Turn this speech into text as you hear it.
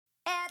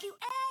Have you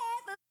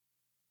ever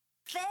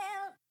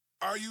felt?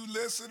 Are you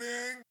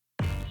listening?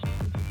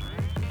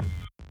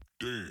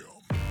 Damn.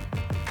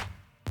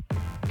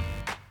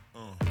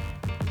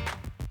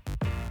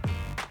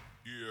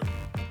 Yeah.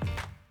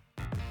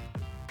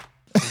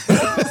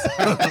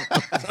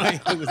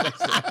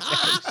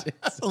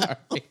 Sorry.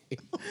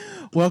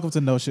 Welcome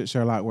to No Shit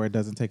Sherlock, where it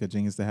doesn't take a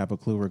genius to have a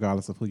clue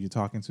regardless of who you're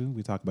talking to.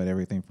 We talk about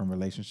everything from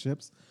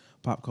relationships,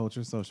 pop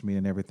culture, social media,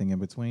 and everything in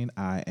between.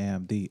 I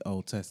am the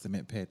Old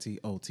Testament Petty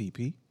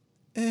OTP.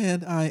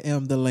 And I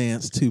am the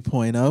Lance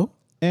 2.0.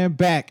 And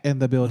back in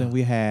the building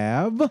we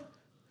have...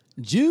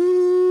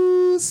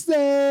 Juicy.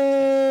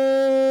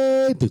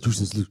 The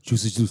juice is loose.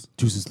 Juice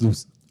is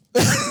loose.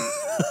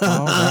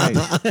 All right.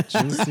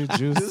 Juicy.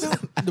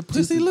 The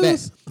pussy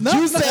loose. No,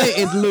 juice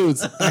is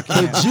loose.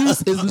 The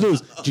juice is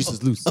loose. Juice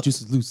is loose.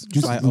 Juice is loose.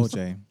 Juice Like is loose.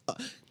 OJ.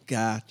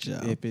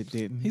 Gotcha. If it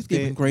didn't He's fit,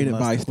 giving great you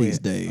must advice quit. these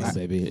days. Oh,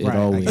 baby, it Right, I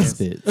always guess.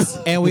 fits.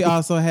 And we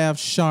also have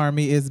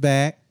Sharmy is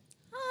back.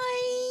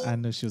 Hi. I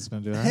knew she was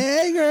going to do her.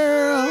 Hey,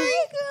 girl.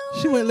 Hi,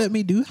 girl. She wouldn't let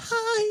me do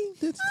hi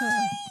this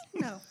time.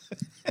 No.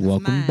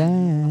 Welcome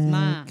Mine.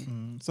 back.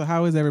 So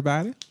how is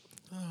everybody?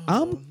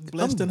 I'm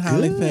Blessed I'm and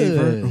highly good.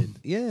 favored.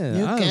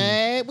 Yeah,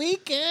 good? We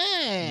good.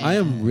 I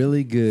am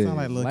really good. Sound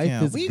like Lil' Life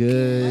Kim. is We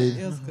good.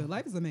 It's good.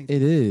 Life is amazing.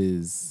 It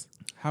is.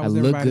 How I was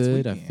look everybody's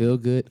good. I weekend? feel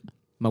good.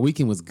 My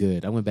weekend was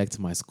good. I went back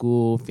to my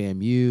school,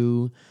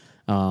 FAMU.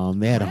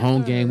 They had a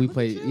home game. We Look at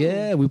played. you.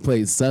 Yeah, we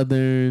played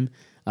Southern.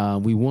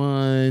 We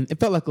won. It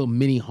felt like a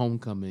mini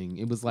homecoming.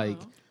 It was like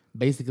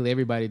basically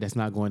everybody that's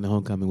not going to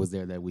homecoming was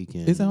there that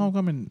weekend. Is it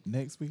homecoming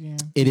next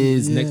weekend? It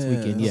is next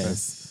weekend.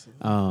 Yes.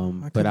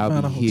 But couldn't I'll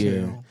find a be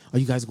here. hotel. Are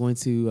you guys going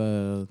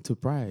to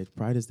Pride?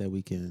 Pride is that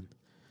weekend.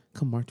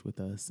 Come march with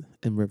us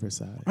in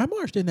Riverside. I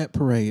marched in that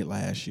parade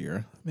last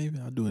year. Maybe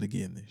I'll do it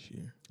again this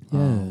year.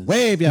 Yes.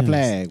 Wave your Yes.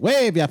 flag.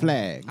 Wave your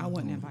flag. I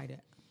wasn't invited.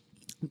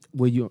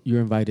 Well, you're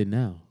invited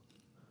now.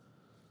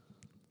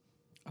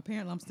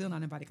 Apparently, I'm still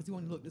not invited because you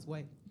want to look this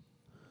way.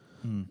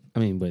 I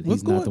mean, but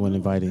What's he's not the going one on?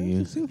 inviting you.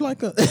 It seems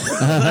like a.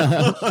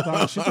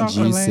 She talking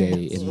to You Lance.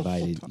 say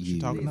invited She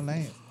you. talking to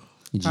Lance.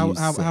 You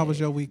How was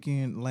say. your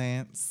weekend,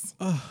 Lance?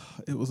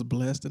 It was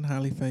blessed and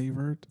highly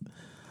favored.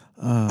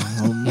 How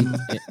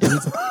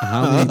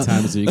many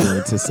times are you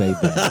going to say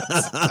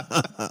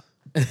that?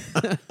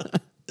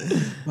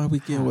 My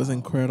weekend was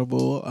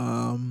incredible.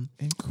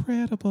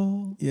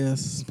 Incredible.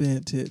 Yes,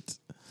 spent it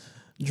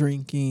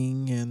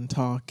drinking and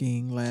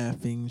talking,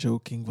 laughing,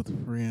 joking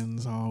with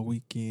friends all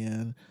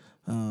weekend.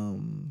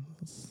 Some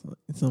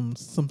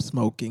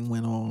smoking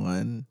went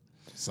on.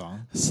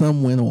 Song.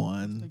 Some went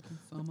on.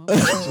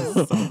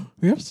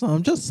 Thank you so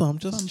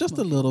much. Just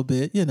a little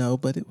bit,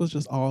 but it was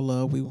just all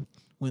love. We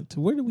went to,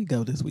 where did we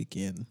go this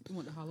weekend? We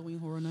went to Halloween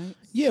Horror Nights.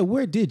 Yeah,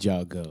 where did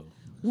y'all go?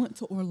 Went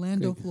to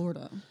Orlando,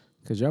 Florida.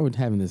 Because y'all were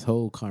having this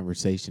whole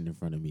conversation in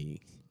front of me.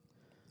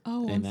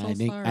 Oh, And I'm so I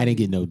didn't, sorry. I didn't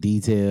get no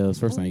details.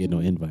 First, I didn't get no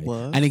invite.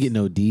 What? I didn't get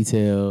no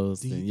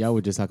details. And y'all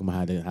were just talking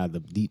about how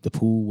deep the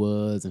pool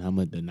was and how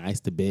much the nice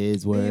the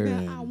beds were. Baby,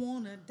 and I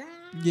wanna die.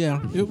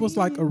 Yeah, it was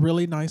like a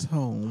really nice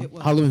home. It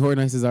was. Halloween Horror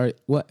Nights is already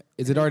what?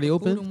 Is it already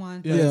Food and open?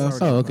 wine. Yeah, it's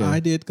so already open. I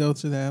did go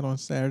to that on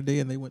Saturday,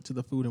 and they went to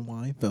the Food and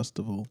Wine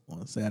Festival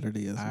on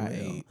Saturday as I well.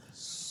 ate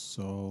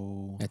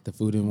so At the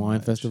Food and Wine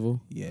Festival.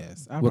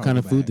 yes. What kind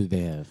of food did they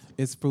have?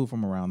 It's food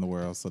from around the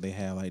world, so they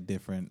have like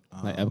different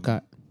Like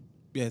Epcot?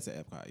 Yeah, it's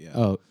at Epcot. Yeah.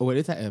 Oh, wait,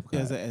 it's at Epcot. Yeah,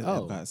 it's at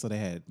oh, Epcot. So they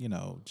had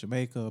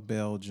Jamaica,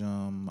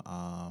 Belgium,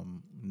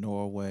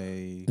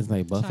 Norway, it's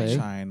like buffet.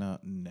 China.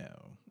 No.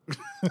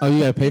 Oh,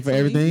 you gotta pay for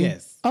everything?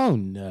 Yes. Oh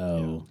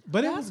no.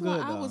 But it That's was good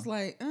why I though. was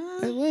like,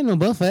 It ain't no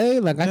buffet.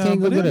 Like I No, can't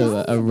go but it get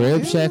was- a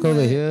rib it shack was over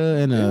like- here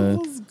and it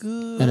was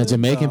good. a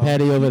Jamaican though.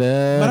 patty over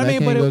there. But I and mean,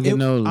 can't but go it, get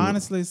no.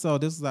 honestly, so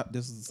this is A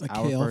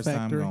our kale first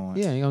factory? time going.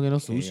 Yeah, you gonna get no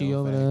sushi Kale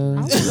over factory. I there.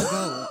 want to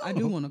go. I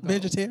do want to go.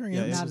 Vegetarian.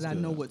 Yeah, it Now was that I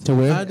know good. what To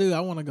where? I do. I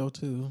want to go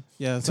too.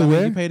 Yeah, To so I mean,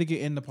 where? you pay to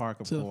get in the park,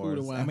 of To the course. Food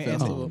and Wine I mean,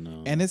 Festival. Oh,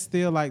 no. and it's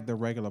still like the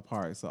regular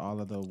park, so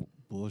all of the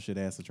bullshit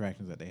ass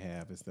attractions that they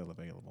have is still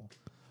available.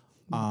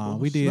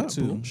 We did Not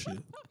too. bullshit.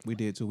 We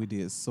did too. We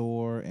did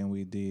Soar and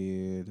we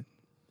did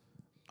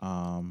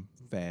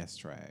Fast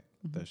Track,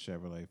 the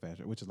Chevrolet Fast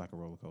Track, which is like a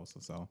roller coaster.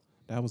 So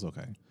that was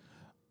okay.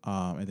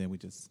 And then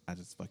I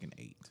just fucking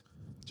ate.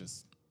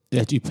 Just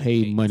That you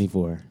paid money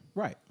for.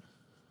 right.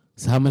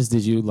 So how much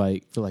did you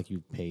feel like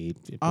you paid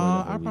for the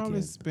I whole probably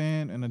weekend?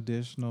 spent an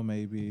additional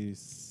maybe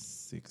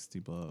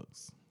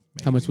 $60.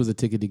 How much was the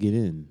ticket to get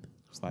in?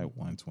 It's like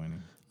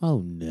 $120. Oh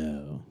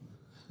no.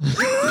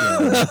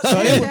 That's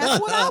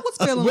what I was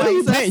feeling What like. are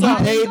you so paying? that's You why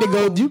I paid to didn't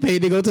go. You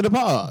paid to go to the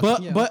park.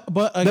 But Yeah. but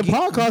the again,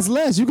 park costs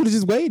less. You could have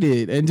just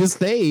waited and just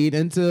stayed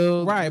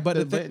until right. But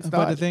the event but the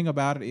started. thing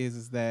about it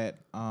is that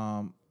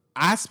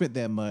I spent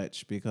that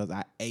much because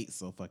I ate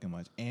so fucking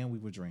much and we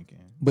were drinking.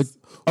 But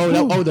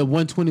the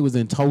 120 was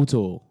in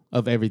total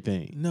of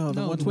everything. No,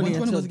 the No, 120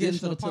 120 was was getting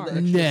to the additional park.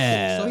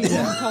 extra. So No. he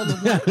only told them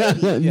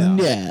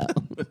 180. Yeah.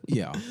 No.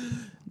 Yeah.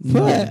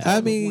 But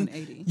I mean,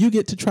 180. you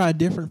get to try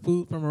different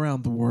food from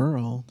around the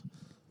world.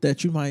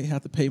 that you might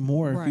have to pay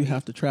more if you Right.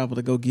 have to travel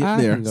to go get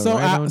I there. can go So,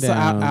 right on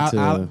down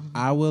to-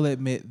 I will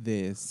admit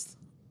this.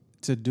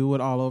 To do it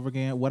all over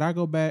again, would I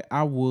go back?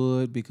 I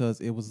would, because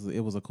it was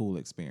a cool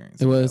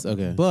experience. It was?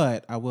 Okay.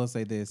 But I will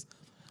say this: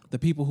 the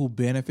people who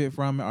benefit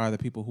from it are the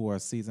people who are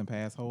season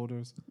pass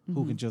holders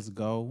who can just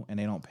go and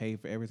they don't pay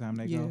for every time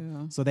they go.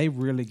 Yeah. So they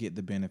really get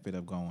the benefit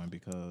of going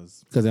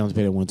because Because they only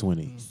paid at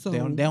 120. So they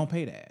don't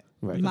pay that.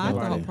 Right. my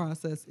Because thought they-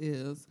 process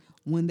is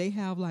when they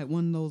have like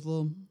one of those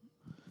little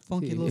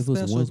funky See, little if it was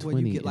specials where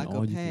you 120 get like and a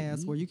all you can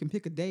pass eat. where you can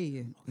pick a day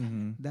and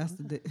Mm-hmm. that's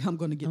the day I'm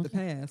going to get the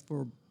pass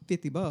for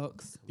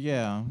 $50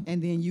 Yeah.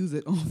 and then use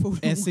it on food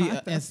And see,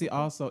 Wine Festival.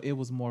 also, it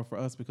was more for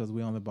us because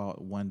we only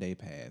bought 1 day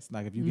pass.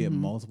 Like if you get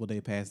Mm-hmm. multiple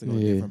day pass to go to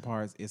Yeah. different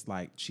parts, it's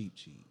like cheap.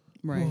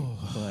 Right.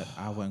 But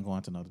I wasn't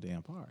going to another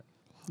damn part.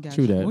 Gotcha.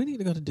 True that. We need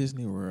to go to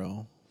Disney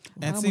World.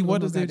 And I see, wanna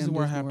what go does no Disney goddamn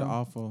World Disney have to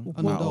World.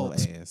 offer? My old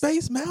Adults. ass.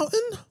 Space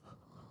Mountain?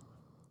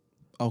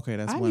 Okay,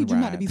 that's I one need you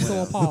not to be ride. so What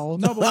else?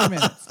 appalled. No, but wait a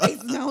minute.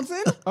 Space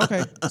Mountain.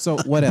 Okay, so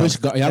what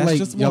else? Y'all That's like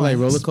just y'all like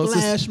one. roller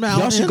coasters? Splash Y'all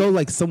Mountain. should go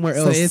like somewhere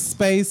So else. it's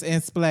space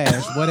and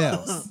splash. What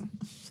else?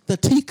 The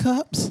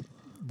teacups?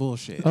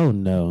 Bullshit. Oh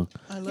no.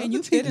 I love Can the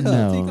you fit into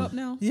No. a teacup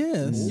now?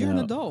 Yes. You're an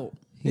No. adult.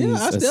 Yeah,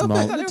 He's I a still small-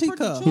 fit in They're the for the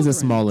teacup. He's a children.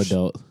 small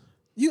adult.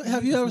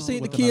 Have you ever seen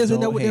the With an kids in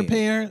there adult with their head.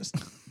 parents?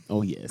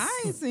 Oh yes.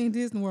 I ain't seen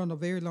Disney World in a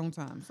very long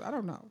time, so I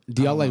don't know.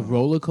 Do y'all like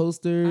roller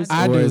coasters?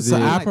 I or do. is So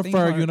it- I Like theme prefer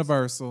parks.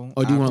 Universal.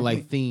 or do you I want prefer-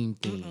 like theme?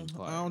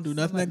 I don't do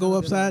nothing like that go no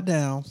upside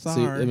down. See,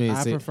 Sorry. I mean,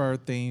 I see- prefer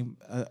theme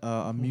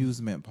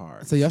amusement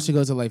parks. So y'all should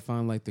go to like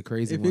find like the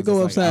crazy If ones. you go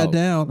that's, like, upside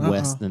out down,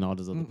 west and all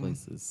those other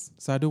places.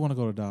 So I do want to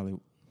go to Dolly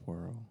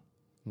World.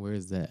 Where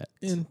is that?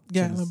 In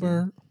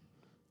Gatlinburg.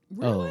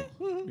 Really?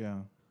 Yeah.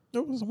 We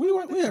had What's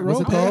road it Are you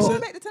called? going passes.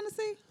 back to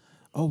Tennessee?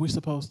 Oh, we're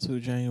supposed to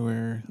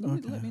January.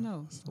 Let me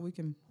know so we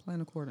can plan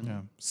accordingly.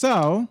 Yeah.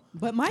 So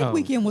But my Oh.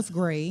 weekend was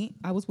great.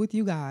 I was with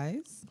you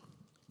guys,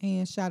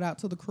 and shout out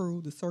to the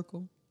crew, the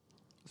Circle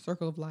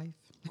of Life.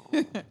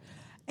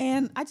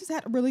 And I just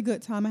had a really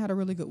good time. I had a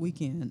really good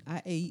weekend.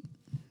 I ate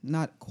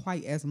not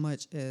quite as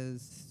much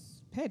as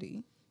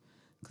Petty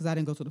because I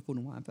didn't go to the Food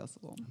and Wine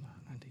Festival.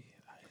 I did.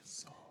 I ate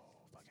so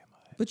fucking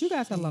much. But you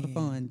guys had a lot of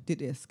fun. Did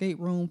the escape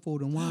room,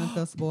 Food and Wine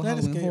Festival, That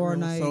Halloween escape Horror room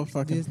was Night, so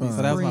fucking Disney fun.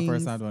 So that was my first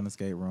Springs. time doing the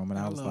escape room, and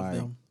I was love like,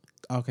 them.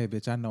 okay,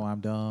 bitch, I know I'm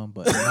dumb,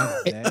 but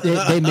not that.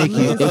 They make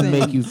you. They Listen,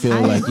 make you feel I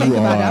like didn't think you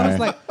about are. it. I was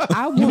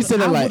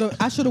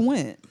like, I should have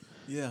went.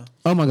 Yeah.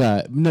 Oh my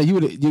god! No, you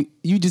would.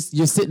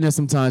 You're sitting there.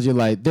 Sometimes you're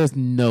like, "There's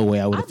no way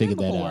I would have I've been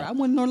figured that before. I out."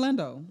 went in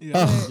Orlando.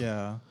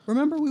 Yeah.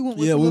 Remember we went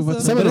with Yeah, we Melissa? went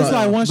to- Some But of it's them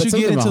like are- once but you some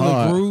get of them into are the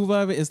hard. groove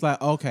of it, it's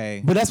like,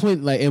 okay. But that's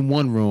when, like, in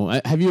one room.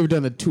 Have you ever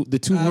done the two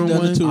I've room done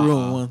one? the 2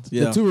 room ones.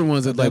 Yeah. The 2 room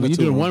ones are I've like done when the you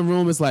do the 2 room. one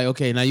room, it's like,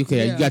 okay, now you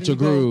Yeah, you got your you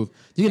go. groove.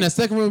 You in that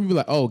second room, you be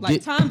like, oh,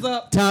 Like time's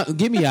up.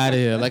 get me out of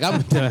here. Like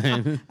I'm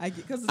done.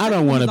 Cause the I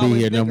don't second want one to is be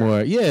always here no bigger.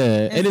 more.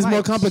 Yeah, and it's more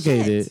like,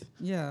 complicated. shit.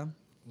 Yeah.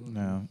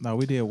 No,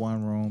 we did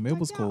one room. It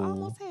was Like, y'all cool.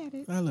 almost had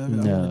it. I love it.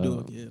 I want to do No.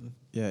 it again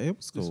Yeah, it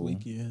was this cool.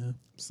 weekend.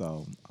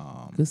 So,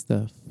 Good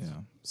stuff. yeah.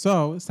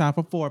 So it's time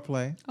for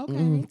foreplay.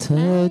 Okay.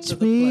 Touch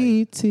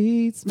me,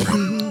 tease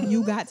me,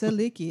 You got to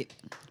lick it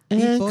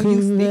and before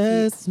you stick it.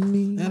 caress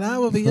me. And I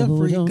will be a Hold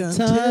freak on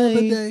until tight,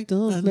 the day,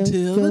 don't let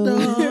until go.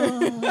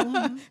 the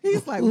dawn.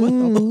 He's like, what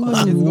the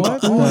fuck is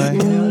What the going on?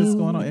 hell is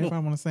going on?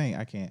 Everybody want to sing.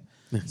 I can't.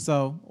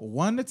 So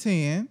 1 to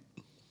 10,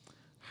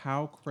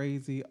 how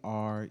crazy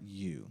are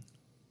you?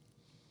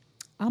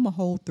 I'm a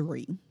whole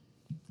 3.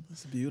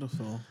 It's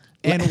beautiful.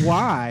 And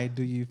why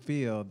do you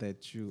feel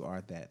that you are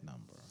that number?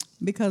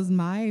 Because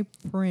my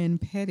friend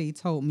Petty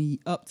told me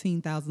up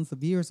teen thousands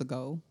of years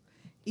ago,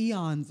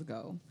 eons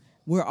ago,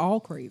 we're all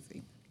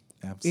crazy.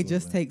 Absolutely. It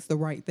just takes the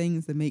right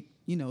things to make,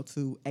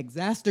 to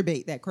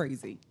exacerbate that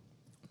crazy.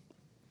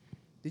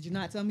 Did you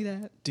not tell me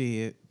that?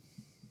 Did.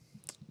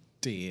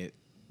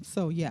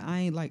 So yeah, I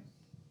ain't like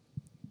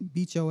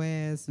beat your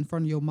ass in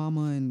front of your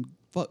mama and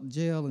fuck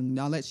jail and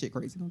all that shit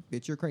crazy.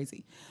 Bitch, you're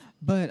crazy.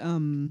 But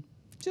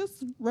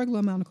just regular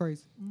amount of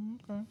crazy.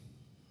 Okay.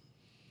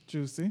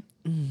 Juicy.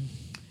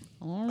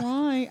 All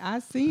right. I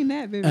seen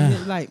that baby.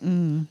 Like,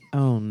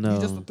 Oh no.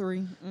 you just a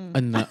 3.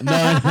 No.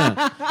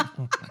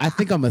 I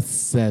think I'm a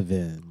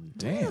 7.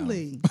 Damn.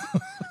 Really?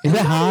 Is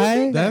that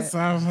high? That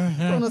sounds.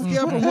 On a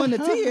scale from 1 to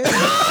 10.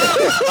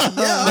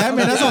 I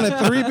mean, that's only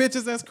 3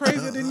 bitches that's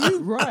crazier than you.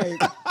 Right.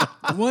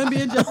 One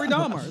being Jeffrey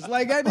Dahmer's.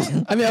 Like,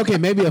 goddamn. I mean, okay,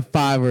 maybe a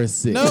 5 or a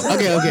 6.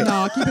 Okay.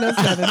 No, keep it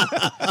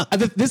at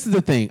 7. This is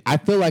the thing. I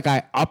feel like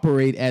I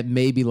operate at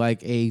maybe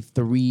like a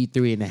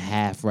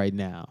 3.5 right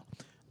now.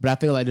 But I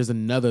feel like there's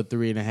another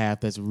 3.5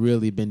 that's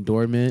really been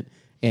dormant,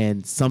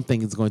 and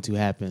something is going to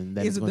happen.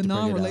 That Is it going the to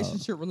bring it out.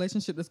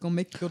 non-relationship that's going to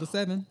make you go to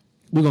 7?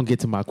 We're gonna get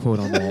to my quote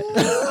on that.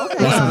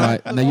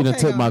 Okay. Now you done Okay,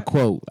 took my God.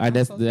 quote.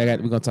 We're so sorry.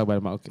 gonna talk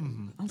about it. Okay.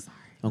 I'm sorry.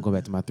 I'll go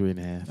back to my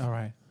 3.5. All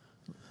right.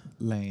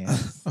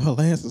 Lance. Oh,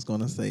 Lance is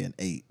going to say an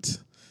 8.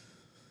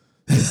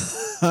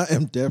 I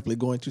am definitely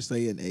going to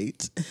say an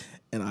 8.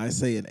 And I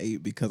say an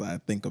 8 because I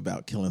think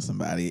about killing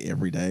somebody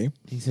every day.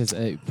 He says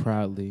 8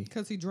 proudly.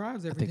 Because he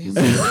drives I every think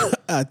day. he's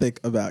I think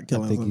about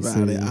killing think he's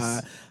somebody.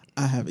 serious.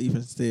 I have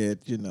even said,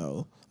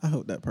 I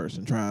hope that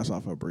person drives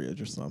off a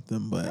bridge or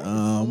something. But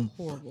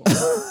Horrible.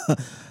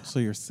 So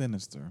you're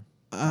sinister.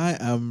 I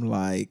am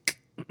like,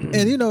 and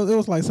it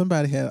was like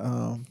somebody had,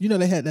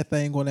 they had that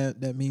thing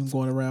that meme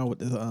going around with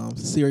the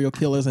serial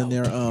killers and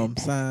their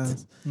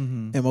signs,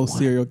 and most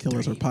serial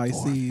killers are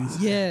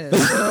Pisces. Yes.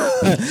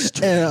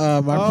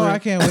 And my I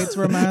friend, can't wait to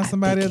remind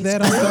somebody of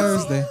that on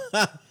Thursday.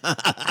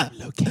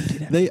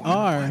 they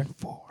are.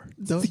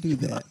 Don't do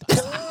that.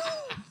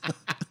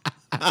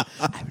 I'm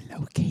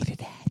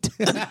located at.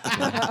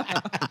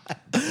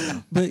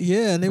 But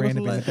yeah, and they was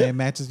Brandon, if like, anything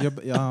matches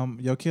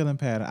your killing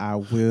pattern, I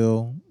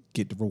will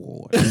get the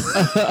reward.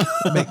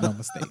 Make no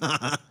mistake.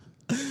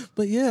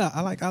 but yeah,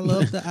 I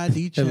love the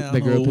ID channel.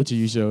 The girl picture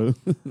you showed.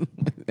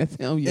 That's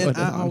him. And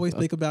I always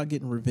think about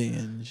getting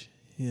revenge.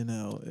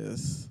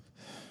 It's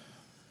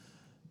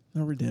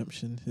no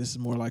redemption. This is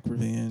more like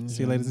revenge.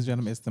 See, ladies and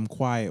gentlemen, it's them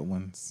quiet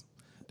ones.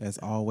 That's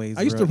always.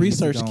 I used to real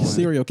research easygoing.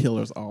 serial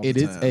killers all It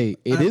the is. time. Hey,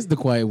 it is the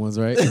quiet ones,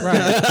 right?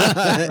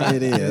 Right.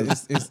 It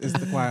is. It's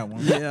the quiet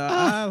one.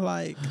 Yeah,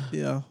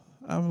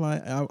 I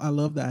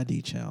love the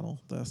ID channel.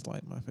 That's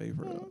like my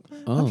favorite.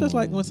 I'm just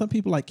like when some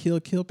people like kill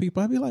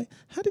people, I'd be like,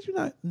 how did you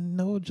not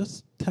know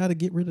just how to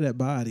get rid of that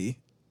body?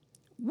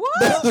 What?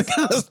 That's the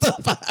kind of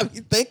stuff I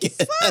be thinking.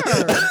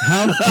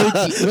 How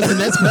freaky? What's the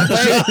next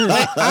question?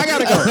 I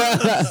gotta go.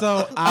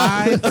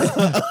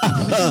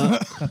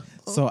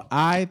 So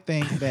I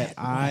think that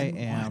I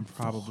am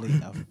probably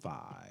a 5.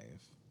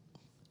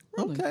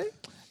 Okay.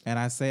 And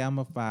I say I'm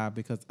a 5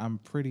 because I'm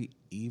pretty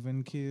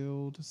even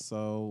killed.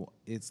 So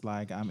it's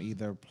like I'm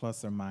either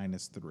plus or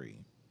minus 3.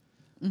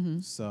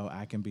 So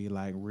I can be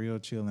like real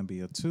chill and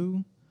be a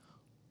 2.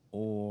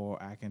 Or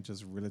I can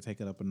just really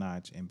take it up a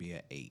notch and be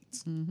an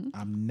 8.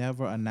 I'm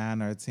never a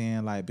 9 or a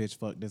 10. Like, bitch,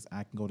 fuck this.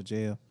 I can go to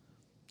jail.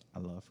 I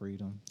love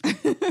freedom.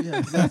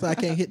 Yeah, that's why I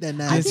can't hit that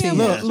 9. I can't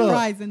Look, put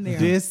rise in there.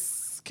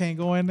 This can't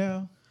go in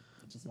there.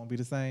 Just won't be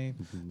the same.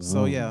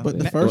 So yeah, But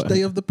the first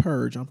day of the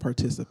purge, I'm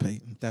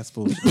participating. that's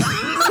foolish.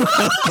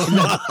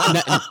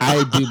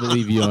 I do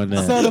believe you on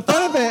that. So the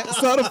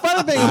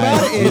funny thing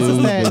about it is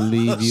do that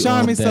believe you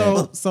on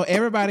Charmy, so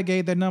everybody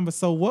gave their number.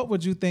 So what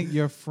would you think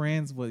your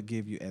friends would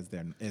give you as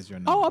your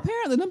number? Oh,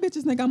 apparently them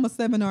bitches think I'm a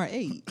 7 or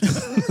 8.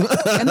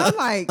 And I'm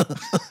like,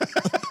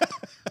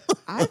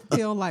 I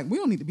feel like we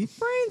don't need to be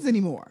friends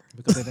anymore.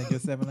 Because they think you're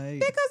 7 or 8.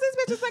 Because these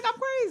bitches think I'm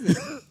crazy.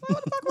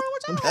 What the fuck wrong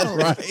with y'all?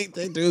 That's right.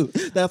 They do.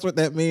 That's what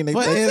that means.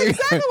 But That's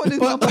exactly what these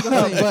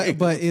motherfuckers think.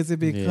 but is it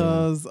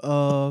because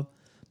of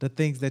the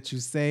things that you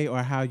say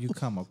or how you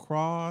come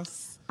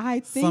across?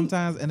 I think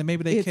Sometimes, and then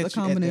maybe they it's a catch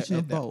you combination at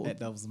of both. at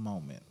those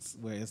moments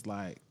where it's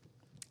like,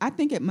 I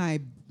think at my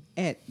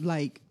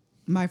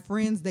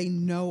friends, they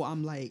know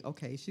I'm like,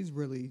 okay, she's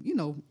really,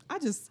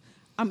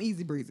 I'm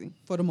easy breezy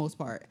for the most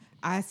part.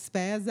 I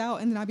spaz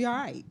out and then I'll be all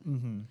right.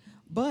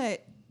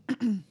 But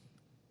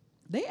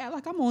they act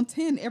like I'm on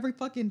 10 every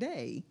fucking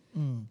day.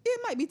 It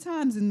might be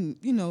times and,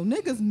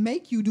 niggas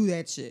make you do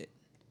that shit.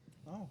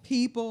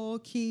 People,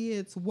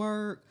 kids,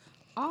 work,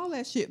 all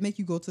that shit make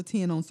you go to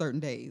 10 on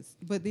certain days.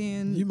 But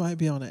then You might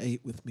be on an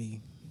 8 with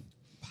me.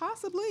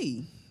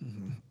 possibly.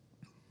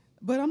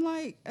 But I'm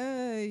like,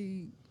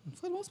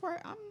 for the most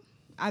part,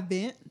 I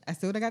vent. I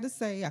say what I got to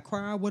say. I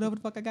cry, whatever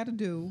the fuck I got to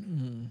do.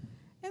 And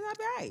I'll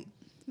be all right.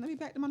 Let me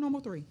back to my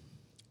normal 3.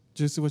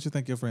 Juicy, what you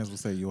think your friends will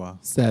say you are?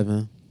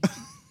 7.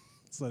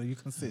 So you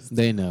consistent.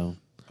 They know.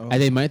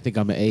 They might think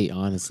I'm an 8,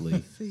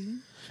 honestly. See?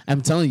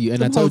 I'm telling you, and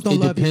Some I told hoes you,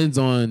 don't it love you. depends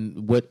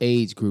on what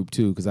age group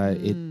too. Because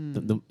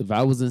if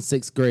I was in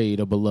 6th grade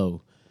or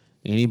below,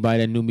 anybody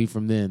that knew me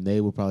from then,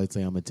 they would probably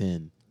say I'm a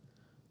 10.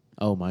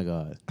 Oh my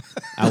god,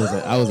 I was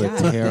a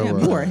God terror. damn,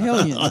 you are a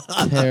hellion.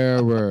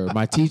 Terror.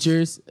 My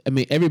teachers,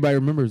 everybody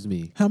remembers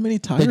me. How many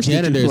tires The did you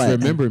janitors flatten?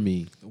 remember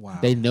me. Wow.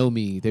 They know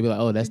me. They be like,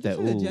 "Oh, that's Did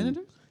you that." say the Ooh.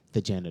 janitors?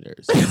 The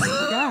janitors.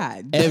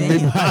 God damn.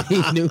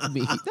 Everybody knew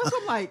me. That's what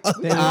I'm like.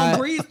 We I- gonna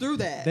breeze through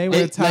that. They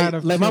were tired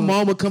of like my clean-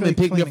 mom would come and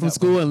pick me up cleaning from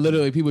school, and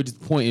literally people would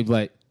just point and be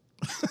like,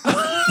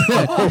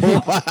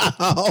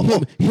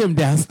 him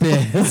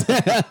downstairs.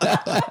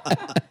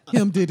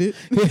 Him did it.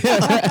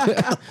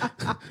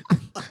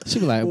 She'd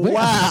be like,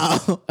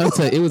 wow. I'm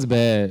telling you, it was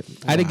bad.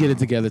 I didn't get it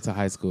together to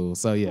high school.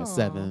 So yeah,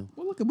 7.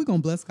 Well, look, we're gonna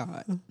bless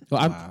God.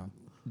 Well,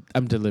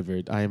 I'm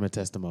delivered. I am a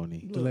testimony.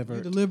 You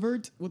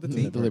delivered with a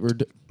T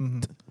Delivered.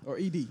 or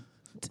ED.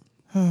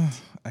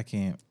 I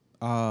can't.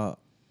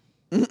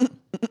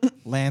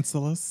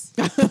 Lancelus.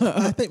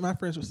 I think my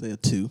friends would say a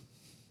 2.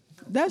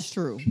 That's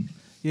true.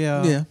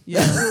 Yeah.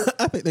 Yeah.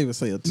 I think they would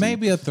say a 2.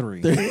 Maybe a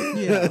 3.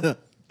 Yeah.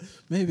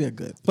 Maybe a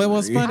good. But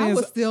what's 3. funny I is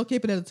would still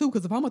keep it at a 2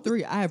 because if I'm a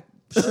 3, I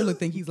surely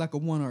think he's like a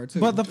 1 or a 2.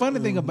 But the funny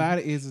thing about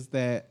it is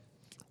that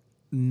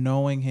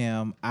knowing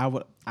him, I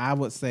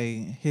would say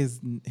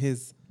his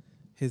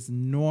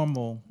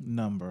normal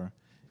number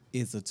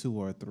is a 2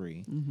 or a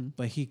 3,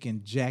 but he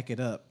can jack it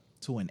up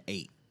to an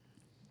 8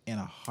 in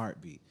a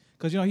heartbeat.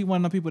 Because, he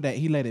one of the people that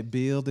he let it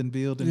build and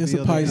build and It's a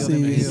build and build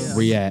and Pisces. build.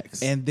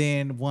 Reacts. And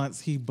then once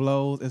he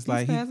blows, it's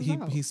like spazzes he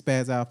out.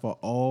 spaz out for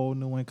all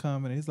new one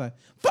coming. He's like,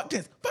 fuck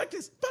this, fuck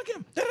him.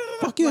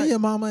 Fuck you and Like, your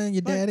mama and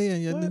your like, daddy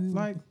and your, what?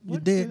 your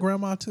What dead the-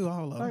 grandma too,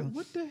 all of Like, them.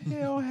 what the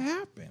hell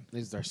happened?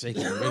 They start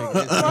shaking.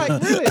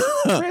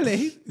 Like really,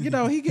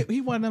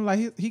 he one of them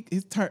like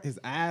his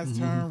eyes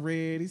turn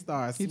red. He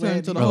starts He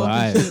sweating. turned to the Oh, Hulk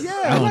and shit.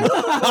 Yeah, like,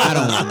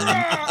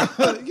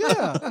 I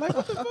yeah, like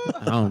what the fuck?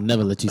 don't. I don't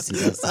never let you see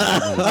that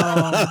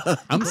side.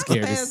 I'm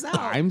scared. spaz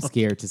out. I'm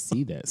scared to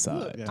see that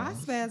side. Look, I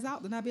spaz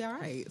out, then I'd be all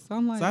right. So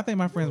I'm like, So I think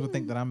my friends would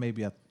think that I'm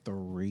maybe a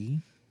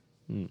 3,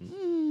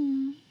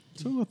 2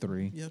 or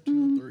 3, Yeah,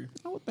 2 or 3.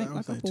 I would think I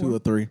like would a say 4. 2 or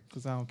 3.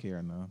 because I don't care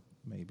enough.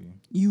 Maybe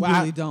You Well,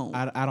 really don't.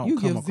 I don't You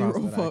come give across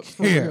zero that fucks I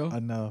for care real.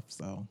 enough.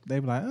 So they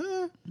be like,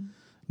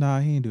 nah,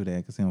 he ain't do that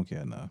because he don't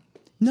care enough.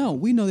 No,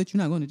 we know that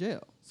you're not going to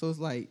jail. So it's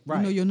like, Right.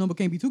 you know your number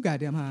can't be too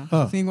goddamn high.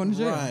 Huh. So you ain't going to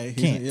jail. Right.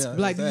 Can't. Yeah,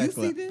 Like,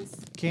 exactly. do you see this?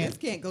 Can't. This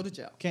can't go to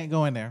jail. Can't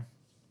go in there.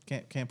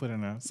 Can't put it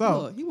in there.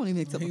 So Look, he won't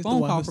even accept a He's the phone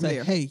one call who from say,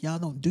 there. hey, y'all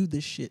don't do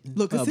this shit in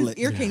Look, 'cause his public.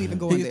 ear can't even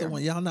go in He's there. the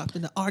one. Y'all not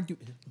finna argue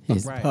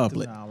His right,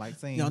 public. No, like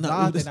saying, Y'all y'all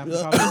not- not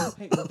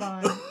hey, we're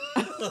fine. We're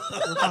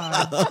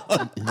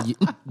fine. You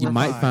We're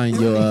might fine. find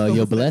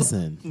your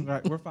blessing.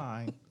 Right, we're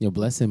fine. Your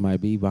blessing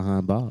might be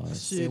behind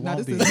bars. Shit, It now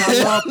won't this be.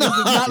 is not love. This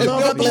is not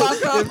love after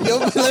lockup. If your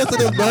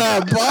blessing is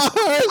behind bars,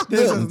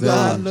 This is not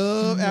done.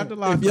 love after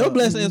lockup. if your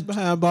blessing is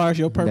behind bars,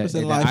 your purpose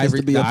in life is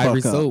to be a the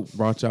ivory fuck up. soap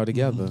brought y'all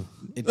together.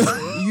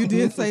 You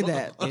did say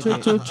that.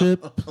 Chip, chip,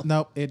 chip.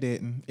 Nope, it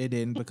didn't. It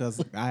didn't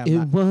because I am It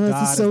not, was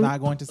God a is soap.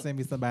 not going to send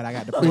me somebody. I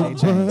got to pray they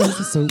change. Was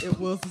a soap. It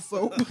was a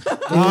soap.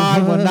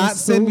 God will was not a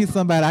send me soap.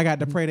 somebody. I got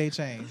to pray they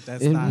change.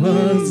 That's It not. was a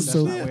That's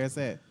soap. not where it's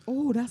at.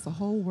 Oh, that's a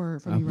whole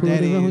word for I me put right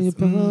That it now. on is. your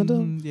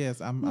bottom. Yes,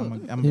 I'm It gonna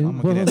get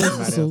was at a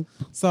somebody soap.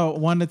 else. So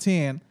 1 to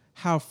 10,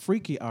 how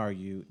freaky are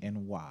you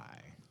and why?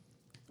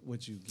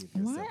 Would you give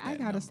yourself Why I that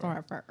gotta number?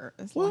 start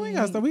first? Well, we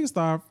gotta start.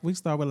 We can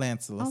start with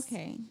Lancelot.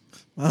 Okay.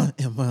 I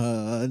am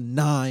a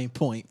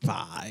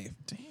 9.5.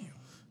 Damn.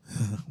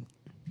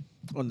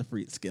 On the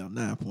freak scale,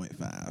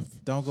 9.5.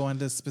 Don't go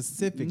into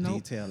specific Nope.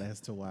 detail as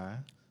to why.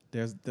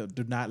 Do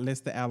not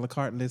list the a la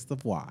carte list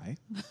of why.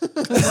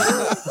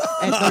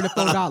 At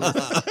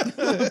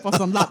 $34 for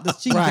some lobster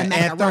cheese and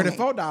At macaroni.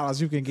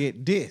 $34, you can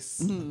get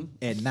this.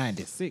 At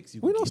 96,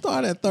 you We can don't get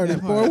start at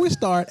 34. We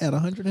start at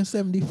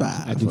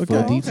 175. I do full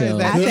okay? details.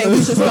 that- I think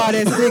we should start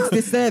at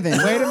 67.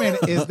 Wait a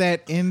minute. Is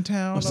that in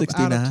town or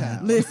 69. out of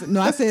town? Listen,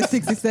 no, I said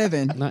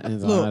 67. Not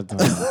in, Look.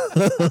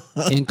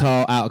 in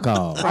call, out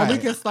call. Or we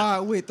can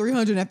start with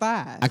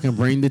 305. I can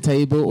bring the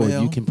table, or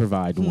Well. you can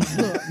provide one.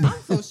 Look, I'm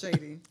so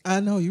shady. I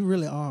know you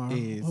really are.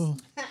 Is. Oh.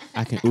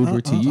 I can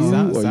Uber to you,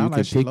 Sound or you like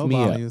can she pick me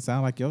lowballing up. you.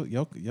 Sound like your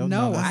No,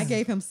 numbers. I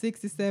gave him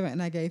 67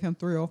 and I gave him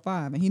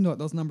 305, and he know what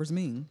those numbers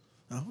mean.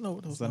 I don't know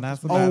what those So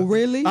numbers now Oh, somebody.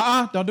 really?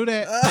 Don't do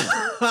that.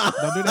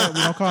 Don't do that. We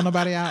don't call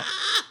nobody out.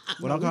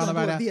 We don't we call gonna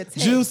nobody do it out. via text.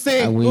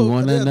 Juicy. We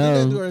want to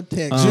know.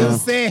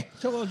 Juicy.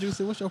 Come on,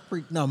 Juicy. What's your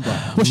freak number?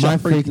 What's My your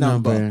freak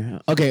number.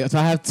 Okay, so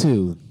I have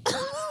two.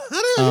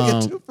 How did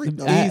you get two freak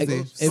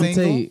numbers? Easy. Let me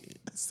tell you.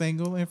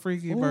 Single and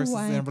freaky Ooh, versus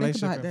I in ain't think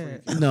relationship about and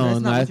that. freaky. No,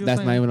 That's not what you were that's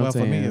not saying. even what Well, I'm for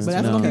me, saying. it's But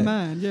that's No. gonna be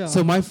mine. Yeah.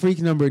 So my freak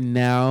number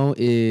now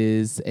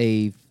is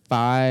a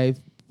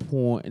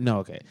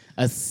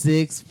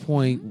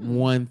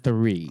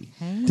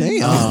 6.13.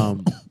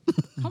 Damn.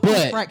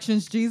 But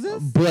fractions,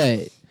 Jesus.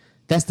 but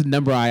that's the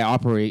number I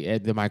operate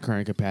at in my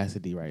current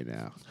capacity right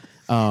now.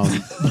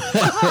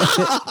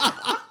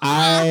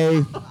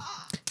 I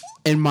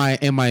in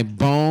my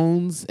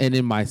bones and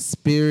in my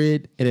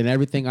spirit and in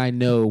everything I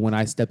know when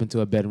I step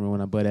into a bedroom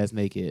when I'm butt ass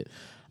naked,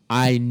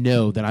 I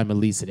know that I'm at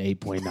least at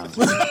 8.9.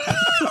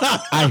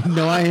 I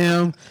know I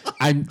am.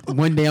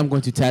 One day I'm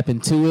going to tap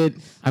into it.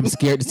 I'm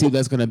scared to see what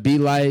that's going to be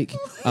like.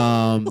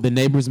 The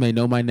neighbors may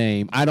know my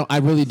name. I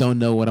really don't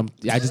know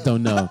I just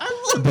don't know.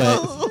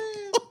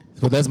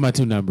 But that's my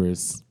two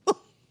numbers.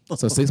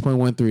 So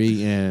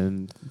 6.13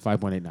 and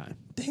 5.89.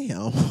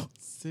 Damn.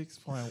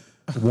 6.8.8.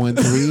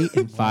 13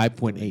 and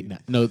 5.89.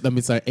 No, let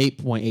me sorry,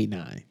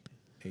 8.89.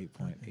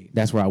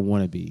 That's where I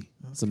want to be.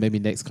 So maybe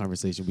next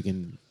conversation we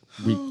can.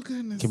 Can we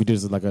do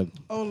this as like a?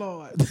 Oh,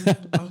 Lord.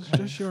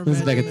 Just your Let me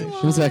see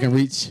if I can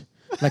reach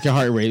like your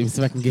heart rate. Let me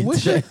see if I can get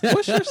What's to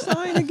what's your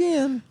sign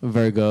again?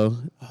 Virgo.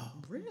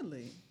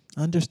 Really?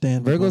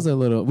 Understandable. Virgo's a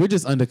little. We're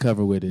just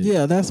undercover with it.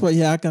 Yeah, that's what.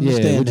 Yeah, I can Yeah, we're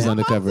understand just that.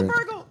 undercover.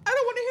 Virgo, I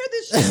don't want to hear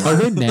this shit. Oh,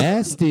 we're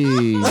nasty.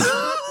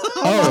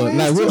 Oh,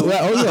 like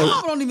oh yeah.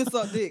 I don't even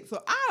suck dick,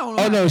 so I don't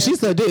know. Oh how no, to she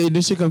said it, and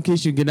then she come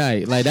kiss you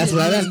goodnight. Like that's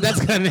kind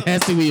of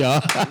nasty we are.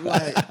 Come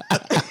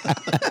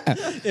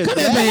here,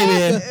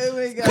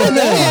 baby. Come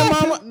here,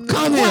 mama.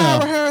 Come here.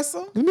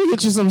 Rehearsal. Let me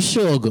get you some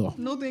sugar.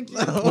 No, thank you.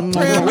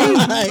 Prayer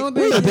Where's meeting.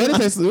 the daddy?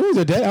 Where's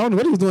the daddy? I don't know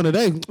what he was doing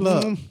today.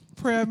 Look,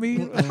 prayer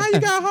meeting. How you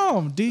got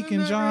home,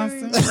 Deacon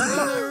Johnson?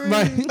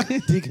 Right,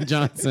 Deacon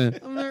Johnson.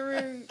 I'm not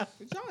ready. But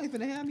y'all ain't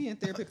finna have me in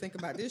therapy think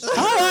about this shit.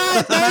 All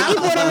right, thank you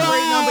for the My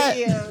ride.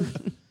 great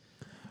number is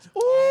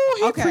Ooh,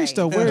 he Okay. preached a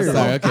So word.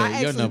 Sorry, okay, I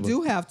your actually number.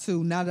 do have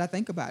two now that I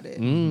think about it.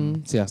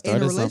 See, I In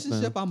started a relationship,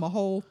 something. I'm a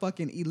whole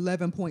fucking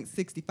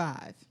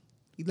 11.65.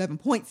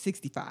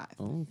 11.65.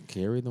 Oh,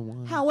 carry the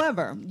one.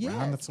 However, Round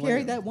yeah, the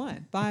carry 12. that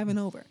one, 5 and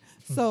over.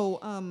 So,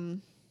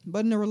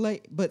 but in a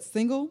but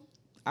single,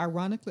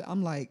 ironically,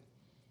 I'm like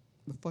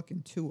the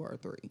fucking 2 or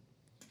 3.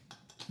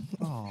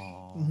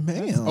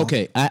 Man.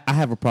 Okay, I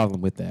have a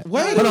problem with that.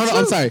 Wait, Hold on, two.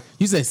 I'm sorry.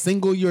 You said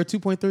single, you're a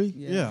 2.3?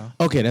 Yeah.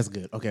 Okay, that's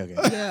good. Okay.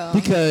 Yeah.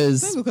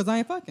 Because Single because I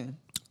ain't fucking.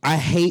 I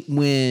hate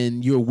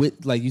when you're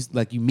with like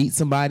you meet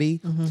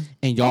somebody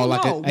and y'all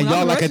like no. a When and I'm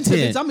y'all in a like a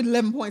relationship, 10. bitch,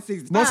 I'm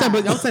 11.65. No,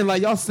 I'm saying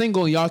like y'all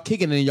single and y'all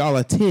kicking and y'all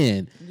a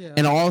 10. Yeah.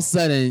 And all of a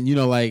sudden,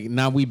 like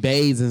now we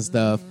babes and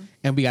stuff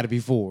and we gotta be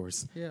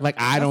 4s. Yeah. Like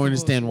I That's don't the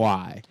understand bullshit.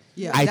 why.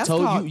 Yeah, I that's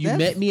told called- you that's-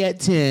 met me at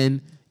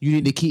 10. You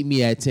need to keep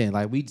me at 10.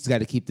 Like we just got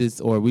to keep this,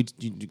 or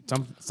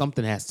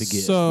something has to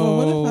give. Well,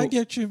 what So if I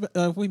get you?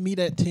 If we meet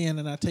at 10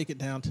 and I take it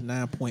down to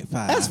 9.5.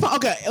 That's fine.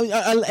 Okay,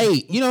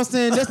 8. You know what I'm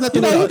saying? That's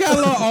nothing. You got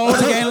a little older,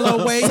 gain a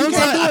little weight. You can't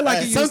do it like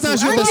you used to.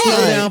 Sometimes you I have to get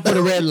slow it. down for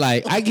the red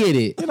light. I get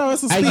it. it's a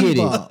I speed get it.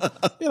 bump.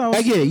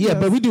 I get it. Yeah,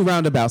 but we do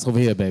roundabouts over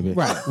here, baby.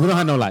 Right. We don't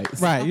have no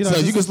lights. Right, So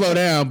this you can is- slow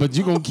down, but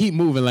you gonna keep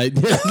moving like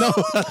there's no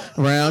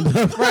round.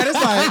 Right, it's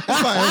like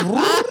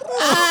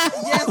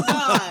Yes,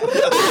 God.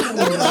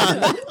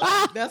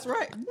 That's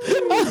right.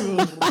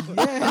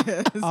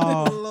 Yes.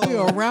 We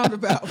are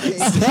roundabout. baby.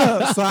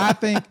 so I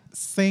think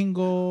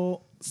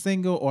single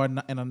or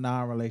in a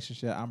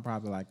non-relationship, I'm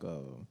probably like a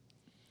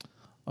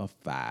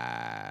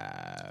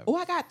 5. Oh,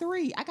 I got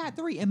 3.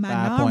 In my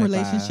 5.5.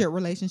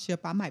 non-relationship,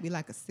 I might be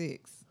like a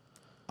 6.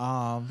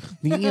 Not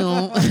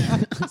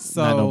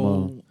So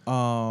no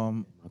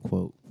more. A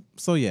quote.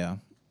 so yeah.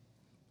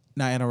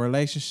 Now in a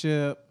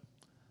relationship,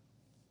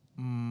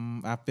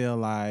 I feel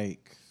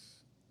like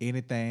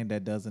anything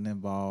that doesn't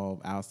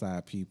involve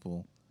outside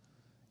people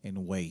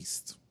and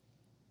waste.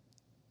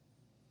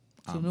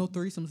 So no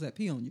threesomes that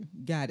pee on you.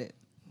 Got it.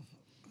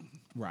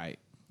 Right.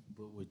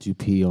 But would you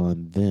pee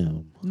on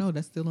them? No,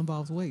 that still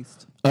involves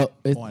waste. Oh,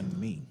 On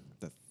me.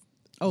 That's-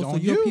 Oh, so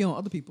On you'll you? pee on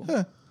other people.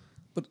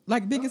 But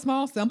like big and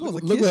small, so I'm supposed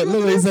to look kiss what you.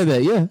 look what he said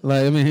that. Yeah,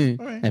 like I mean,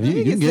 Right. if you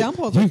You can can get say I'm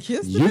supposed to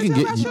kiss the you bitch can and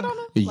get have shit on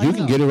her? you Like, can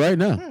no. get it right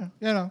now.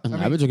 You know,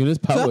 I bet you can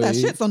just So power. that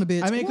shit's on the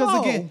bitch. I mean,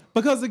 Whoa.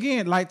 because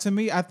again, like to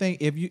me, I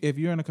think if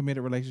you're in a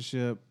committed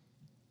relationship,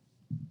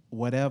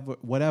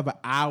 whatever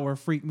our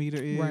freak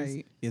meter is,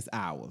 Right. is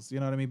ours. You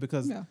know what I mean?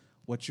 Because Yeah.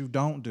 what you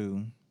don't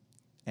do,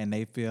 and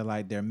they feel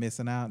like they're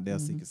missing out, they'll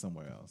seek it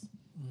somewhere else.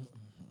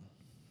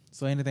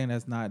 So anything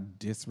that's not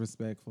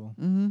disrespectful,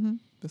 But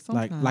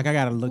like sometimes- I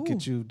gotta look Ooh.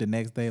 at you the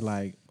next day,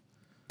 like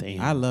Damn.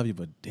 I love you,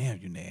 but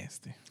damn, you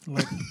nasty.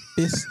 Like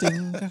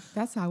fisting.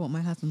 That's how I want my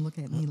husband to look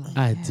at me like.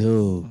 I that.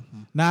 do.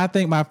 Now I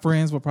think my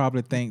friends will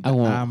probably think I that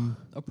won't. I'm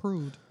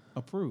Approved.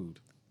 approved.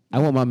 I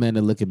want my man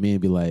to look at me and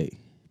be like,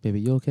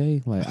 "Baby, you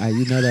okay? Like,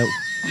 you know that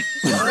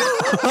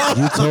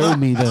you told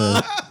me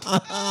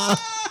that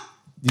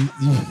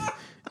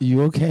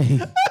you okay?"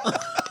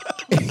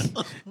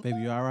 Baby,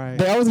 you all right?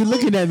 They always be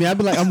looking at me. I'd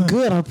be like, "I'm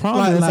good. I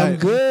promise. I'm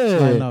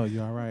good." Like, no,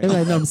 you all right? They're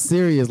like, "No, I'm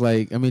serious.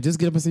 Like, I mean, just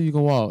get up and see if you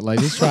can walk. Like,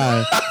 just try."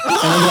 And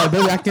I'm like,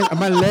 "Baby, I can.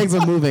 My legs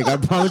are moving. I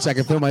promise you, I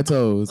can feel my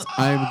toes.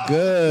 I'm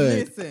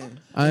good. Listen.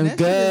 I'm when that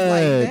shit is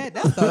good. Like that,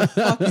 that's the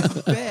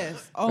fucking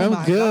best. Oh I'm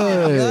my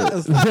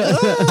good." God.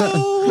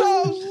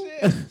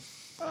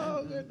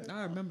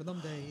 I remember them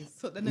days.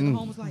 So the nigga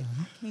home was like,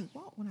 I can't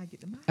walk when I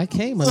get to my I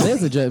can't. My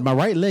legs are my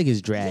right leg is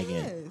dragging.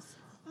 Yes.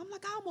 I'm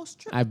like, I almost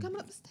tripped I- coming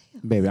up the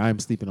stairs. Baby, I'm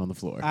sleeping on the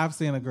floor. I've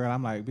seen a girl.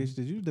 I'm like, bitch,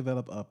 did you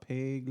develop a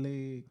peg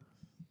leg?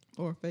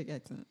 Or a fake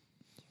accent.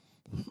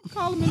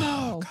 Calling me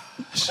now.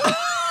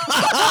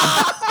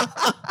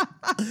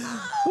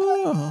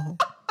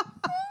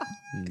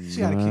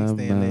 She had a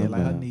kickstand leg,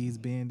 like her Nah. knees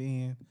bend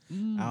in.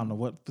 I don't know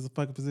what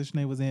fucking position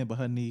they was in, but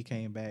her knee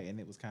came back and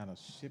it was kind of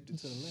shifted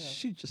to the left.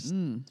 She just,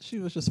 she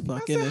was just I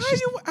fucking. said, and how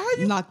she's-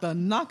 you?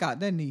 Knock out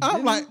that knee.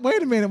 I'm like,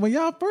 wait a minute. When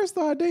y'all first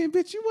started dating,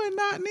 bitch, you would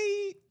not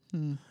need.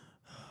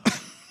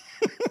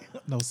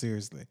 No,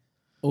 seriously.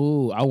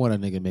 Oh, I want a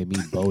nigga make me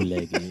bow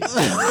legged.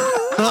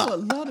 I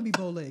would love to be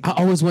bow-legged. I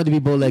always wanted to be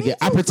bow legged.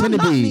 I too, pretend to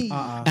but not be. me.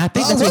 And I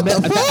think that's what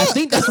I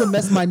think that's what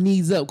messed my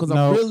knees up because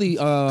No, I'm really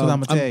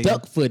I'ma tell I'm you.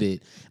 duck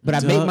footed, but I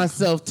make Duck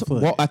myself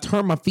foot. walk. I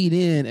turn my feet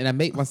in and I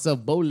make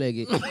myself bow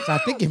legged. So I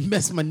think it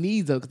messed my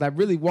knees up because I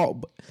really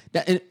walk.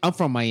 And I'm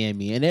from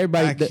Miami and I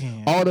everybody,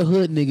 can't. all the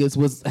hood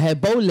niggas had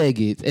bow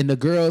legged and the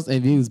girls and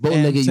if you was bow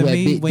legged And you to had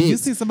me, big when you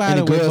dicks. see somebody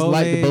and the with girls bow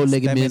like the bow legs,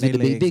 legged that men mean with the they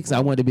big legs dicks. I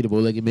wanted to be the bow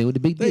legged man with the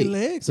big They dick.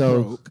 legs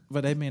So broke.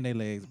 But they mean they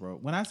legs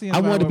broke. When I see I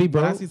wanted to be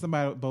when I broke. see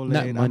somebody bow Not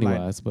legged, I'm like,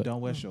 money-wise, but-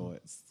 don't wear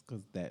shorts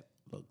because that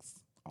looks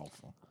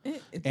awful. It-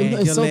 And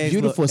it's your so legs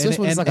beautiful, look-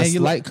 especially when it's like a you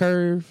slight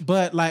curve.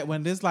 But like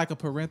when there's like a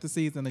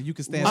parentheses and then you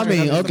can stand. I straight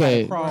mean, up and somebody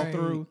okay. crawl Right.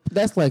 through.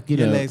 That's like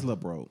Your know. legs look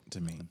broke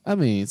to me. I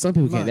mean, some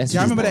people can't. That's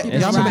Y'all just remember that? not-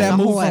 Y'all that's remember that riding a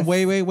move from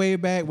horse. way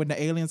back when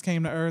the aliens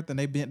came to Earth and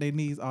they bent their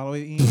knees all the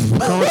way in,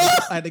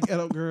 like the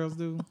ghetto girls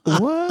do,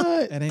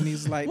 What? and their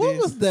knees like What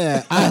this. was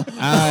that?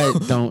 I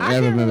don't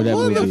ever remember that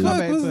What the movie. fuck Come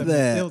back was to me.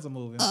 that? It was a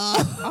movie.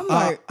 I'm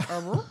like,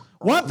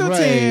 1 through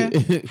Right.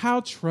 10,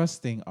 how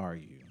trusting are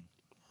you?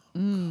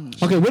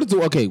 Okay, what is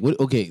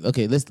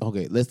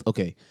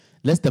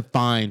let's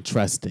define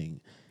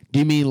trusting. Do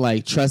you mean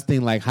like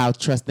trusting, like how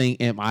trusting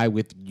am I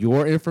with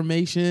your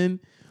information,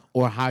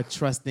 or how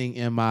trusting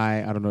am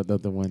I? I don't know what the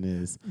other one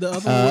is. The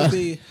other one would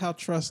be how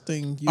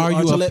trusting you Are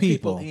are you to of let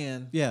people?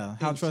 in. Yeah,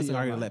 how into trusting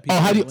your are you to life. let people Oh,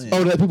 how do you? in?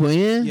 Oh, let people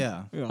in?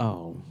 Yeah.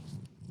 Oh.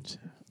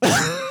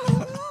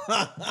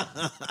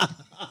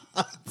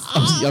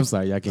 I'm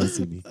sorry, y'all can't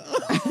see me.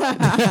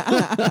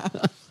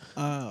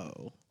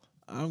 Oh,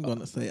 I'm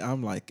gonna say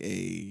I'm like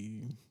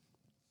a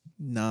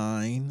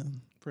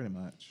 9. Pretty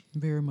much.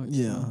 Very much.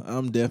 Yeah, so.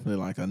 I'm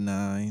definitely like a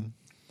 9.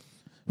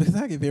 Because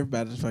I give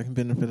everybody the fucking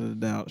benefit of the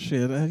doubt.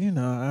 Shit,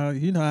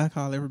 I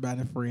call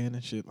everybody a friend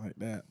and shit like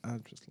that.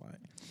 I'm just like,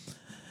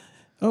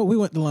 oh, we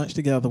went to lunch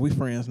together. We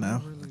friends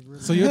now.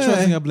 So you're Hey.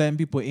 trusting of letting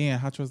people in.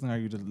 How trusting are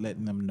you to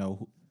letting them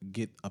know,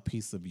 get a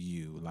piece of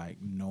you, like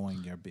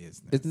knowing your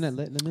business? Isn't that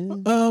letting them in?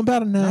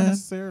 About a Not 9.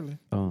 necessarily.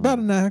 About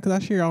a 9, because I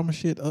share all my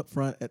shit up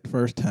front at the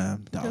first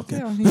time. Because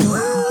Dog. he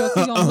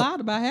don't lie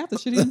about half the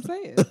shit he done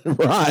said.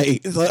 Right.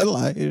 So I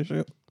like it.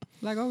 Shit.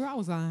 Like, oh, I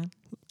was lying.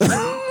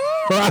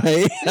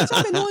 Right. Bitch,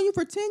 I've been knowing you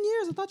for 10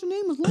 years. I thought your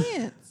name was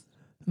Lance.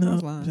 I No,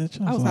 was lying.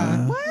 bitch, I was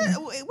lying. lying.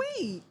 What?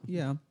 Wait.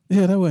 Yeah,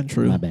 Yeah, that wasn't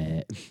true. My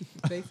bad.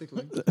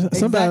 basically.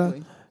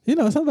 Somebody,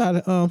 somebody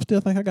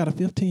still think I got a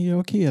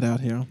 15-year-old kid out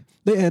here.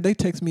 They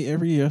text me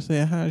every year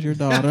saying, "How's your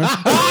daughter?"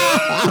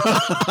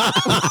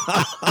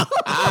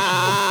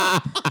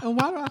 And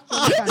why do I feel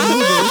like I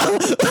knew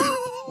this? It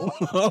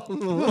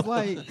was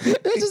like,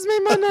 That just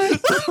made my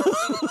night.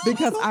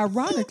 because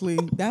ironically,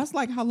 that's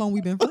like how long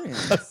we've been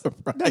friends.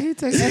 He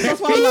takes And that's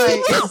why I'm like,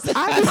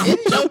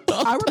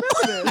 I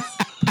remember this.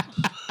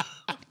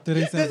 Did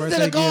they send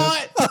birthday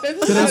gifts? Did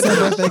they send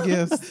birthday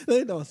gifts?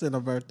 They don't send a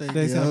birthday.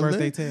 They send a gift.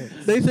 birthday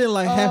text. They send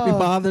like Happy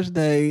Father's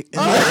Day.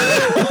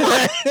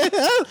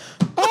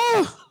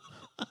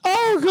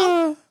 Oh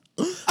God.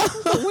 When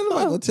am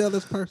I gonna tell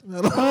this person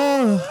that?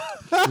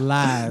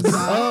 Lies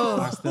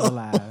are still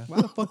alive.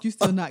 Why the fuck you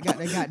still not got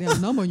that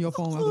goddamn number on your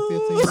phone after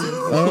 15 years?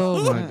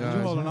 Oh my You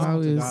holding gosh. How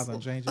on to is God's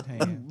unchanging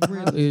hand.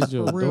 is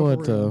your For real,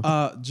 for real.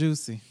 daughter?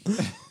 Juicy.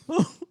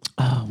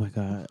 Oh my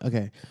God.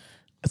 Okay.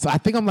 So I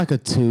think I'm like a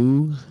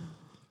 2.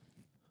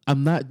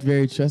 I'm not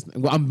very trusting.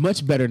 Well, I'm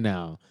much better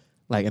now.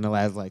 Like in the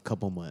last like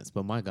couple months,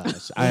 but my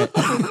gosh, Damn,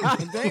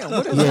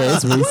 what is yeah,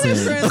 it's What has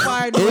recent.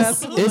 transpired in the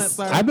last 2 months,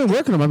 sir? I've been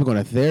working on. I've been going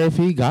to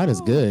therapy. God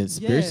is good.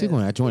 Spiritually,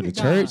 yes. I joined the Look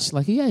at church. God.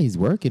 Like, yeah, He's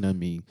working on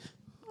me,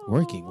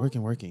 working.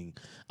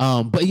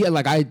 But yeah,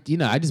 like I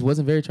just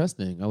wasn't very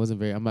trusting.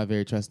 I'm not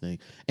very trusting,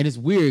 and it's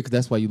weird because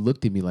that's why you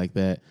looked at me like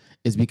that.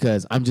 Is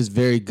because I'm just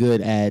very good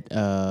at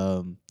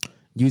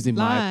using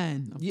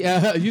Lying.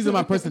 using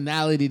my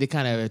personality to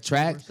kind of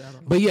attract.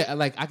 But yeah,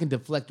 like I can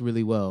deflect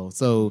really well.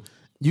 So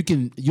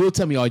you'll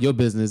tell me all your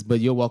business, but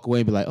you'll walk away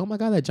and be like, "Oh my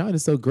God, that John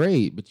is so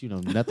great," but you know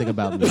nothing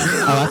about me.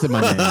 Oh, I said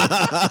my name,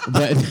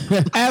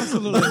 but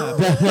Absolutely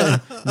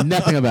not.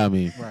 nothing about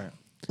me. Right.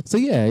 So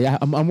yeah,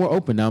 I'm more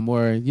open now. I'm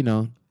more,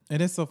 And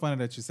it's so funny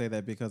that you say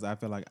that because I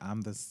feel like I'm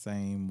the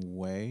same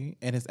way,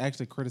 and it's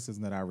actually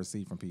criticism that I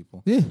receive from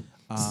people. Yeah.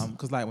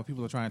 Because like when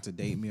people are trying to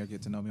date me or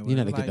get to know me, You're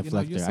not a like, good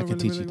you're deflector. so I can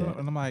teach you well. that.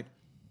 And I'm like,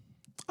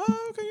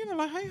 oh, okay,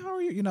 like, hey, how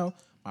are you?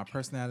 My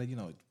personality,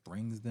 it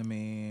brings them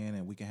in,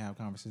 and we can have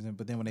conversations.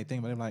 But then when they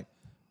think about it, they're like,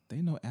 they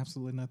know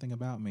absolutely nothing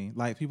about me.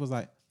 Like people's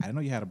like, I didn't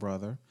know you had a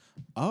brother.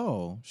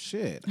 Oh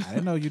shit, I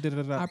didn't know you did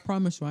it. I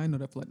promise you, I ain't know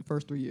that for like the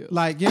first 3 years.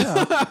 Like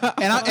yeah,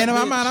 and in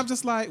my mind, I'm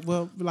just like,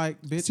 well,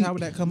 like bitch, how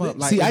would that come up?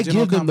 Like, See, in I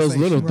general give them those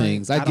little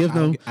conversation. things. Right. I give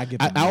them. I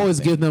always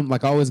nothing. give them I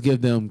always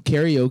give them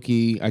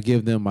karaoke. I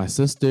give them my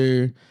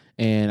sister,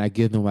 and I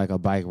give them like a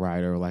bike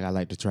ride or like I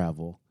like to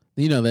travel.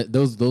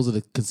 Those are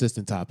the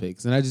consistent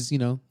topics, and I just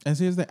And here's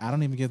the thing, I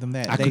don't even give them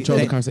that. I control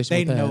the conversation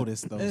They with that.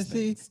 notice those And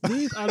see, things.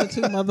 these are the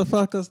two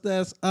motherfuckers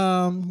that's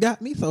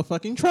got me so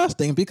fucking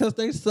trusting because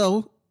they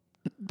so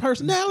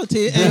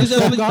personality and it's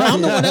just, I'm the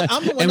one that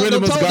And we're the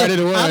done most told guarded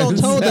them, I don't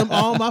ones. told them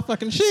all my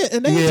fucking shit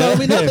and they ain't Yeah. told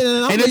me nothing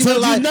and I'm And they leaving told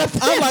you like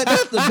nothing. I'm like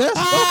that's the best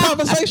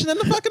conversation in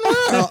the fucking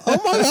world. Oh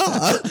my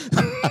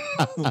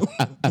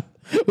god.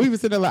 we were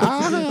sitting there like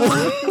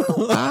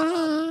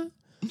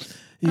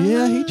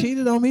Yeah, he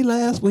cheated on me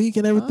last week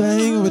and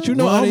everything, but What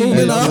I'm are you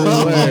moving doing?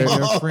 on.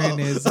 Your friend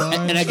is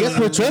and I guess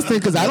we're trusting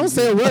because I don't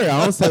say a word.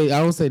 I don't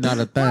say not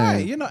a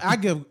thing. Right. I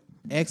give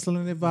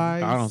excellent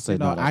advice. I don't say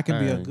not a I can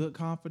be a thing. good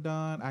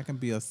confidant. I can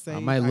be a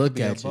safe. might look can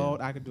be at a you.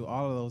 bold, I can do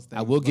all of those things.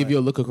 I will give but you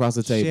a look across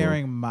the table.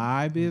 Sharing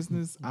my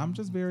business, I'm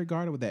just very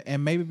guarded with that.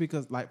 And maybe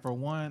because, like, for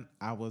one,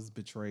 I was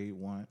betrayed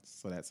once,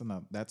 so that's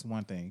enough. That's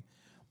one thing.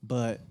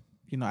 But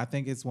I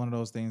think it's one of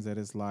those things that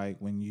it's like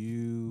when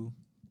you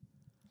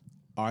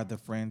are the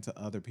friend to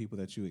other people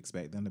that you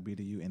expect them to be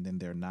to you, and then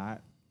they're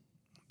not.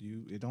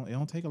 It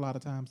don't take a lot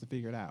of times to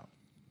figure it out.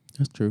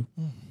 That's true.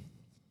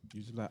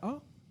 You just like,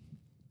 oh,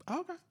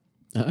 okay.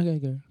 Okay,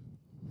 girl.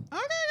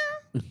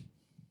 Okay,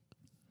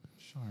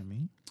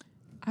 Charmy.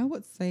 I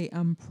would say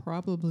I'm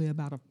probably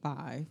about a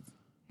 5.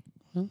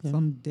 Okay. So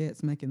I'm dead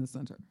smack in the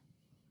center.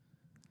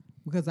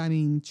 Because I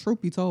mean,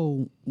 truth be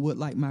told, with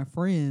like my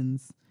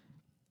friends,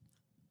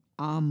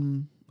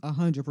 I'm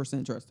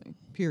 100% trusting.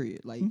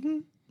 Period. Like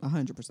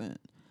 100%.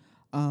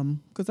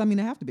 Because I mean,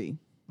 I have to be.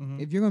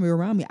 If you're gonna be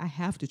around me, I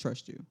have to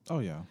trust you. Oh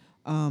yeah.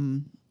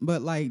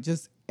 But like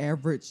just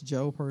average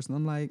Joe person,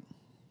 I'm like,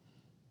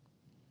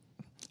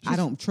 I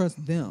don't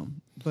trust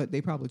them, but they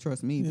probably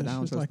trust me. But I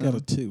don't she's trust like them.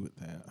 at a 2 with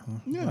that. Huh?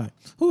 Yeah. Like,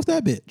 who's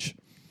that bitch?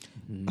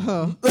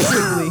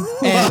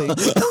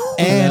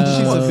 And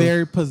she's a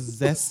very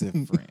possessive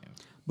friend.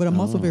 But I'm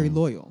also very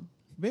loyal.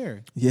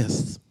 Very.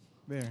 Yes.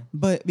 Very.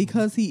 But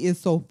because he is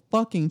so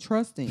fucking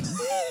trusting,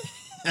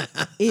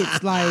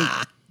 it's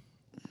like,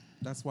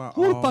 That's why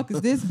who the all, fuck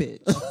is this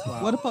bitch?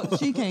 Where the fuck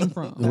she came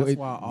from? that's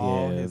why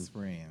all Yeah. his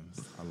friends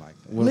are like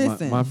that. Well,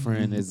 Listen, my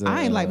friend is.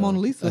 I ain't like Mona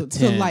Lisa a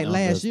till 10 like on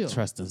last the year.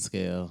 Trusting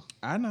scale.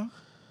 I know.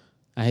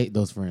 I hate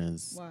those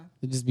friends. Why?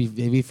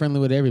 They be friendly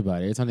with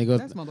everybody. Every time they go,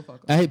 That's motherfucker.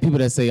 I hate people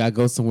that say I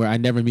go somewhere I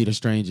never meet a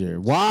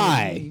stranger.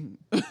 Why?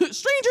 Stranger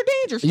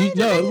danger. You, Stranger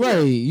no, danger.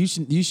 right.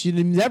 You should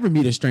never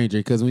meet a stranger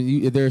because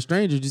if they're a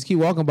stranger, just keep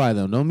walking by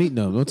them. Don't meet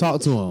them. Don't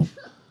talk to them.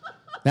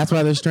 That's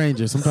why they're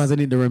strangers. Sometimes they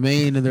need to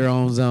remain in their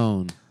own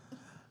zone.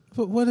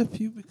 But what if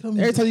you become...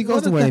 Every time you go what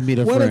if somewhere, that- you meet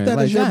a What friend. if that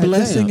Like, is your God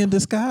blessing damn. in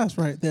disguise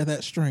right there,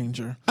 that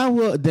stranger? I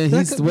will. Then That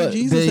he's could be what?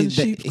 Jesus in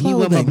sheep's he wasn't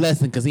my clothing.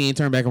 blessing because he ain't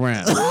turned back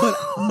around. Hello,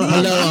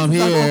 I'm I'm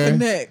gonna here.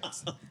 connect.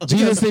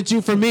 Jesus sent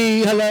you for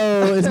me.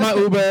 Hello, it's my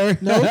Uber.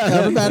 No,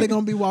 everybody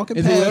gonna be walking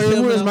Is it past your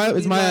him. Uber? and It's I'm gonna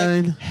it's be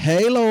like, mine.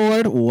 hey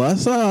Lord,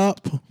 what's up?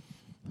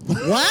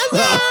 What's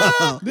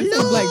up? This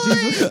is Black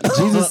Jesus.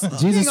 Jesus He ain't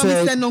Jesus gonna be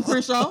said. standing on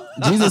Crenshaw.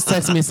 Jesus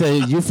texted me and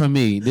said, "You from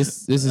me.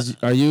 This is.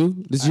 Are you?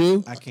 This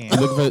you? I can't.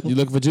 You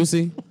looking for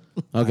Juicy?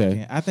 Okay.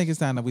 Yeah, I think it's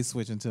time that we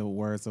switch into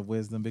words of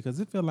wisdom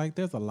because I feel like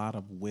there's a lot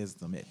of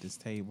wisdom at this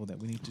table that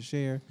we need to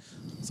share.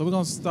 So we're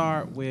gonna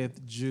start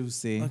with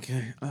Juicy.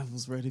 Okay. I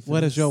was ready for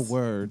What this. is your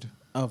word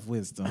of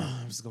wisdom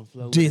I'm just gonna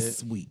flow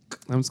this with it. week?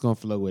 I'm just gonna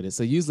flow with it.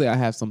 So usually I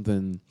have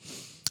something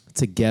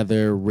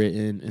together,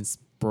 written,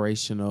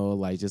 inspirational,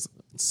 like just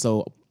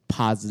so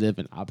positive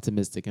and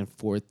optimistic and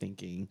forward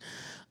thinking.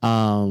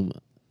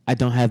 I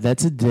don't have that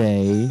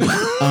today.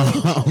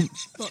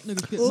 Fuck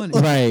niggas get money.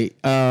 Right.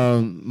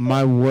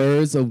 My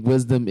words of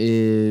wisdom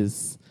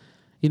is,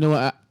 you know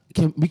what?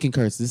 We can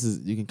curse.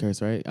 You can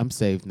curse, right? I'm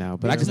saved now,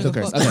 but I can still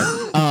curse.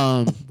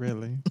 Okay.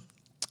 Really?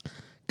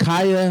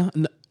 Kaya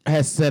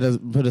has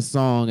put a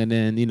song, and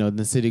then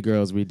the City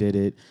Girls redid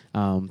it. So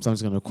I'm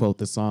just gonna quote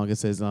the song. It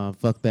says,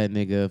 "Fuck that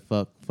nigga,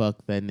 fuck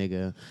that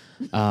nigga."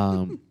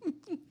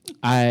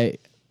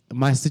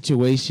 My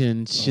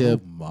situation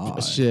ship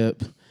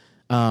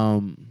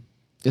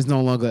is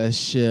no longer a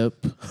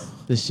ship.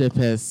 The ship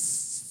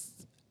has,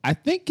 I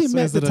think it So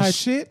met is the it a Titanic.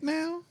 shit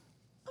now?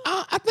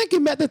 I think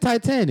it met the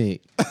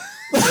Titanic.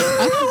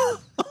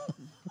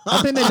 I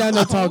think they down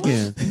there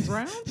talking.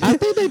 Drowned? I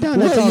think they down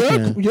there Well,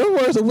 talking. your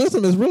words of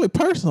wisdom is really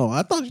personal.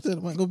 I thought you said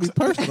it wasn't gonna be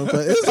personal,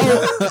 but it's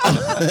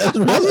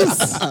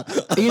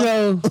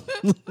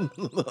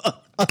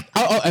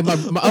And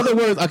my other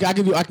words, okay,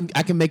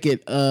 I can make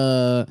it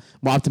more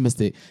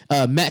optimistic.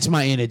 Match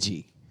my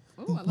energy.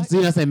 Ooh, I like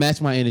So I say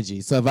match my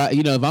energy. So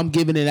if I'm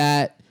giving it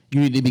that, you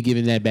need to be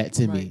giving that back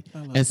to me.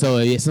 And so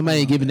if somebody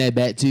ain't giving that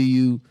back to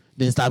you,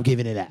 then stop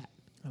giving it that.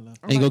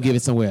 And go give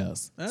it somewhere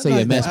else. So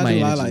yeah, match my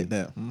energy. I like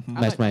that. I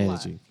Match like my that a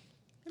lot. energy.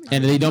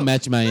 And if they don't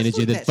match my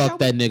energy, then that, fuck shall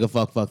that nigga,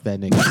 fuck that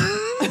nigga.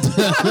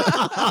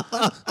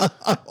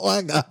 Oh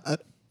my God.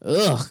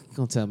 Ugh,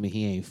 gonna tell me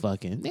he ain't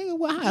fucking. Nigga,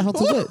 what? How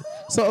to what?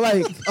 So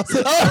like,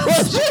 so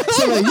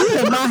like you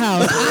in my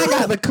house, I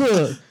got to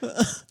cook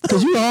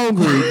because you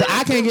hungry, but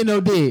I can't get no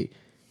dick.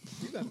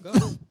 You gotta go.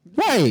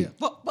 Right?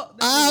 Fuck that.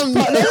 Fuck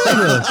that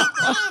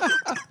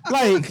nigga.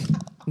 Like,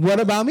 what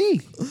about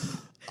me?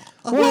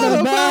 What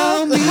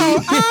about me?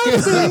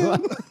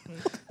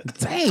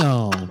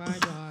 Damn. My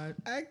God,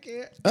 I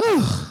can't.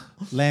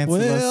 Lancelot.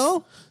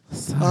 Well,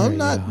 Sorry, I'm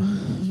not.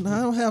 y'all.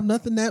 I don't have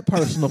nothing that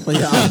personal for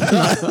y'all.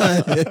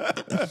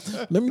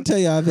 Let me tell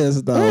y'all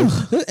this though,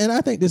 and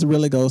I think this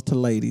really goes to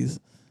ladies,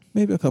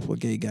 maybe a couple of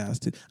gay guys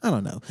too. I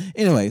don't know.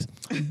 Anyways,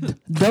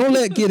 don't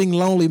let getting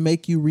lonely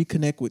make you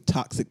reconnect with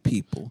toxic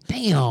people.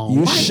 Damn.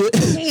 You Why- should.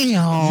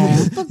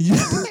 Damn.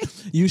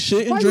 You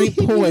shouldn't Why you drink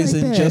hit me like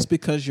poison that? just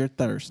because you're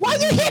thirsty. Why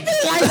you hit me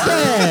like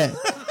that?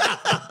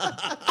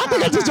 I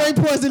think I just drank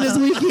poison this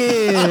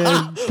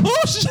weekend.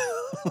 Oh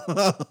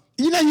shit!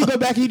 You go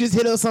back and you just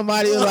hit up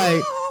somebody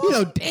like,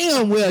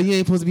 damn well you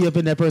ain't supposed to be up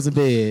in that person's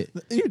bed.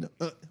 You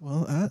know,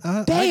 well,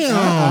 I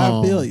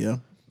Damn. feel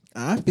you.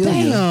 I feel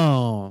you,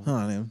 Damn.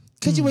 honey.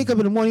 Could you wake up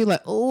in the morning, you're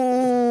like,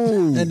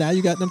 oh. And now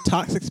you got them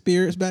toxic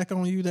spirits back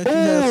on you that you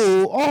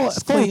have Oh,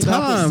 4 cleaned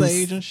off with times.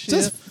 sage and shit.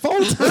 Just 4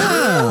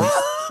 times.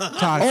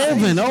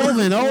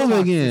 over and over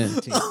again.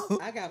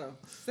 I gotta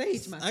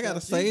sage myself. I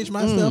gotta sage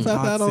myself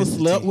after I done Toxicity.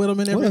 slept with them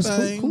and What is-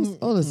 everything.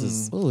 this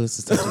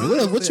is touching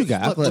me. What you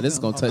got? I feel like this is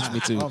gonna touch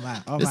me too.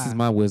 This is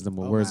my wisdom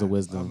or words of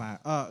wisdom.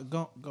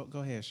 Go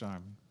ahead,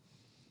 Charmin.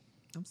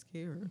 I'm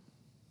scared.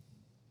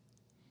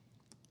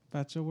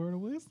 About your word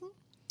of wisdom?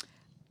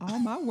 All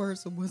my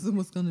words of wisdom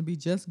was going to be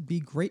just be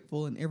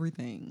grateful in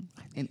everything.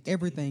 And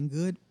everything,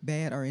 good,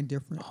 bad, or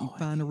indifferent. You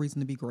find a reason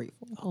to be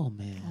grateful. Oh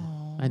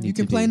man, I need You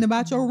to complain be.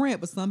 about your rent,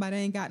 but somebody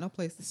ain't got no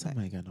place to stay.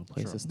 Somebody got no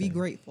place to stay. Be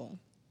grateful.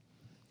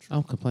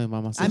 I'm complaining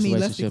about my I situationship. mean,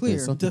 let's be clear.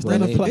 Some Does people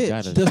that ain't apply-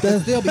 got it. does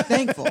that- Still be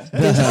thankful. Just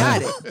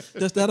got it.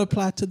 Does that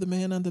apply to the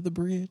man under the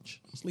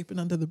bridge, sleeping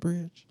under the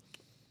bridge?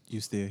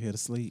 You still here to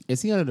sleep?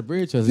 Is he under the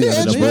bridge or is he Yeah,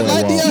 under the just like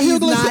boardwalk? the- He's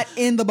Hughley not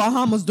in the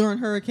Bahamas during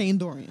Hurricane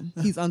Dorian.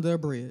 He's under a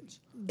bridge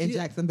in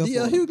Jacksonville,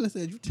 Yeah, Florida. Hughley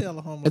said you tell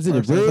a homo Is it the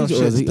person, bridge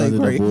 "Don't or is he shit, stay under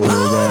the great."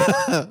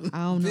 boardwalk?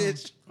 I don't know.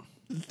 Bitch,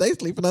 they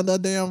sleeping under a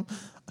damn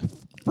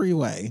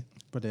freeway.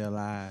 But they're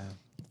alive.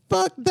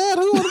 Fuck that.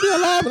 Who want to be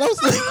alive? And I'm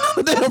sleeping on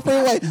the damn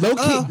freeway. Low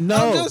key, no.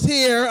 I'm just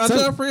here under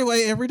Some- a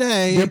freeway every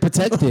day. They're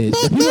protected.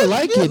 The people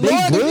like it. They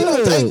Lord, if you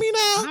don't take good. me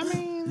now.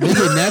 They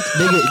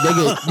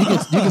get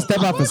you can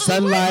step out for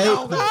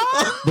sunlight.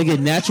 They get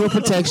natural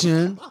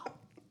protection.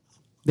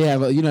 They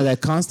have that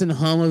constant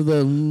hum of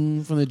the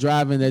from the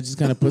driving that just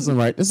kind of puts them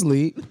right to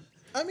sleep.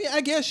 I mean,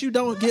 I guess you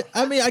don't get.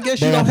 I mean, I guess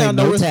They you don't don't have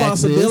pay no no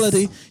taxes.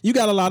 responsibility. You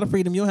got a lot of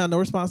freedom. You don't have no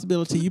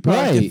responsibility. You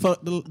probably Right. can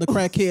fuck the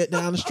crackhead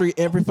down the street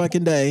every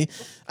fucking day.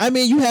 I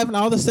mean, you having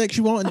all the sex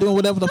you want and doing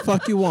whatever the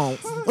fuck you want.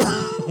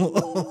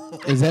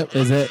 Is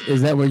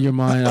that where your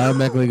mind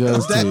automatically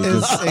goes That to?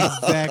 is Just-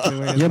 exactly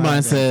where your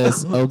mind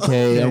says,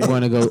 "Okay, I'm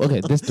going to go.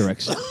 This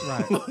direction."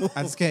 right.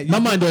 I just can't. My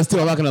mind does too.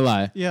 I'm not gonna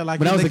lie. Yeah, like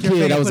when you I was a lick your kid,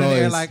 finger, I was put it in there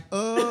always like,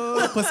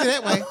 oh, pussy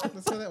that way.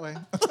 Let's go that way.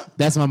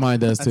 that's my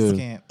mind does I too. just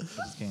can't.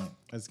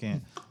 I just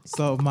can't.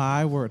 So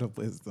my word of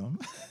wisdom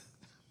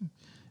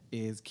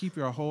is keep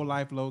your whole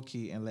life low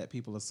key and let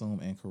people assume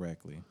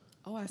incorrectly.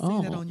 Oh, I see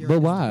that on your but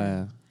Instagram.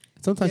 why?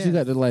 Sometimes you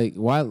got to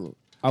why?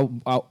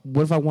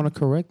 What if I want to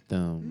correct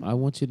them? I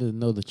want you to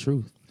know the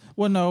truth.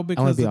 Well, no,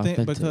 because be the thing,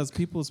 authentic. because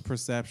people's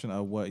perception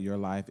of what your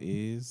life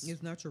is,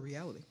 It's not your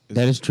reality.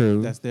 That is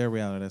true. That's their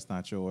reality. That's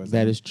not yours.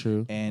 That is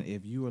true. And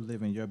if you are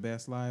living your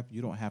best life,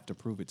 you don't have to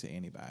prove it to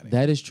anybody.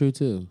 That is true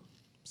too.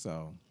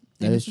 So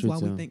That And is this is true why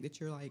too. we think that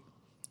you're like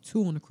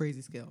 2 on the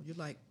crazy scale. You're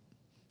like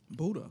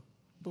Buddha.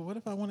 But what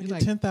if I want to You get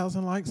like-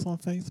 10,000 likes on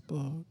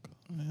Facebook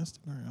and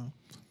Instagram?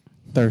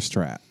 thirst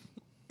trap.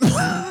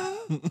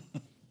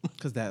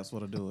 Because that's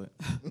what'll do it.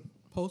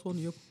 Post one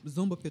of your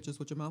Zumba pictures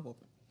with your mouth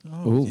open.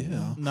 Oh, Ooh.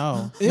 yeah.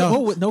 No,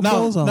 with no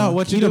clothes on. No,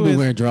 what you He don't do be is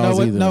wearing drawers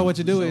either. no. What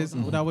you do is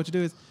what you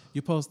do is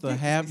you post Yeah,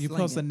 just be you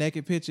post a slinging.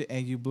 naked picture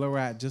and you blur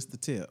out just the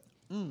tip,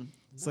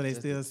 so they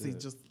still see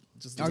just.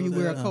 Or you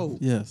wear a coat.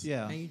 Yes.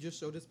 Yeah. And you just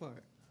show this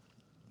part.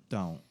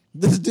 Don't.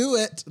 Let's do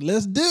it.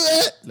 Let's do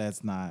it.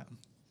 Let's not.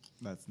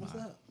 Let's not.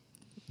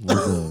 What's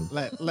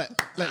up?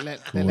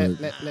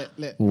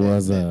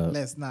 What's up?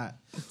 Let's not.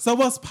 So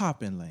what's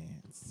poppin',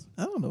 Lance?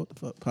 I don't know what the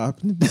fuck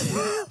popping.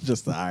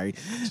 Just sorry.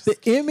 The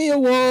Emmy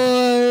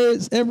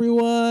Awards,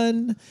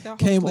 everyone That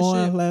came hostess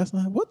on shit. last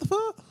night. What the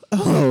fuck?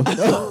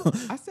 Oh,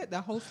 I said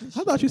that whole shit.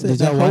 I thought you said Did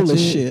that y'all watch whole it?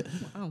 shit.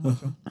 I don't watch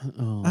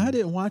them. I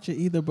didn't watch it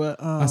either,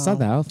 but I saw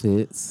the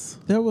outfits.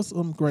 there was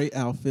some great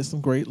outfits,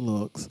 some great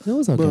looks. It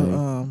was okay.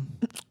 But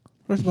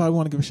first of all, I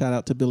want to give a shout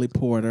out to Billy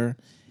Porter,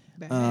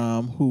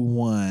 Bad. who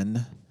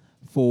won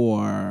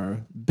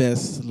for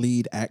Best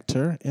Lead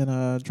Actor in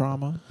a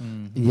Drama.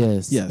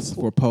 Yes. Yes,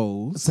 for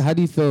Pose. So how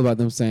do you feel about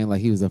them saying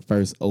like he was the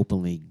first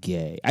openly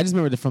gay? I just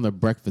remember that from the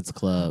Breakfast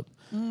Club.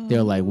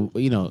 They're like,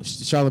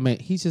 Charlemagne.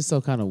 He's just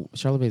so kind of.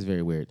 Charlemagne's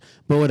very weird,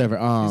 but whatever.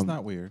 It's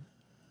not weird.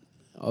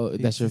 Oh,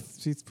 that's your.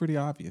 She's pretty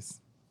obvious.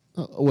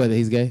 Whether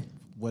he's gay.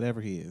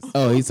 Whatever he is.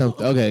 Oh, he's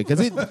something. Okay, because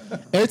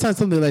every time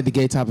something like the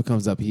gay topic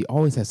comes up, he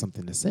always has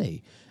something to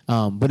say.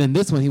 But in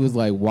this one, he was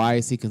like, "Why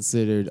is he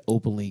considered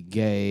openly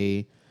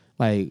gay?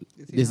 Like,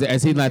 Is he not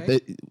is he not openly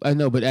the? I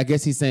know, but I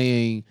guess he's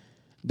saying."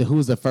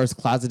 Who's the first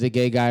closeted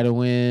gay guy to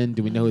win?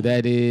 Do we know who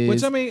that is?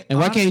 Which, I mean, and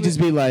why can't he honestly, just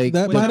be like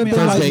That Which, might I have mean,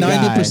 been first like gay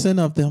guy? 90%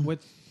 of them. What-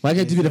 Why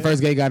can't you be the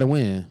first gay guy to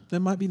win? There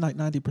might be like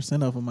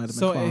 90% of them might have been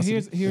So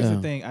closeted. here's Yeah.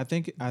 the thing. I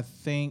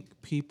think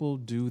people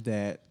do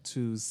that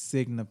to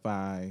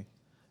signify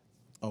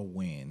a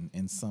win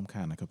in some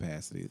kind of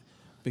capacity.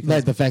 Because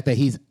Like the fact that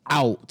he's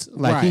out,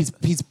 like Right.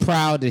 he's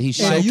proud that he's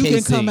And showcasing. you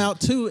can come out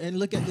too and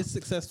look at this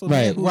successful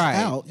man Right. who's right,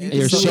 out. And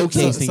you're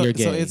showcasing you're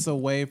So gay. it's a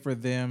way for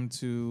them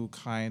to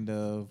kind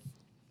of,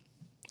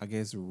 I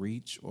guess,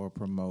 reach or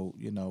promote,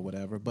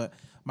 whatever. But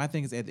my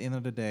thing is, at the end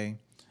of the day,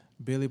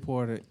 Billy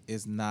Porter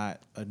is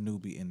not a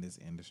newbie in this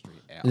industry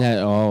at all.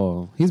 At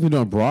all. He's been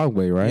doing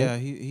Broadway, right? Yeah,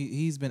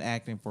 he's been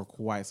acting for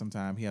quite some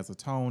time. He has a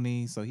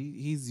Tony, so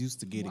he's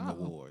used to getting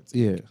awards.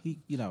 Yeah.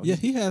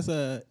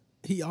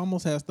 He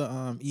almost has the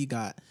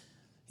EGOT.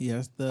 He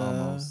has the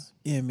Almost.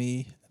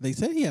 Emmy. They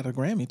said he had a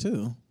Grammy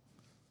too.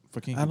 for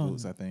Kinky I don't-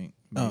 Boots, I think.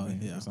 Oh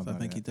maybe, yeah, or so something I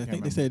think like that. I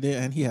Can't think they remember. said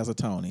that, and he has a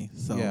Tony.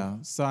 So Yeah.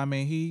 So I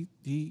mean,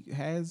 he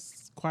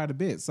has quite a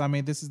bit. So I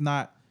mean, this is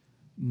not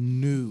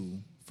new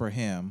for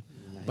him,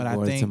 but I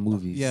going to think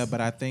movies. yeah, but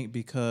I think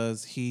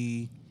because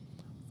he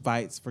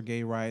fights for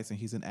gay rights and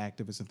he's an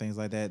activist and things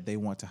like that, they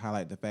want to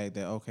highlight the fact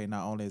that okay,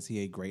 not only is he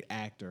a great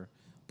actor,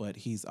 but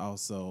he's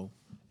also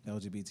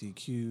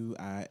LGBTQ,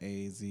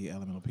 IAZ,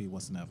 LMNOP,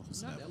 what's another?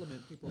 Not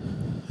element people.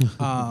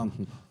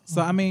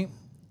 So I mean,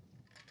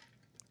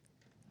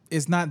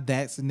 it's not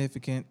that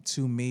significant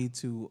to me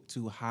to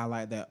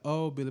highlight that,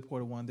 oh, Billy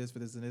Porter won this for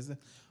this and this,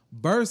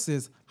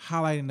 versus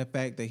highlighting the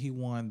fact that he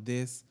won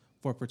this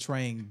for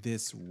portraying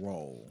this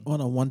role.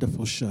 On a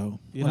wonderful show.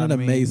 You On know an what I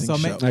mean? amazing So,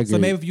 show. I so agree.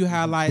 maybe if you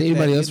highlight Did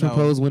anybody that, else from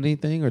Pose win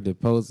anything, or did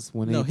Pose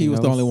win anything? No, he was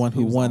the else? only one He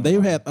who was the won. only They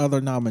one. had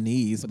other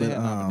nominees, But but they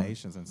had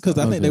nominations and because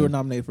I stuff. think they Okay. were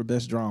nominated for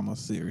Best Drama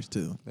Series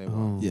too. They were.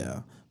 Oh.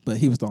 Yeah, but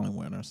he was the only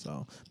winner.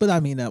 So, but I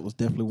mean, that was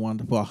definitely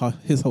wonderful.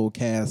 His whole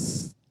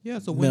cast Yeah,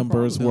 it's a win for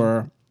members all of them.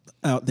 were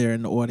out there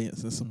in the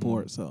audience and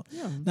support. So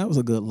that was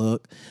a good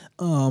look.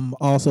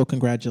 Also,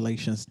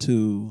 congratulations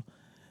to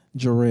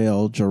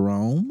Jarrell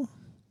Jerome,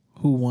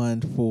 who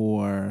won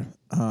for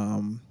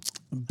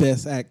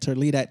Best Actor,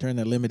 Lead Actor in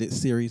a Limited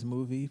Series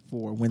Movie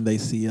for When They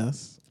See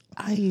Us.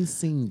 I ain't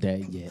seen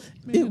that yet.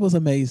 It was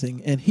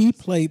amazing, and he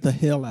played the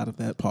hell out of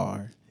that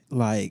part.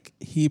 Like,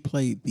 he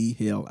played the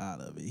hell out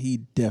of it. He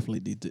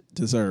definitely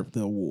deserved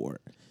the award.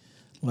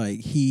 Like,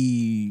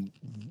 he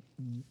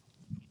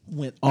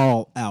went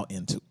all out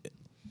into it.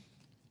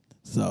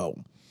 So,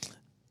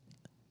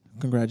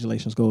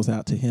 congratulations goes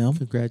out to him.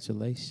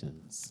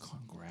 Congratulations.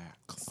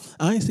 Congrats.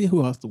 I didn't see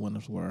who else the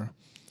winners were.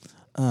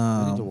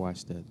 I need to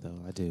watch that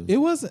though. I do. It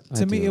wasn't I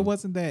to me. do. It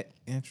wasn't that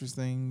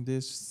interesting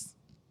this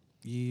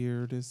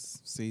year,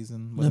 this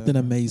season. Nothing whatever.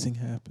 amazing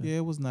happened. Yeah,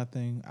 it was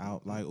nothing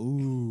out like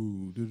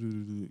ooh,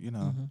 you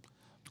know.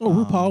 Oh,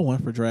 RuPaul won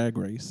for Drag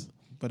Race.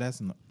 But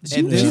that's not.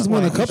 She's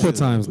won a couple of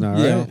times now,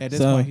 Yeah. right? At this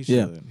So, point, he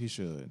yeah. should. He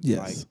should. Yes.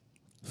 Like,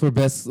 For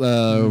best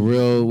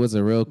real, what's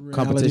a real Reality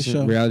competition?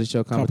 show. Reality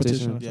show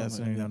competition. Competition. yes,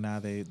 and you know now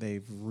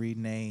they've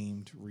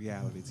renamed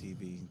reality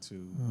TV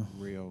to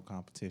real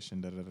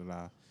competition. Da da da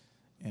da.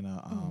 And Is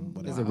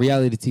whatever. it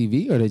reality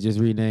TV or they just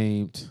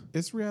renamed?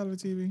 It's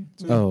reality TV.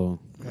 Too. Oh,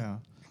 Yeah.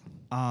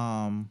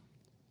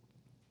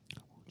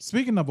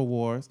 Speaking of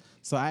awards,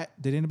 so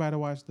did anybody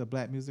watch the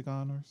Black Music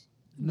Honors?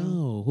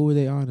 no. Who are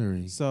they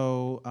honoring?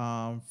 So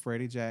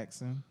Freddie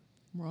Jackson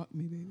Rock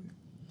me, baby.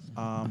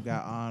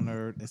 got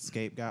honored.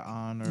 Escape got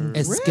honored.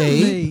 Escape.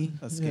 Really?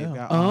 Escape Yeah.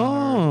 got Oh,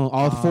 honored.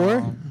 all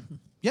four?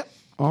 Yep.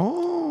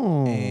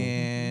 Oh,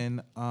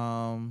 And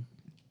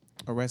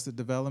Arrested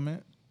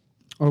Development.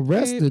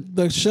 arrested.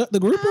 The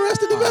group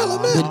Arrested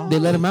Development. They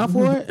let him out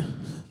for it.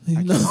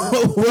 You know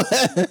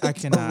what? I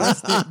cannot.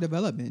 Arrested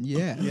Development,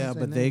 yeah. Yeah, That's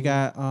but their they name.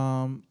 got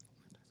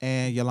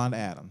and Yolanda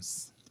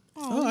Adams.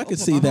 Oh, I could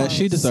see that.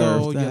 She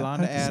deserves So that. I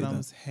Yolanda can see that.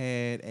 Adams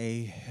had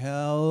a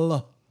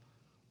hell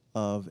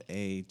of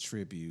a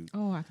tribute.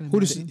 Oh, I can Who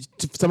did imagine.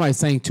 she? Somebody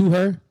sang to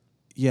her.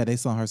 Yeah, they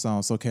sung her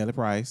song. So Kelly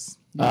Price,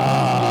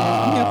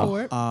 I'm here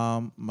for it.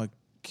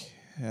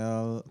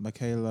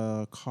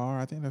 Michaela Carr,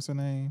 I think that's her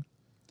name.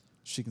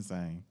 She can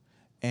sing,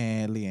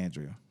 and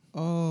Leandria.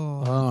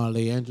 Oh, Oh,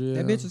 Leandria.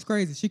 that bitch is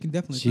crazy. She can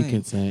definitely She sing.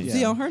 can sing.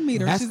 See, on her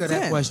meter, Ask she's her 10.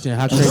 that question.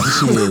 How crazy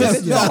she is.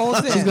 That's the whole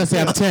She's 10. gonna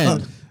say I'm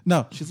 10.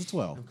 No, she's a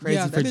 12. Crazy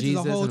Yeah, for that bitch is a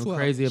Jesus, whole and I'm 12.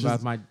 crazy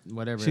about my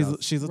whatever. else.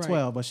 She's a Right.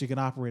 12, but she can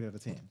operate at a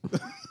 10.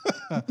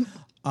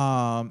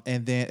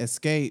 And then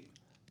Escape,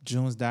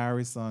 June's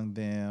Diary sung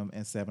them,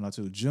 and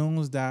 702.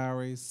 June's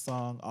Diary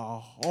sung a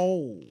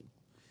whole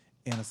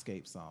in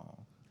Escape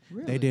song.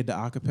 Really? They did the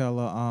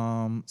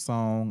acapella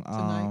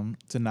song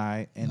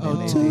tonight, and then Oh.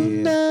 they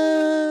did. Tonight.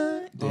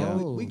 Yeah.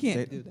 We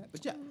can't They- do that,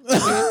 but yeah.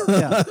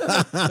 Yeah,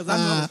 Because I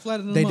know it's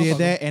flooded in the they did motherfucker.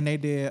 that, and they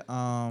did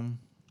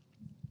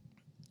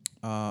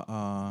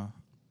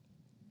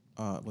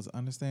was it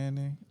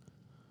Understanding?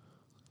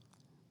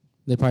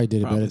 They probably did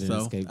it better Probably than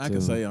so. Escape I too.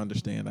 can say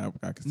understand. I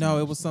can No,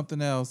 say it was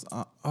something else.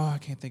 I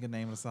can't think of the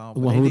name of the song.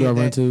 but Well, they Who Do did I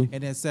Run that, To?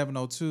 And then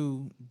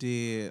 702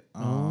 did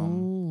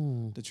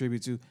Oh. the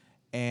tribute to,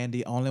 and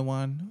the only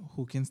one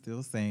who can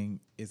still sing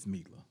is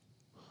Mila.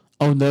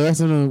 Oh, the rest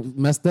of them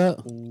messed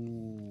up.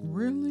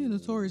 Really?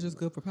 Notorious just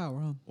good for power,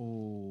 huh?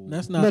 Oh,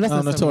 that's No, not that's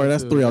not Notori.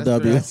 That's 702.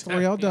 3LW. that's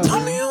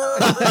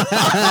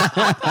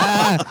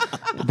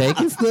 3LW. They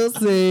can still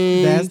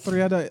sing. That's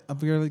 3LW. I'm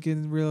really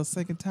getting real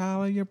sick and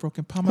tired of your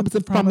broken promise.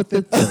 Y'all Y'all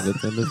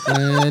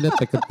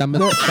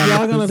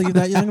gonna leave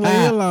that young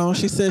lady alone.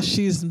 She says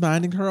she's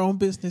minding her own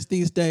business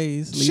these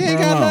days. Leave She ain't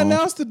her got alone.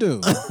 nothing else to do.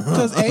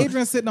 Because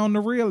Adrian's sitting on the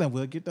reel, and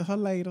we'll get to her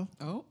later.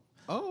 Oh.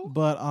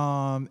 But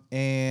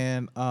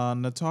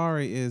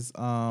Natari is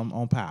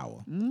on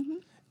Power. Mm-hmm.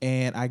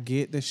 And I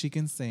get that she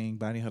can sing,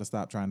 but I need her to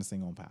stop trying to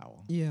sing on Power.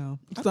 Yeah.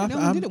 I Stop. think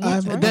they only did it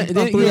once, right? That-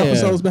 I'm 3 yeah.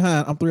 episodes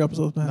behind. I'm 3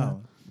 episodes behind.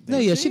 No. No,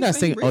 yeah, she not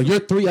sing singing. Oh,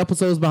 you're 3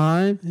 episodes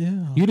behind. Yeah.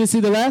 You didn't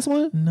see the last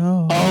one?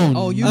 No.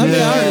 Oh, you I mean,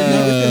 did. I already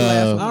know, You did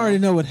last I already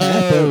know what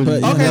happened, but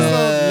Okay, you know. so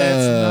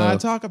let's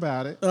not talk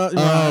about it. Oh Right.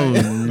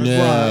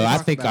 no! I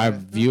Talk think about our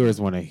it. viewers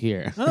want to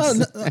hear. Oh,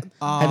 no,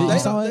 Have you they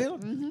saw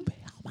don't- it?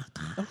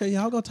 Okay,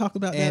 y'all gonna talk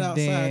about that And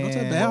outside. Go to the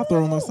then-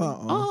 bathroom or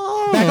something.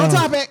 Oh, Back on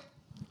topic.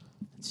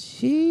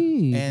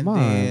 Jeez, And my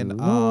then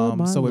Lord,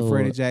 my so with Lord.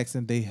 Freddie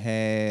Jackson, they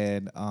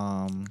had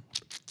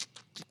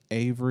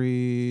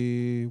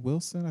Avery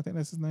Wilson, I think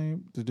that's his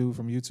name, the dude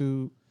from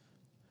YouTube.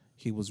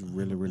 He was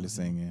really, really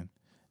singing.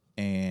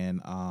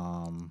 And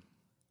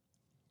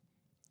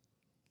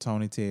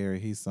Tony Terry,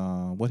 he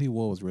sung What He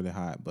Wore was really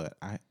hot, but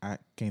I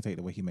can't take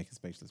the way he makes his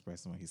facial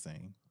expression when he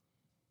sing.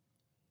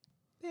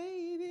 Baby,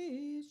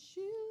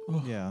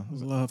 Yeah. I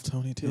love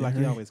Tony He Terry. like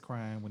he always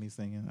crying when he's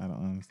singing. I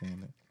don't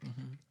understand it.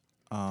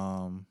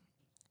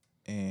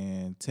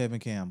 And Tevin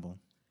Campbell.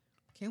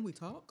 Can we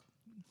talk?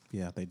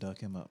 Yeah, they dug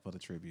him up for the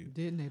tribute.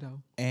 Didn't they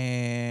though?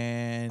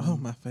 And Oh,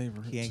 my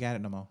favorite. he ain't got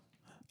it no more.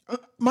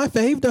 My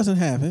fave doesn't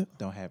have it.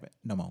 Don't have it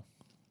no more.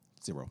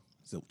 Zero.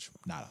 Zilch.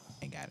 Nada.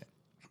 Ain't got it.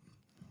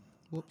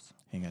 Whoops.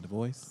 He ain't got the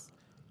voice.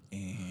 And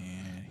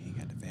he ain't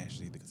got the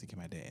fashion either because he came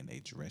out there in a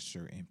dress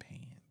shirt and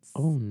pants.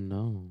 Oh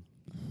no.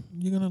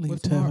 You're gonna leave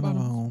What's tomorrow Tevin about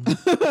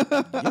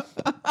alone.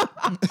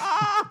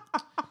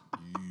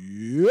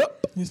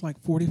 Yep. He's like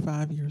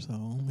 45 years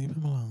old. Leave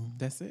him alone.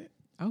 That's it.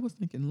 I was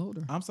thinking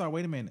Loader. I'm sorry.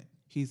 Wait a minute.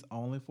 He's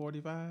only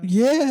 45?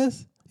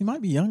 Yes, he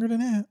might be younger than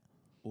that.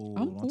 Ooh,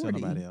 I'm don't tell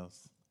 40. nobody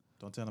else.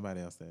 Don't tell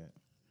nobody else that.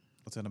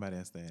 Don't tell nobody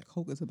else that.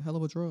 Coke is a hell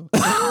of a drug.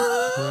 Don't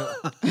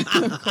tell Cocaine is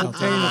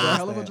nobody a else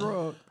hell of a that.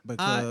 drug.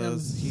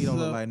 Because he don't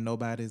so- look like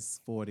nobody's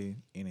 40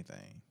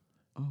 anything.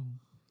 Oh.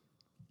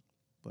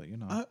 But you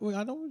know,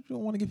 I don't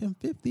want to give him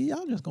 50.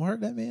 Y'all just gonna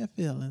hurt that man's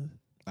feelings.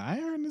 I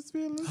ain't hurting his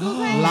feelings.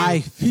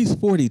 Life. He's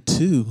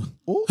 42.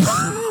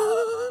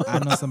 I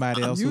know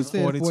somebody else You who's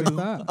said 42.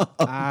 45.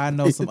 I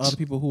know some other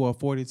people who are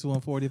 42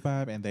 and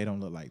 45, and they don't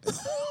look like that.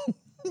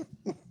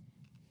 Well,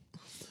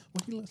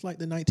 he looks like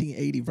the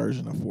 1980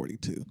 version of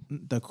 42.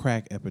 The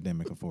crack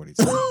epidemic of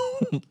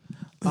 42.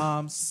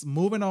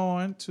 Moving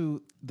on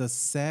to the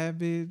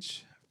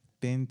Savage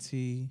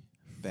Fenty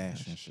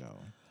fashion show.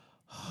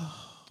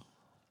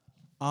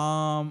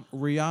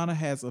 Rihanna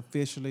has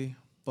officially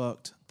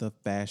fucked the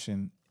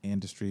fashion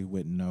industry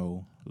with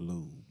no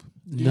lube.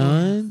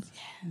 None.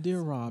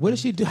 Dear Robin. What did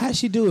she do? How did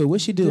she do it? What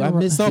she do? I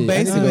missed So it.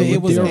 basically,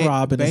 it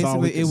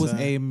was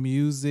a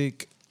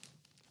music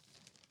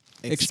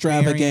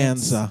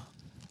extravaganza.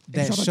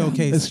 that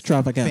showcased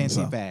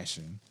Extravaganza. fancy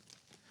fashion.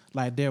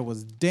 Like there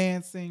was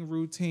dancing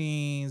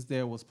routines,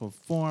 there was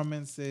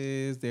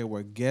performances, there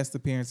were guest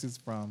appearances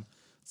from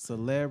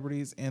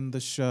celebrities in the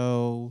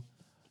show,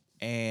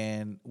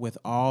 and with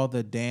all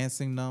the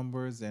dancing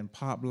numbers and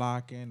pop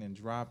locking and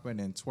dropping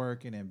and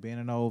twerking and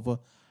bending over,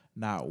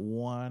 not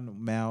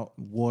one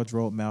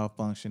wardrobe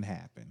malfunction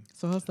happened.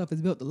 So her stuff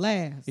is built to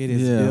last. It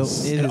is Yes.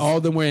 built. It And is all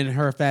of them were in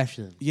her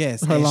fashion.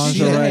 yes, Her and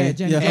she lingerie. had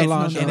Janet Yeah, her Jackson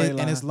lingerie and, line.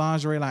 and it's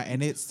lingerie line,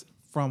 and it's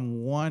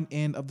from one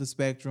end of the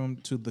spectrum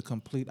to the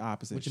complete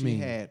opposite. What you she mean?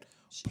 had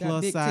She got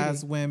plus big size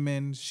titty.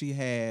 women. She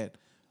had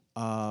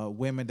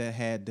women that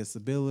had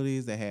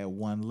disabilities, that had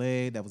one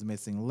leg, that was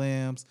missing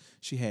limbs.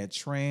 She had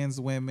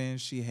trans women.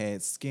 She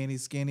had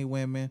skinny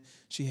women.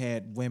 She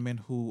had women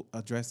who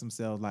addressed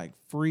themselves like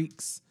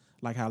freaks,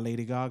 like how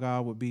Lady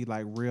Gaga would be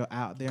like real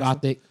out there.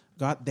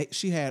 Gothic.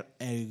 She had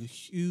a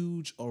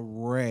huge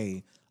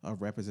array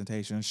of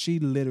representation. She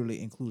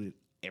literally included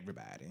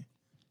everybody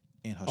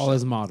in her All show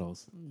as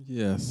models.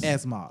 Yes.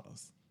 as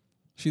models.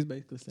 She's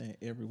basically saying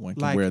everyone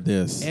can Like wear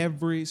this.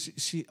 every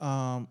she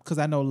because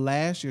I know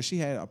last year she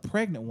had a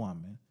pregnant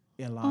woman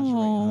in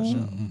lingerie in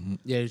her show.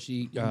 Yeah,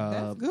 she.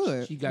 That's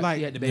good. She got. Like-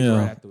 she had the baby Yeah.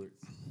 right afterwards.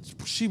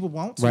 She would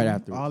want to Right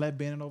afterwards. all that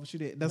bending over she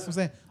did. That's what I'm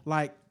saying.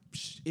 Like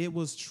it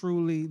was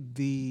truly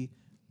the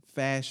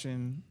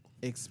fashion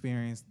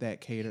experience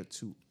that catered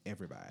to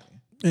everybody.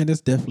 And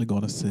it's definitely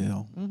going to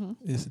sell.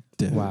 It's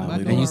definitely Wow. My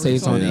And daughter you say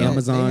it's on told me that. They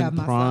Amazon have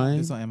my Prime.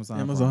 It's on Amazon.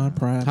 Amazon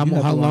Prime. How, You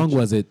have how to long watch it.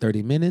 was it?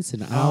 30 minutes?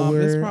 An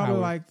hour? It's probably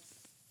Hour? like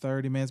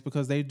 30 minutes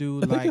because they do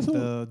think like it's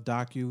the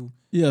docu.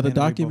 Yeah, the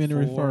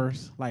documentary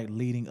first. like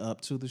leading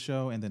up to the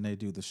show, and then they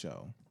do the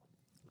show.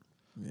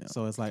 Yeah.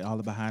 So it's like all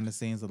the behind the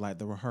scenes of like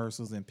the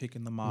rehearsals and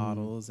picking the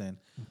models and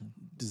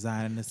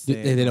designing the They,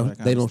 set. they and all don't. that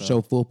kind They of don't stuff.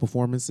 show full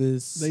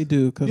performances. They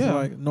do because Yeah,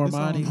 like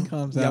Normani it's on-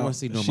 comes Yeah, I out. wanna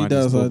see She Normani's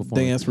does full a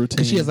performance. dance routine.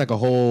 'Cause she has like a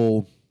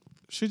whole.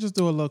 She just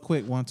do a little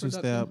quick 1-2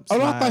 step. Oh,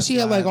 no, I thought she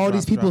had like all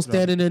these people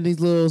standing in these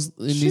little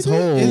these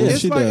holes. Yeah, It's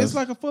she like does. it's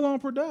like a full on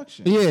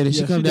production. Yeah, then Yeah, she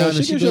come she down does.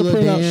 and She she gives do a you a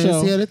little print-out dance.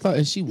 show. Yeah, they thought,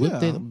 and she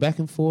whipped Yeah. it back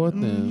and forth.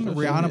 And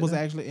Rihanna was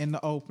actually in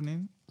the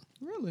opening.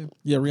 Really?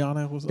 Yeah,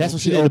 Rihanna was. that's when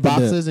she did the opened it.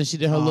 boxes and she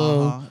did her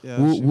little Uh-huh. Yeah,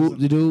 whoop she whoop was-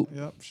 de doo.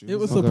 Yep, she It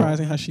was Okay.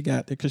 surprising how she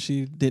got there because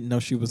she didn't know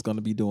she was going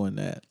to be doing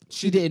that.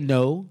 She didn't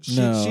know. She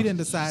didn't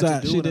decide So-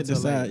 to do she it didn't until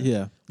decide. later.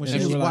 Yeah, When And she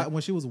they was were like,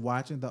 when she was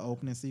watching the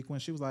opening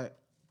sequence, she was like,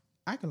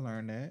 "I can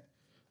learn that.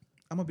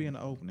 I'm gonna be in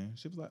the opening."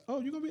 She was like, "Oh,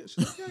 you gonna be?" She's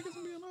like, "Yeah, I guess I'm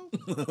gonna be in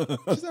the opening."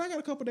 She said, "I got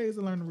a couple days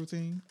to learn the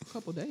routine." A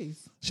couple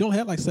days. she only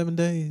had like 7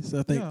 days.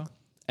 I think. Yeah.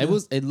 It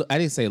was. I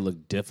didn't say it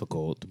looked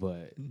difficult,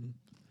 but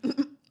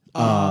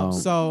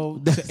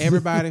So to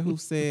everybody who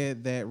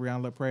said that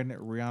Rihanna looked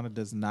pregnant, Rihanna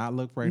does not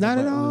look pregnant.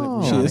 Not at but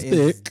all. Rihanna She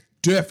is thick.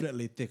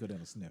 definitely thicker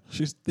than a snip.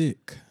 She's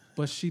thick.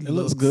 But she It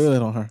looks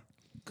good on her.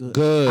 good.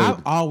 Good.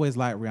 I've always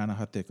liked Rihanna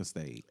her thicker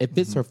stage. it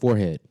fits her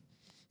forehead.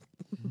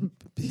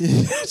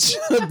 Bitch,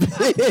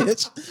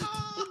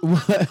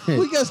 bitch.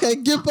 We just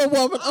can't give a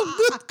woman a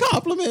good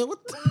compliment.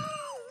 What the-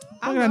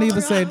 Fuck, I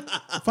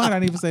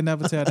didn't even say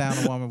never tear down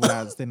a woman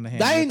without extending the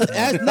hand.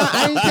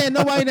 I ain't saying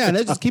nobody now.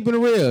 Let's just keep it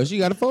real. She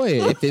got a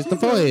forehead. It fits the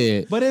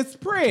forehead. But it's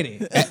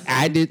pretty.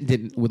 I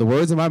didn't with the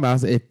words in my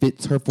mouth. It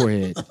fits her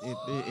forehead.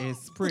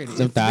 It's pretty.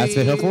 Some It's thighs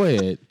fit her big,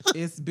 forehead.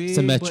 It's big,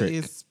 Symmetric. but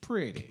it's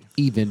pretty.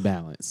 Even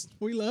balance.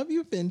 We love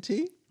you,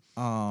 Fenty.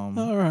 All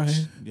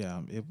right.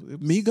 Yeah, it was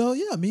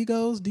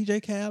Migos,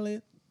 DJ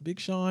Khaled, Big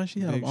Sean. She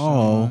had Big them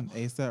all. Sean,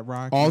 ASAP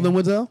Rocky. All of them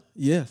went out?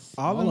 Yes,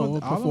 All of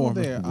them were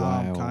there.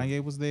 Wow.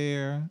 Kanye was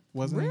there,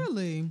 wasn't he?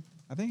 Really?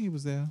 I think he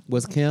was there.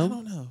 Was I Kim?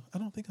 don't know. I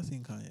don't think I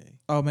seen Kanye.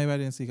 Oh, maybe I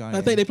didn't see Kanye.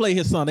 I think they played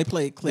his song. They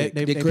played Click.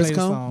 They Did Chris played a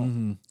come?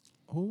 song.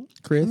 Who?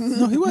 Chris?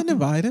 No, he wasn't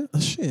invited.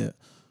 Shit,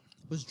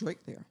 Was Drake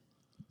there?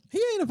 he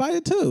ain't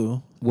invited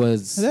too.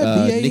 Was Is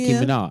that B.A.N.? Nicki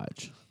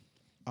Minaj?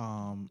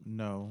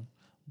 No.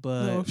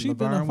 But No, she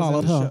been Laverne and was in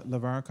followed the her. show.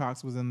 Laverne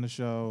Cox was in the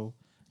show.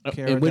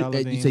 Cara And what,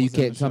 Delevingne you say you was in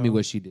can't the tell me show.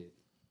 what she did.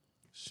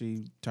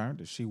 She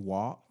turned it. She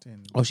walked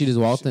and Oh, she just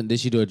walked in. Did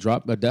she do a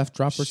death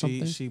drop or she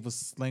something? she was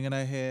slinging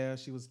her hair.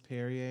 She was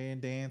Perrier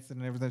and dancing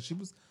and everything. She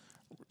was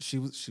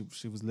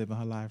living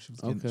her life. She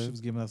was getting, Okay. she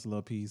was giving us a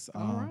little piece.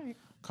 All right.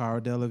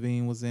 Cara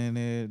Delevingne was in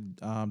it.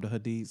 The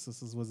Hadid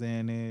sisters was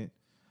in it.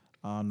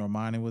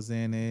 Normani was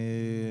in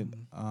it.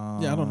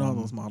 Yeah, I don't know how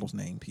those models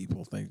name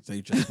people.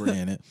 They just were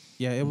in it.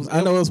 Yeah, it was.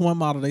 I know it was one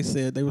model. They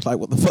said they was like,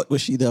 "What the fuck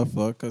was she there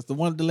for?" Because the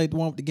one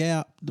with the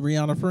Gap, the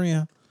Rihanna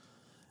friend.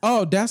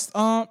 Oh, that's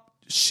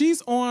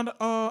she's on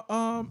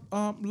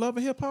Love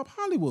and Hip Hop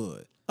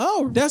Hollywood.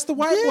 Oh, That's the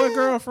white boy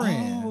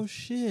girlfriend. Oh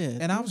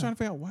shit! And I was trying to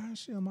figure out why is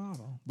she a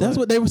model. That's But-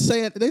 what they were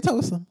saying. They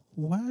told us,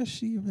 why is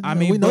she even? I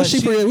there? mean, we know but she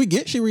she- friend. We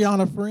get she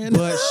Rihanna friend.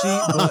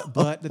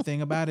 But the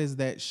thing about it is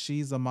that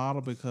she's a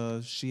model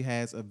because she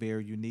has a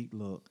very unique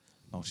look.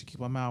 Oh, she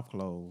keep her mouth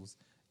closed,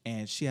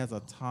 and she has a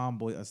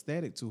tomboy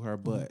aesthetic to her.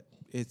 But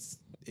it's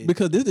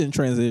because this didn't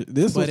transit.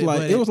 This But was it- like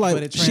but it it- was like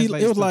but it she.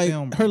 translates It was to like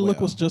film her look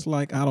well. was just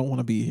like I don't want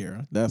to be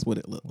here. That's what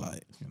it looked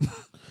like.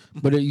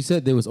 But you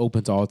said they was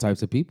open to all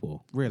types of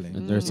people. really.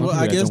 And there's some Well,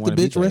 people I that guess don't the wanna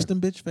be bitch there. resting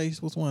bitch face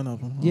was one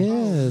of them.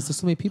 Yes, there's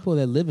so many people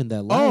that live in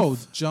that life. Oh,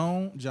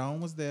 Joan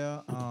was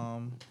there.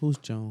 Who's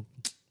Joan?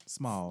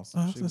 Smalls.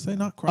 I was She gonna was say there.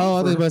 not Oh,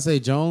 I was Crawford. about to say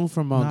Joan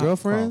from Not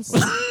Girlfriends.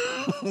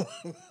 Crawford.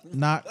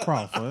 Not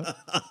Crawford.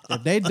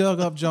 If they dug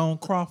up Joan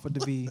Crawford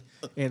to be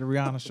at the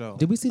Rihanna show,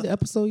 Did we see the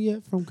episode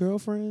yet from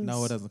Girlfriends?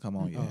 no, it doesn't come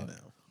on yet. Oh, no.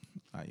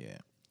 Not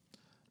yet.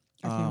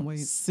 I can't wait.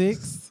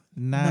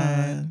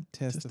 6ix9ine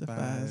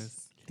testifies.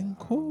 In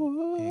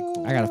court. in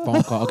court. I got a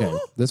phone call. Okay,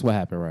 this is what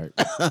happened, right?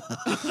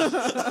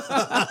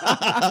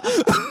 I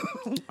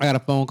got a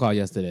phone call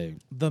yesterday.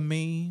 The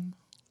meme,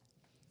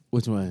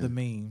 Which one? the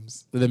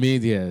memes. The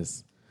means,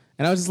 yes.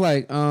 And I was just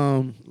like,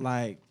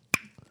 Like,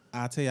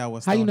 I'll tell y'all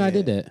what. How you know I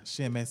Stoney did at. that?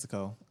 She in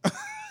Mexico.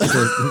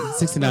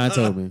 69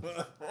 told me.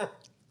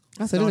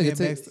 I said, Stoney nigga,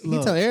 in Mex- he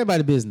look. tell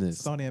everybody business.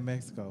 Stoney in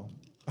Mexico.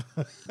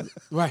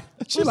 Right.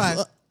 She like,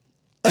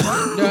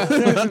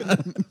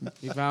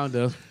 He found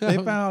her. they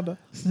found her.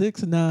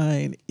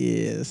 6ix9ine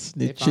is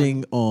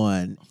snitching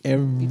on told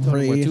me what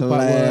every Tupac was.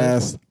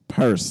 last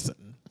person.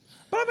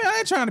 But I mean, I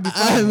ain't trying to be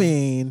funny. I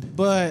mean,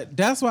 But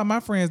that's why my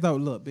friends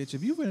don't look, bitch.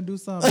 If you gonna do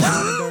something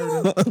down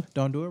and dirty,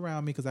 don't do it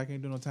around me because I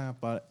can't do no time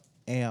for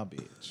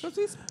bitch. But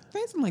he's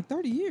facing like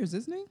 30 years,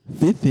 isn't he?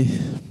 50.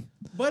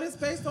 But it's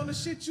based on the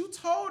shit you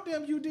told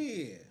them you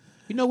did.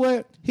 You know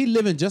what? He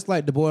living just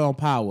like the boy on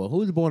Power.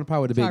 Who's the boy on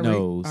Power with the big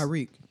nose?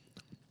 Tyreek.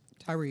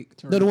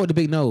 No, the one with the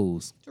big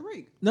nose.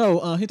 Tariq.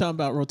 No, he talking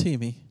about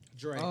Rotimi.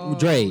 Dre. Oh,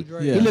 Dre.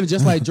 Dre. He Yeah. living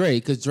just like Dre,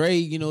 because Dre,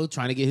 you know,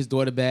 trying to get his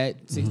daughter back.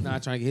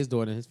 6ix9ine trying to get his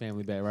daughter and his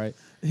family back, right?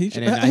 He And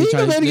then now he ain't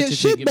trying to gonna snitch get and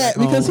shit get back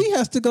back because home. he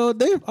has to go.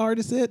 They've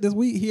already said this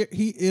week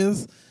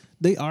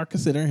they are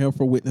considering him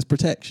for witness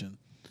protection.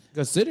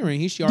 Considering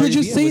he should already Did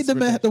you be in see witness the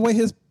man, protection. the way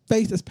his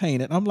face is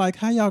painted? I'm like,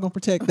 how y'all gonna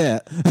protect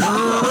that?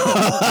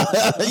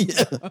 They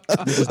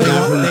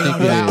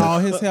gonna dye all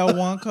his hair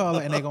one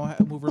color and they gonna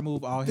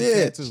remove all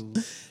his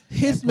tattoos.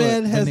 His And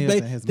man put has veneers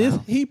in his this.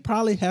 mouth. He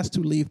probably has to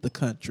leave the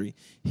country.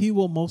 He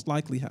will most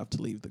likely have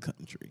to leave the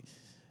country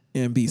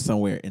and be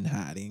somewhere in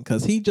hiding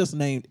because he just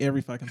named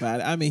every fucking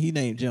body. I mean, he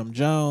named Jim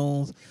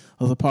Jones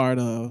was a part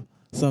of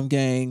some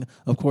gang.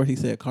 Of course, he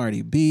said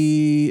Cardi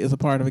B is a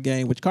part of a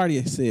gang, which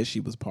Cardi said she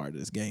was part of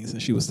this gang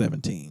since she was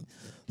 17.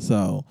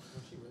 So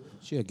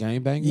She a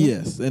gangbanger?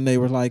 yes, and they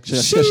were like, She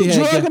had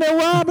drugging and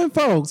robbing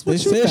folks. they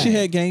What you said she think?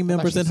 had gang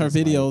members she in her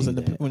seen somebody videos do in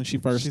the, that. when she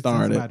first She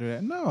started. somebody do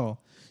that. No.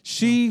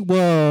 She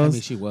was. I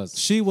mean, she was.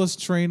 She was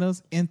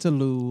Trina's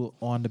interlude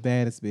on the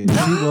baddest bitch.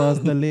 She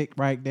was the lick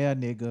right there,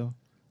 nigga.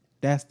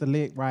 That's the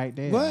lick right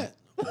there. What?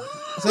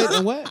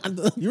 Say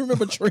what? You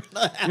remember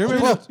Trina? You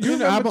remember? Well, You you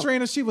know, remember I'm-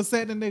 Trina? She was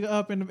setting the nigga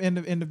up in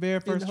the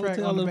very first track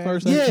hotel on the in the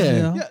baddest first bitch.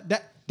 section, Yeah. Yeah,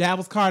 that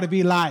was Cardi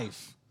B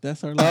life.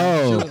 That's her.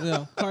 Oh. Line.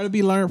 Yeah. Cardi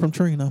B learned from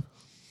Trina.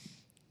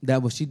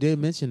 That was she did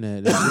mention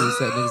that. That she was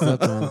setting niggas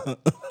up on.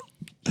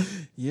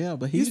 Yeah,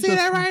 but You he's see just,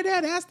 that right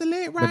there? That's the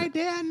lick right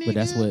there, nigga. But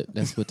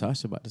that's what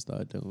Tasha about to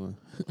start doing.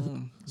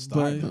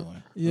 Start but-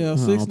 doing. Yeah, On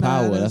 6ix9ine.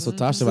 Power. is- That's what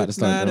Tasha about to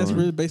start 6ix9ine is doing.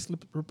 really basically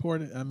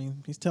reported. I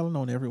mean, he's telling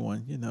on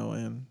everyone,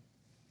 and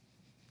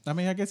I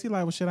mean, I guess he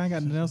like, well, shit, I ain't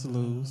got nothing else to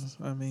lose.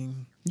 I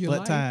mean, Your But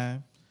life.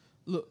 time.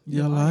 Look,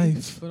 Your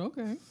life. But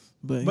okay.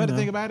 but But you the know,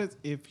 thing about it is,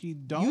 if he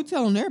don't, You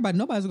telling everybody,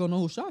 nobody's gonna know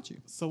who shot you.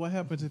 so what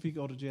happens if he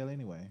go to jail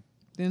anyway?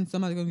 Then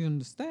somebody's gonna get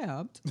him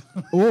stabbed.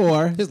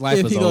 or His life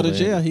if is he go to over,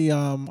 jail, ain't he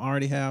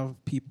already have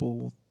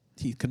people,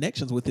 he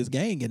connections with his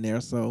gang in there,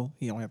 so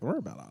he don't have to worry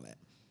about all that.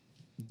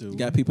 You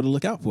got people to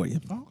look out for you.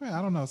 Okay,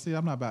 I don't know. See,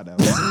 I'm not about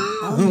that. So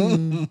I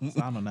don't know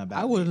nothing about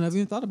I would have never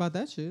even thought about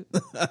that shit.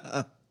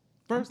 I'm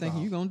First thinking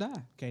off, you're gonna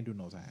die. can't do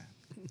no time.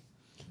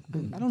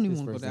 I don't even His want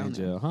to go first down name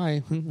there. Jill.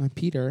 Hi, I'm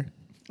Peter.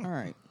 All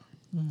right.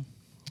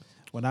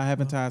 When I have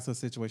been tied to a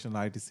situation, I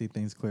like to see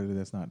things clearly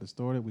that's not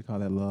distorted. We call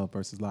that love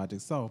versus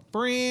logic. So,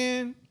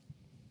 friend,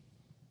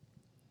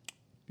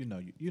 you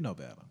know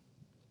better.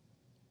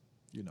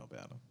 You know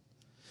better.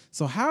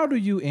 So, how do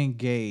you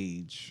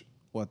engage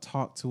or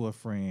talk to a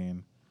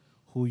friend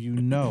who you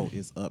know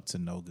is up to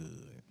no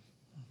good?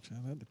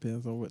 That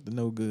depends on what the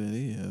no good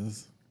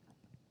is.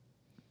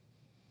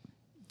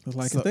 'Cause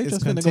like So if they it's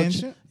just finna go,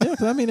 contingent? yeah.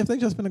 'Cause I mean, if they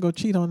just finna go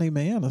cheat on their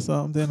man or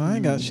something, then I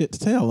ain't got shit to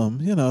tell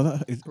them. You know,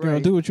 girl,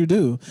 Right. do what you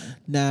do.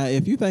 Now,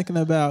 if you thinking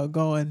about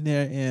going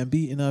there and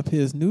beating up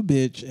his new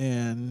bitch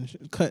and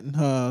cutting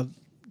her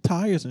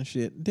tires and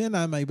shit, then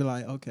I may be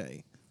like,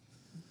 okay,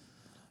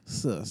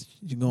 sis,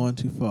 you're going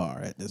too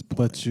far at this point.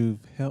 But you've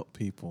helped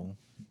people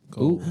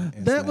go. Ooh.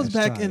 and That was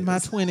slash back in my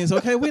tires. 20s.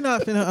 Okay, we're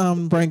not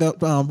finna bring up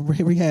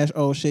rehash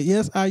old shit.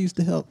 Yes, I used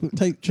to help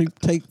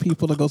take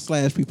people to go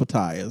slash people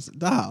tires.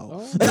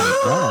 No,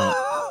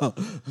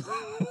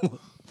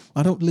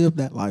 I don't live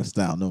that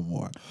lifestyle no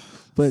more.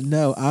 But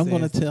no, I'm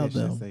gonna Says the tell bitch that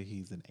them. say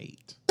he's an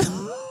 8.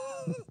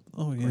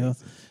 Oh yeah,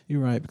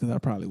 you're right because I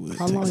probably would.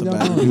 How take long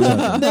somebody y'all to do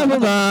that. Never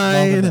Long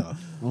mind. enough.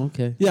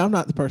 Okay. Yeah, I'm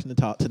not the person to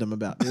talk to them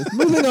about this.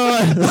 Moving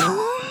on.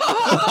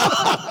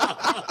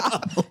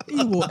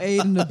 He will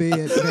aid in the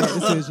bed bad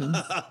decisions.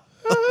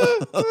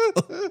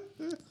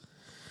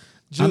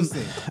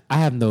 Juicy. I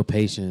have no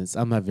patience.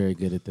 I'm not very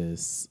good at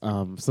this.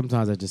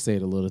 Sometimes I just say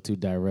it a little too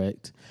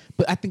direct.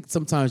 But I think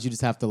sometimes you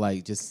just have to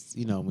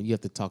when you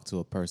have to talk to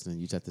a person,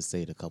 you just have to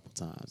say it a couple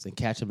times and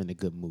catch them in a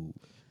good mood.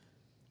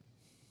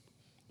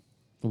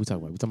 What are we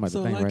talking about? We talking about So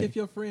the thing, like, right? if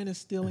your friend is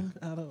stealing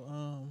out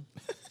of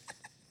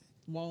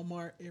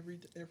Walmart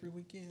every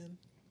weekend.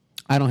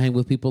 I don't hang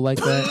with people like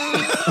that.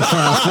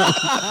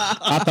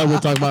 I thought we were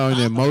talking about on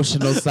the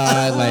emotional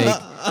side,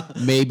 like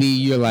maybe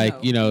you're like,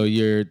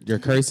 you're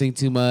cursing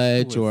too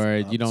much, Who is or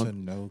up you to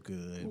don't. no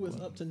good. Who was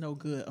up to no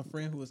good? A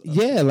friend who was up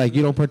Yeah, to like no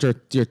you don't good.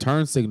 put your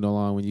turn signal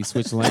on when you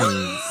switch lanes.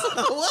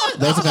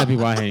 Those are the kind of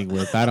people I hang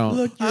with. I don't.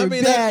 Look, you're I a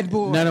mean, bad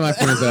boy. None of my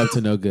friends are up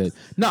to no good.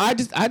 No, I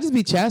just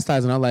be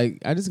chastising.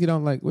 I just get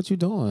on like, what you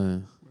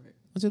doing?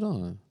 What you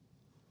doing?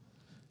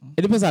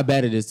 It depends how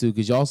bad it is too,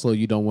 because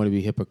you don't want to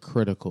be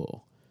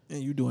hypocritical.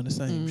 And you doing the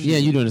same shit. Yeah,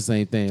 you doing the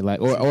same thing. Like,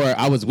 or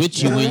I was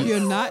with you Well, when you're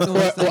not doing or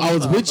the same I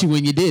was stuff. with you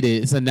when you did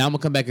it. So now I'm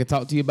gonna come back and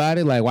talk to you about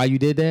it. Like, why you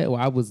did that? Well,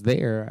 I was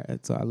there,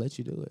 so I let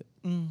you do it.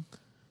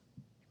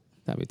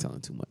 Not be telling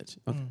too much.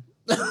 Okay.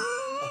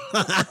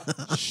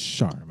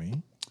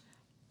 Charmy.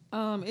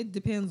 It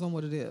depends on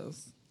what it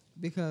is.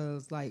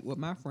 Because like with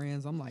my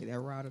friends, I'm like that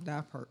ride or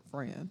die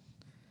friend.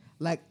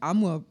 Like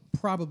I'm gonna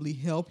probably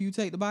help you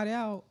take the body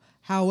out.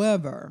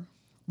 However,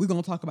 we're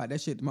gonna talk about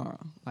that shit tomorrow.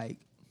 Like,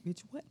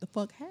 bitch, what the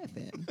fuck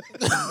happened?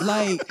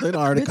 Like They'd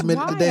already bitch,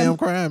 committed the why damn am-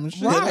 crime and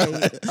shit.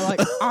 Right. Like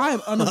I'm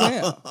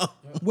unaware.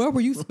 Where were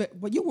you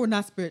well, you were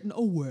not spitting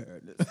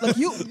awareness. Like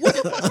you what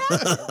the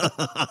fuck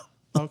happened?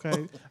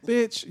 Okay,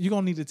 bitch, you're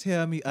going to need to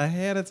tell me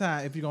ahead of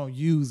time if you're going to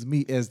use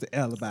me as the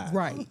alibi.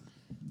 Right.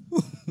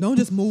 Don't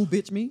just move,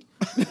 bitch me.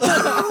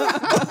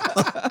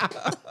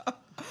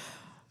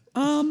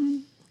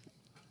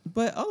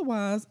 But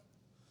otherwise,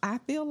 I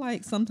feel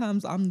like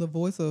sometimes I'm the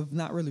voice of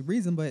not really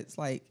reason, but it's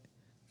like,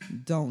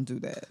 don't do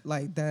that.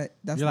 Like that.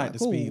 That's You're not like the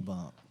cool. speed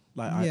bump.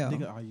 Like, Yeah.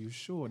 nigga, are you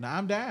sure? Now,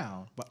 I'm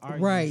down, but are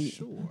Right. you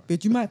sure?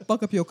 But you might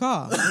fuck up your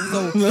car.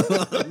 So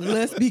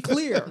let's be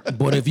clear.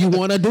 But if you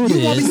want to do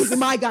You won't be this, using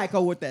my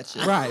Geico with that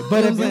shit. Right,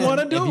 but if know what you I'm want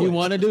to saying? do if you it.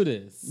 want to do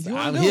this, You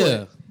wanna I'm do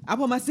here. it. I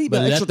put my But seatbelt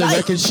let extra the tight.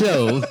 record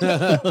show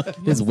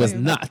this was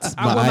not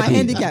I wear my my idea.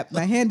 handicap.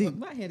 My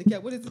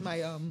handicap. What is it? My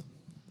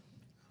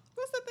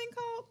what's that thing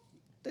called?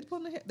 They put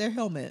on their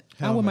helmet.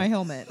 I wear my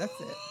helmet. That's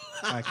it.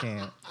 I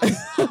can't.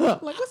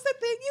 Like what's that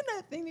thing? You know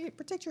that thing that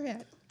protect your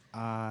head.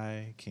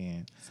 I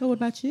can't. So what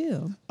about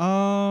you?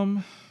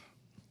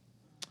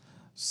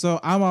 So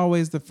I'm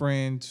always the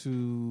friend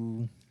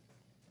to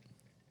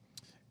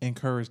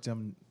encourage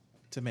them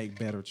to make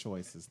better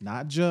choices,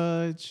 not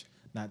judge,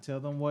 not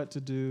tell them what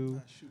to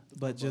do,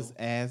 but just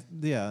ask.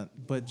 Yeah,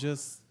 but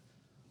just.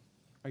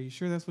 Are you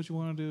sure that's what you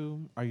want to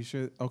do? Are you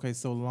sure? Okay,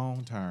 so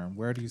long term,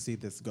 where do you see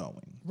this going?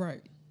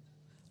 Right.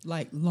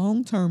 Like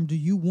long term, do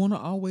you want to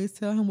always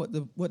tell him what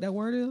that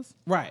word is?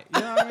 Right.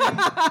 You know what I mean?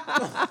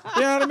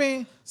 You know what I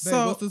mean?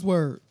 Babe, what's this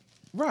word?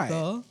 Right.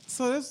 Duh.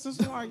 So that's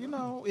just why,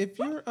 if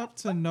you're up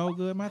to no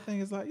good, my thing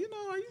is like, are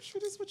you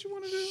sure this is what you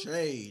want to do?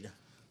 Shade.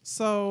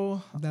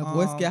 So That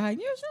voice get high.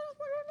 You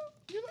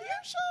you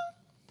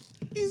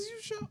sure? Is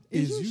you sure?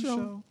 Is you sure?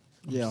 I'm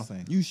Yeah. just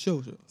saying. You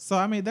sure. So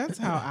I mean, that's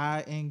how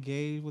I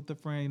engage with the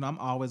friend. I'm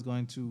always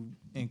going to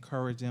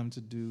encourage them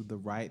to do the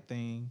right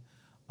thing.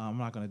 I'm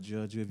not going to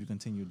judge you if you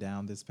continue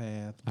down this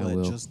path, I but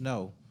will. just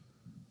know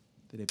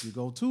that if you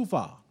go too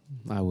far,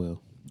 I will.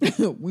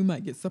 we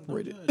might get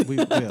separated. We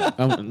will.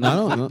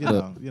 No,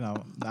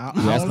 I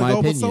that's only my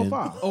go but so opinion.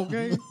 far.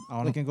 Okay. I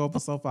only can go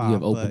but so far. You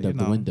have but, opened up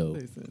the window.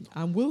 Listen,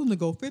 I'm willing to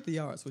go 50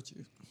 yards with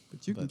you,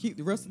 but you can keep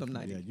the rest of them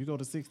 90. Yeah, you go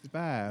to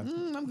 65.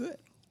 I'm good.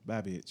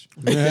 Bye, bitch.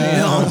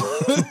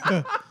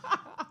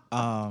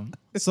 Damn.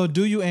 So,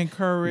 do you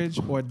encourage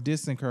or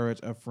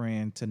disencourage a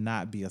friend to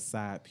not be a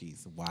side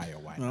piece? Why or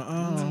why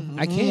not?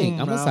 I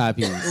can't. I'm a side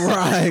piece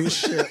Right.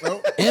 Shit.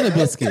 Oh, and a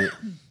biscuit.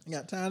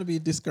 got time to be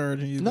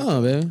discouraging you. No,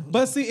 man.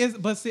 But see,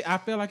 I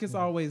feel like it's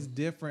always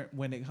different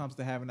when it comes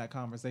to having that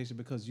conversation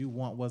because you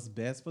want what's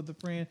best for the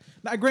friend.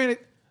 Now, granted,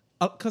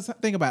 because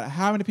think about it,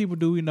 how many people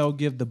do we know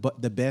give the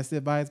best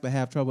advice but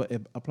have trouble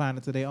applying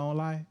it to their own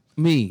life?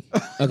 Me.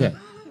 Okay.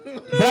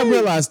 But I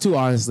realized too,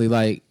 honestly,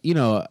 like,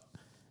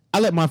 I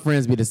let my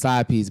friends be the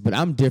side piece, but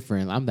I'm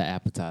different. I'm the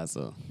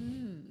appetizer.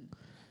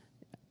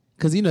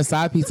 Because,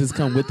 side pieces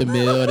come with the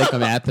meal. They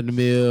come after the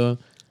meal.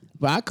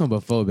 But I come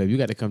before, baby. You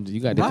got to come Why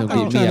get are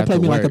me you trying to after play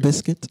me like a work.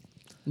 biscuit?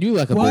 You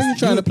like a Why are biscuit. you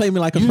trying to play me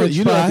like a French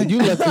you fry? you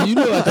like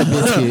a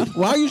biscuit.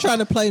 Why are you trying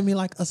to play me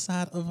like a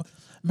side of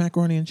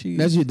macaroni and cheese?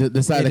 That's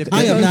the side that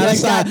I am not a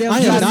side. I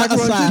am not a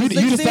side.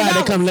 You decide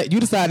to come late. You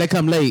decide to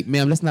come late,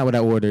 ma'am. That's not what I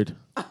ordered.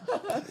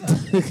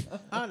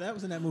 That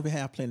was in that movie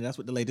Half Plenty. That's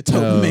what the lady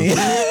told Oh. me.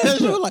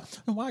 She was like,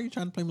 "Why are you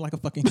trying to play me like a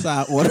fucking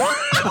side order?"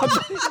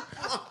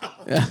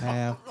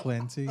 Have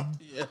plenty.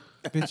 Yeah.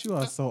 Bitch, you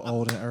are so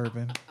old and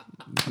urban.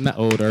 I'm not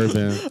old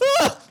urban.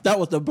 That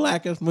was the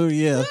blackest movie.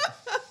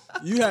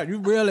 Yeah, you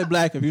really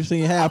black if you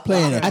seen Half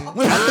Plenty. I think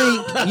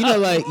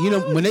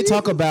when they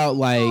talk about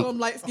like All them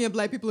light-skinned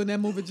black people in that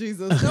movie,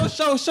 Jesus.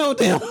 Show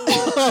them.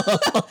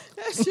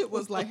 That shit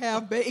was like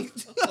half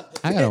baked.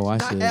 I gotta watch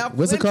Not it. half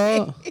What's it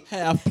plenty. called?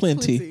 Half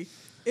Plenty.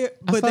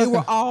 But they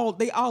were all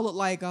looked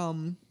like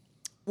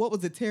what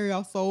was it, Terry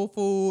Off Soul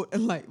Food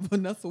and like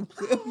Vanessa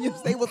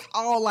Williams. They was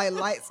all like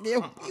light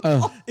skinned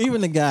people.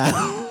 Even the guy.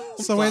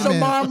 So wait a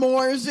minute. Shamar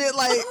Moore and shit.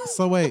 Like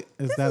So wait,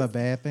 is that a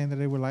bad thing that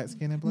they were light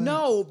skinned and black?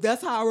 no,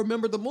 that's how I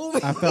remember the movie.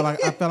 I felt like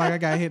I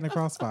got hit in the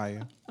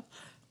crossfire.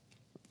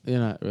 You're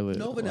not really.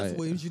 No, Vanessa like,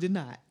 Williams, you did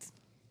not.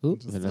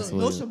 Oops, Vanessa No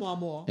Williams. Shamar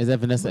Moore. Is that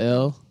Vanessa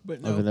L? But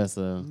Or no.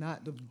 Vanessa?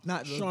 Not the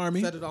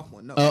Charmy. set it off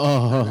one. No.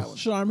 Oh. not that one.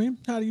 Charmy,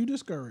 how do you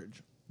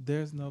discourage?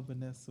 There's no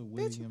Vanessa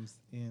Williams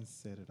in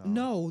Set It Off.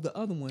 No, the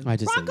other one. I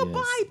just said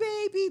Rockabye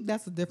Baby.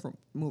 That's a different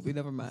movie.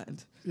 Never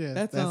mind. Yeah,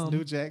 that's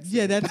New Jack City.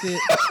 Yeah, that's it.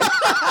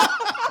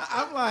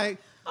 I'm like,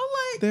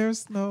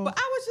 There's there's no. But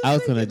I was just. I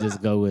was gonna thinking,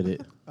 just go with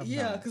it.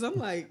 Yeah, because I'm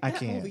like, I that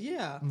can't. movie,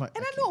 yeah. I'm like,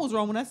 and I I knew I was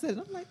wrong when I said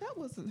it. I'm like, that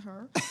wasn't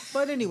her.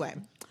 But anyway,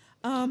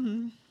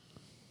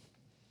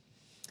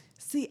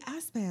 see, I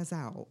spaz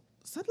out.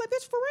 So I'm like,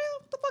 bitch, for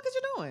real? What the fuck is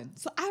you doing?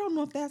 So I don't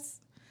know if that's,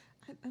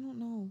 I don't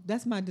know.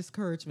 That's my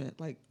discouragement.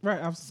 Like,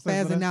 Right, I'm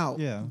Spazzing out.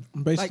 Yeah,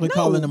 Basically no,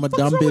 calling them a what's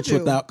dumb wrong with bitch you?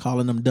 without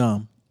calling them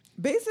dumb.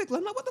 basically,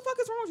 I'm like, what the fuck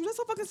is wrong with you? That's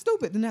so fucking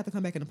stupid. Then I have to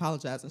come back and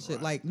apologize and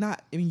shit. Like,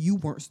 you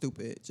weren't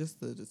stupid. Just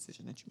the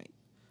decision that you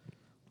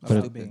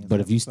made.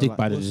 But if you stick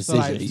by the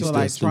decision, you so still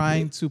like stupid.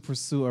 trying to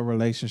pursue a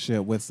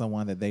relationship with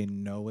someone that they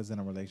know is in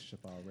a relationship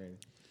already.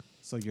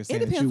 So you're saying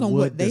that you depends on would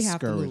what they have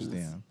to discourage lose.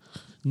 them.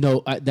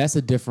 No, that's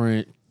a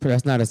different.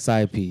 That's not a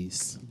side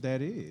piece.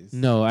 That is.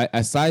 No,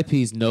 a side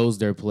piece knows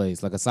their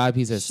place. Like a side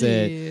piece has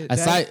said, Shit,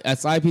 a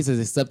side piece has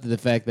accepted the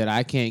fact that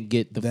I can't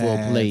get the full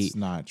That's plate.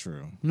 not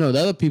true. No, the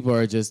other people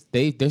are just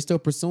they're still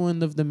pursuing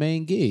the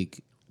main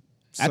gig.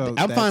 So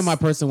I'm fine. My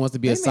person wants to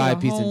be They a made side a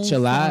piece and whole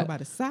chill song out. about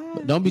a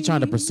side Don't be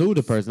trying to pursue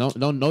the piece. person.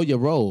 Don't know your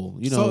role.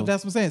 You know. So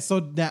that's what I'm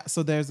saying.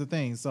 So there's the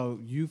thing. So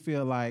you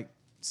feel like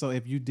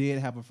if you did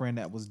have a friend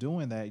that was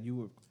doing that, you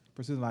would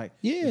pursue like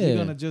if Yeah. you're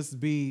gonna just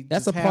be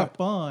That's just a have part-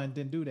 fun,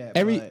 then do that.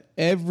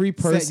 every But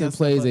person yourself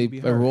plays up to be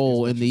a hurt, is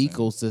role what in the you're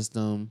saying.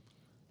 ecosystem,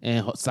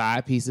 and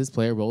side pieces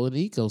play a role in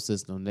the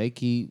ecosystem. They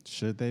keep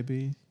should they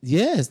be?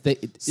 yes. They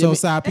So I mean,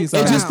 side pieces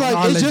it's are, just like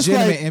are it's just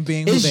legitimate like in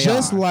being who it's they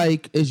just are.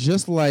 like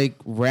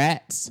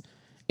rats.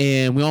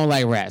 And we don't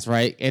like rats,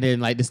 right? And then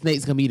like the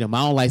snakes come eat them. I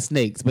don't like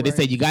snakes, but they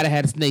say you gotta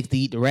have the snakes to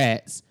eat the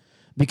rats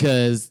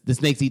because the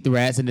snakes eat the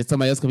rats, and then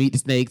somebody else come eat the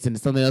snakes, and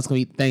then somebody else come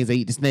eat the things that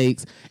eat the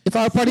snakes. It's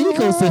all part of the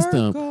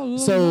ecosystem.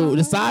 So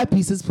the side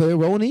pieces play a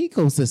role in the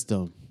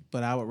ecosystem.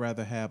 But I would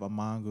rather have a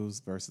mongoose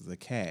versus a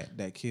cat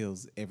that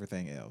kills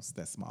everything else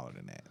that's smaller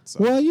than that. So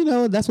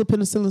Well, that's what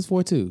penicillin's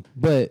for too.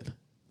 But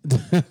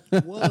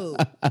Whoa,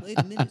 wait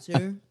a minute,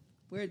 sir.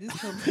 Where did this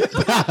come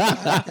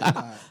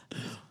from?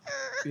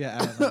 yeah,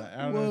 I don't know.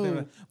 I don't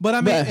know. But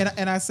I mean,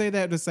 and I say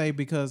that to say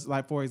because,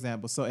 like, for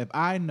example, so if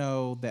I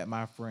know that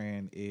my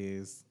friend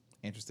is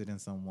interested in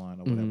someone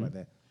or whatever like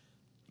that,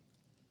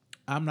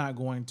 I'm not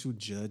going to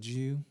judge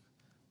you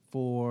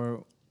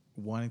for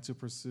wanting to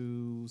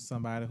pursue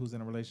somebody who's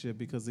in a relationship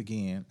because,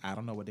 again, I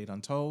don't know what they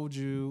done told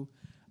you.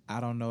 I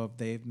don't know if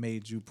they've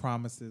made you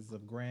promises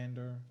of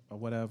grandeur or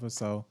whatever.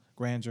 So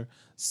grandeur.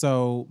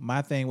 So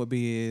my thing would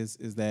be is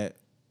that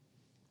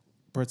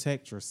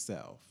protect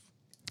yourself.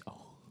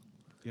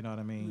 You know what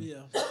I mean?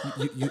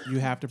 Yeah. You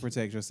have to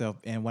protect yourself.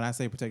 And when I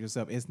say protect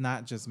yourself, it's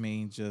not just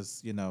mean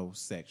just,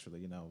 sexually,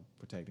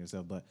 protecting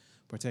yourself, but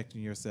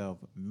protecting yourself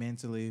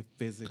mentally,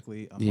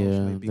 physically,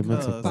 emotionally. the mental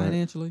Because part.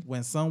 Financially.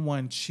 when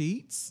someone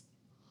cheats,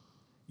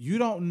 you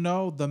don't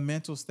know the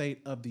mental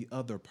state of the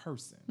other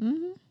person.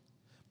 Mm-hmm.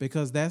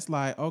 Because that's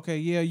like, okay,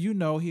 yeah,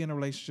 he in a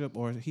relationship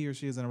or he or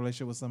she is in a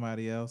relationship with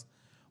somebody else,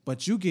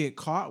 but you get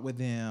caught with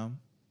them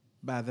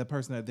by the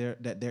person that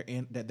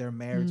they're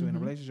married to in a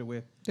relationship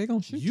with. They're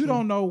gonna shoot you. You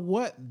don't know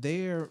what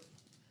their,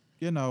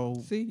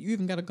 See, you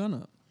even got a gun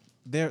up.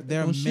 their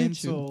gonna shoot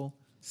mental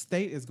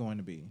state is going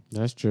to be.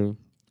 That's true.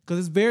 Because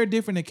it's very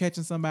different than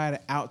catching somebody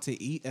out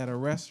to eat at a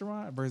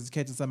restaurant versus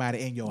catching somebody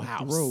in your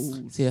house.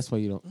 Road. See, that's why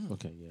you don't.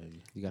 Okay, yeah,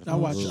 you got. I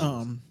watched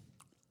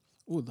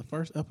the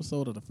first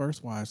episode of the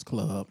First Wives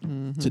Club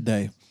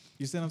today.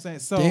 You see what I'm saying?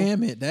 So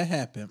Damn it, that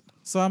happened.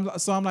 So I'm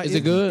like, Is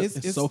it good?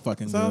 It's so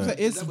fucking so I'm good.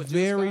 saying it's that what Jill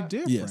very Scott?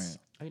 different. Yes.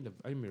 I need to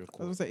I was record.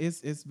 gonna say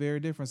it's very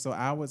different. So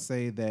I would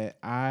say that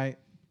I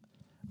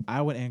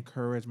would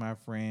encourage my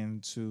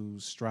friend to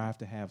strive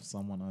to have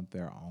someone of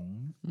their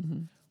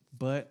own.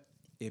 But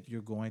if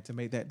you're going to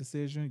make that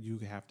decision, you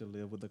have to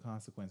live with the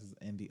consequences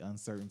and the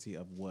uncertainty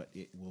of what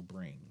it will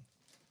bring.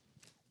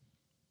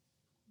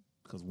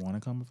 Because one will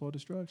come before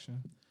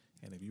destruction.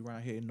 And if you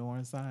right here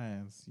ignoring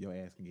signs, your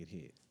ass can get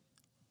hit.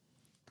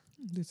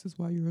 This is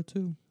why you're a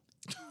 2.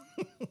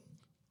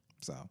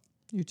 So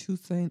You're 2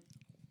 Saint.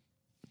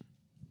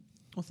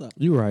 What's up?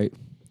 You right.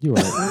 You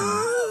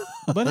right.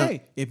 but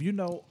hey, if you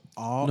know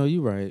all No,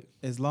 you right.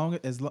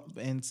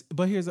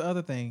 but here's the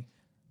other thing.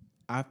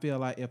 I feel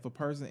like if a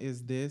person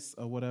is this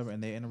or whatever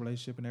and they're in a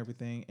relationship and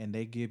everything and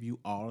they give you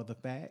all of the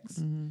facts,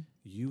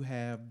 you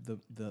have the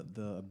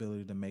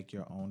ability to make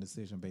your own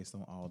decision based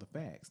on all the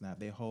facts. Now, if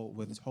they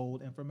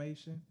withhold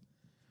information,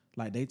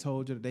 like they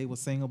told you that they were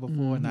single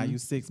before, now you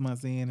 6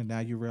 months in and now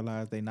you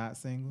realize they're not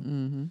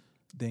single,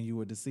 then you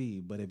were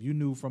deceived. But if you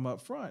knew from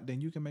up front,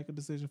 then you can make a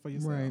decision for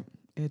yourself. Right.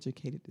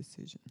 Educated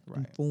decision.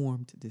 Right.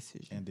 Informed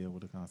decision. And deal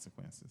with the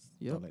consequences.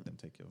 Yep. Don't let them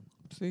take your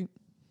See,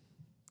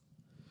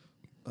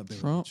 ability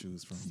Trump, to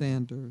choose from.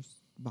 Sanders,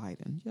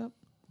 Biden. Yep.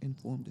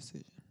 Informed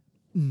decision.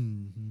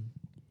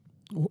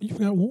 Oh, you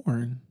forgot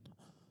Warren.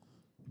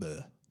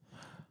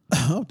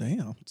 Oh,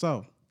 damn.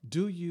 So,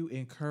 do you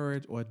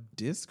encourage or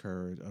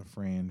discourage a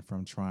friend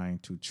from trying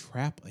to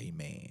trap a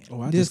man?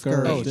 Oh, I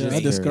Discouraged. discouraged them. I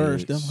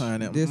discouraged them,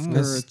 honey.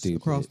 Discouraged stupid.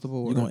 across the You're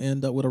board. going to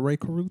end up with a Ray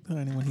Caruth,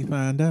 honey, when he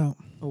find out.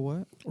 A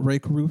what? Ray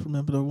Caruth,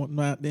 remember the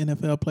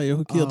NFL player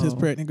who killed his Oh.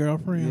 pregnant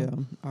girlfriend? Yeah,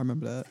 I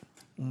remember that.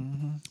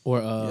 Or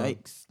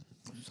Yikes.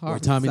 or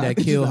Tommy that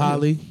killed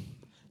Holly.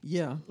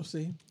 Yeah.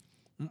 See?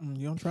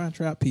 You don't try and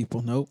trap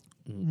people. Nope.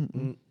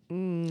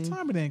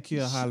 Tommy didn't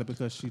kill Holly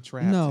because she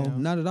trapped No,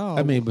 him. not at all.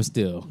 I mean, but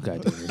still,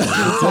 goddamn it.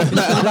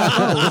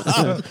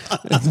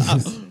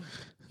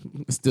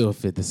 Still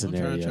fit the Don't try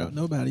and scenario. trap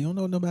nobody. You don't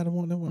know nobody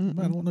want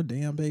no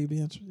damn baby.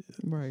 And shit.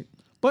 right.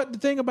 But the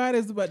thing about it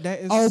is, but that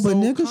is Oh, but so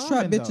niggas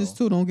trap common, bitches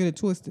though. too. Don't get it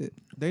twisted.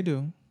 They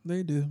do.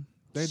 They do.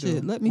 They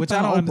Shit, do. let me Which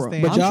I find don't Oprah.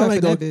 understand. But I'm y'all trapping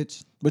ain't that gonna-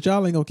 bitch. But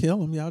y'all ain't gonna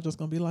kill him. Y'all just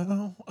gonna be like,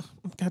 oh,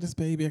 I've got this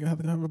baby. I got to have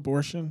an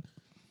abortion.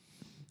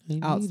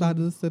 Outside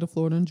of the state of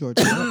Florida and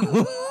Georgia.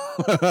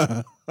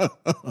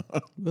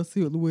 Let's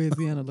see what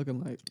Louisiana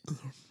looking like.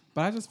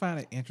 But I just find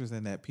it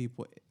interesting that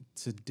people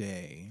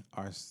today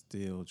are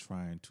still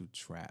trying to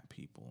trap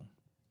people.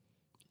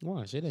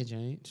 Why? Shit ain't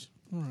changed.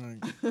 Right.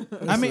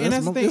 I mean, and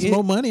that's the thing. There's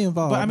more money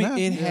involved. But I mean,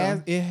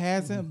 now. it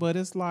hasn't. But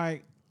it's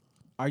like,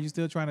 are you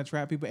still trying to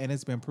trap people? And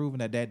it's been proven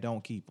that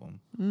don't keep them.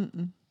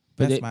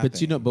 That's my But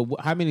thing. you know,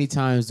 how many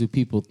times do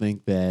people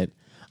think that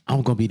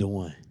I'm gonna be the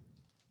one?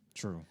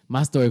 True.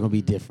 My story gonna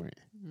be different.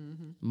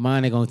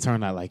 Mine ain't gonna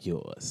turn out like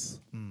yours,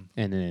 and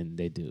then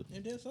they do.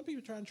 And then some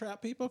people try and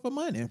trap people for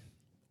money.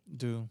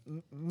 Do.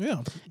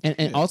 Yeah.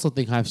 And also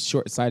think how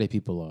short-sighted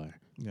people are.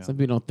 Yeah. Some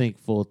people don't think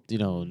full,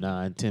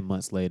 9, 10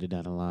 months later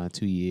down the line,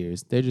 2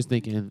 years. They're just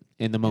thinking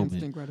in the moment.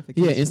 Instant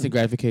gratification. Yeah, instant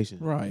gratification.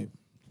 Right.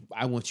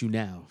 I want you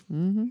now.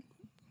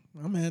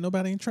 I mean,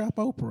 nobody ain't trap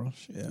Oprah.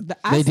 Shit.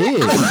 They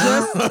did.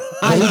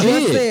 I They just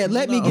did. said,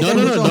 let me get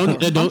No,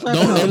 that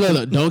bitch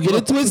on. don't get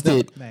it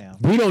twisted. Ma'am.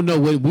 We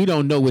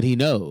don't know what he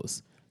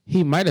knows.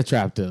 He might have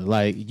trapped her.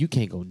 Like, you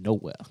can't go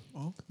nowhere.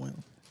 Oh,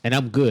 well. And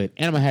I'm good.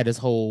 And I'm gonna have this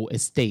whole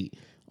estate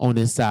on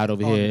this side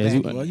over here. the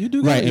As back. Well, you do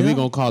right, got- and yeah. we're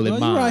gonna call it Well,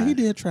 mine. you're right. He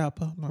did trap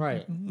her. No.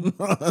 Right.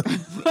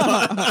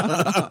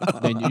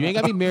 Man, you ain't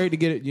gotta be married to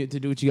get it to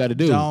do what you gotta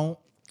do. Don't.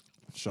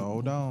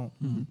 Sure don't.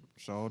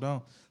 Sure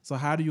don't. So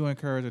how do you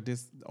encourage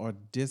or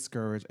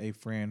discourage a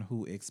friend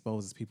who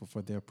exposes people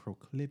for their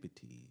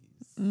proclivities?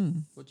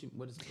 What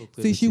is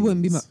See, she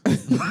wouldn't be my.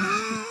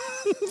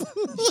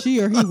 She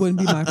or he wouldn't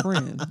be my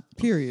friend.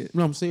 Period.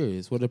 No, I'm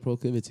serious. What are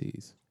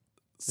proclivities?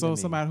 So mean?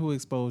 somebody who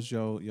exposed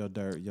your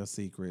dirt, your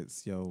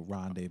secrets, your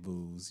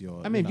rendezvous,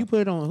 your I mean, if you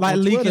put it on like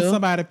on leaking Twitter,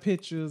 somebody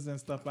pictures and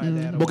stuff like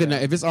that. or okay, now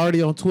whatever. if it's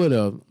already on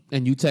Twitter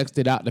and you text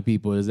it out to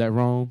people, is that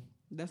wrong?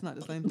 That's not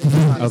the same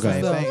thing.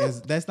 Okay.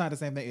 That's not the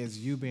same thing as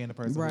you being the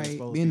person who Right.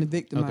 exposed Being the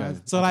people.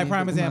 victimized. So like Being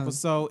prime example,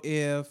 victimized. so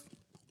if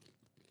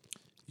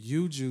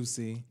you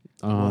Juicy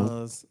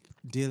was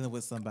dealing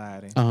with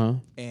somebody,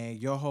 and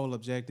your whole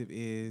objective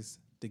is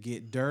to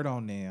get dirt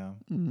on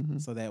them,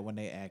 so that when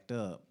they act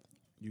up,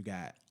 you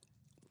got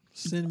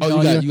Send me Oh,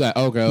 all you got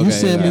okay. you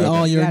send me okay.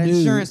 all your Got news.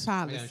 insurance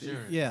policy.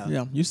 yeah.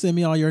 Yeah, you send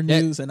me all your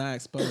news and I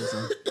expose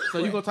them. So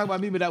you gonna talk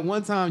about me, but that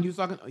one time you was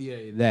talking? Oh,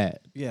 yeah,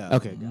 that. Yeah.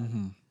 Okay. Got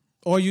it.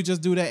 Or you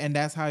just do that, and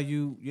that's how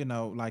you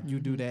like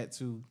you do that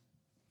to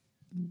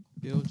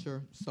Build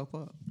yourself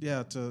up.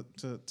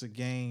 to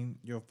gain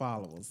your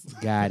followers.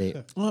 Got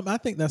it. I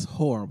think that's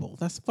horrible.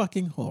 That's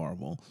fucking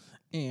horrible.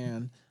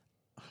 And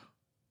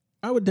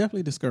I would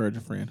definitely discourage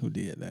a friend who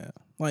did that.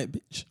 Like,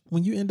 bitch,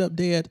 when you end up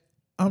dead,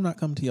 I'm not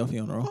coming to your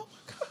funeral.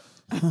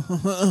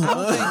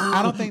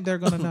 I don't think they're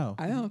gonna know.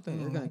 I don't think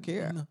they're gonna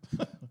care.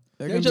 They're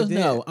They gonna just be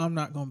dead. know I'm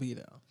not gonna be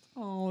there.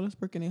 Oh, that's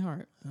breaking their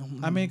heart.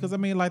 Because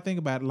like think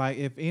about it. Like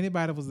if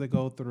anybody was to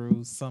go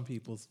through some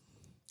people's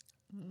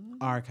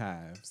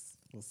archives,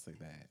 we'll say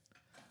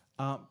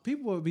that,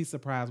 people would be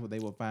surprised what they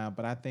would find.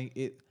 But I think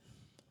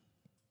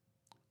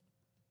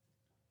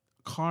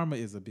karma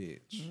is a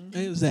bitch.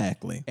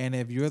 Exactly. And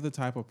if you're the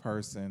type of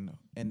person,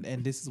 and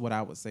this is what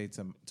I would say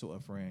to a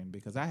friend,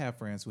 because I have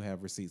friends who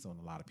have receipts on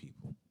a lot of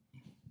people.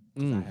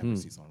 I have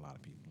receipts on a lot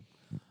of people.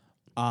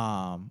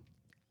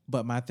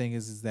 But my thing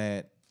is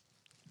that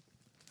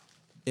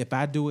if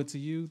I do it to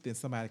you, then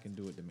somebody can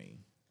do it to me.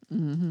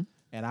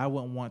 And I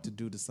wouldn't want to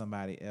do to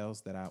somebody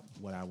else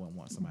what I wouldn't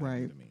want somebody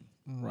to do to me.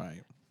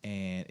 Right.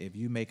 And if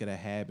you make it a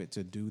habit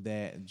to do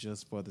that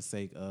just for the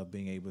sake of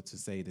being able to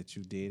say that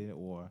you did it,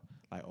 or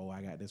like, oh,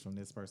 I got this from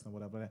this person or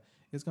whatever,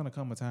 it's going to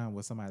come a time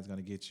where somebody's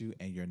going to get you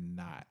and you're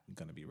not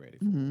going to be ready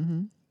for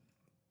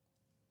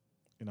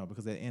it.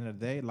 Because at the end of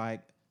the day,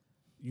 like,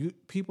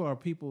 people are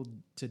people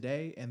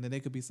today, and then they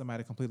could be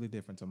somebody completely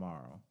different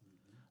tomorrow.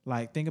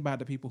 Like, think about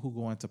the people who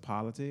go into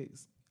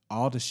politics.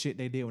 All the shit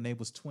they did when they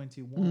was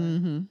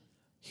 21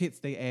 hits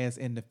their ass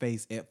in the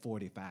face at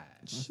 45.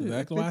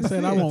 Exactly why I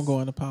said I won't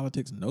go into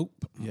politics. Nope.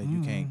 Yeah,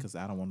 you can't, because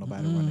I don't want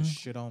nobody running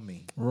shit on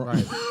me.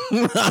 Right.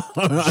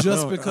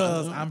 Just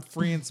because I'm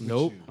friends with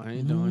Nope. you. I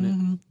ain't doing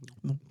it.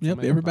 Yep.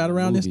 Somebody Everybody gonna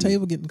around this movie.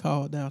 table getting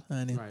called out,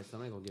 honey. Right.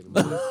 Somebody gonna get him.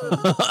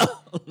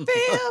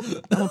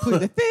 Fifth. I'm gonna put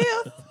the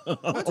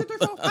fifth. 1, 2, 3,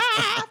 4,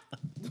 5.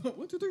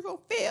 1, 2, 3, 4,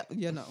 5.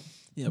 You know.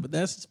 Yeah, but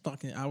that's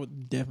fucking. I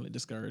would definitely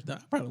discourage that.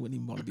 I probably wouldn't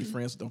even want to be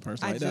friends with a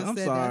person I like just that. I'm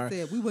said sorry. that. I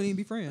said we wouldn't even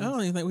be friends. I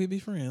don't even think we'd be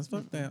friends.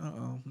 Fuck that.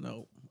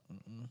 No.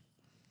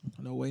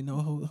 No way.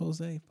 No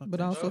Jose. Fuck But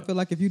that. I also feel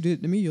like if you did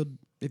it to me,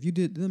 if you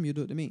did it to them, you'll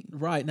do it to me.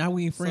 Right now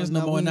we ain't friends So no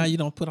now more. we- Now you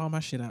don't put all my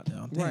shit out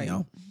there. Right.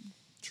 Damn.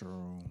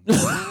 True.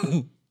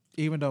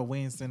 Even though we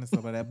ain't sending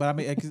stuff like that. But I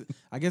mean,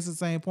 I guess the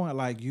same point,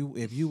 like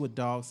if you would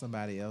dog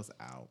somebody else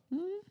out,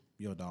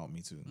 you'll dog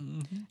me too.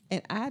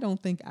 And I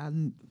don't think I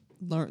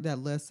learned that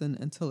lesson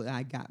until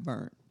I got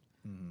burnt.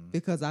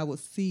 Because I would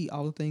see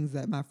all the things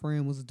that my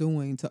friend was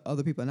doing to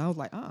other people, and I was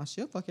like,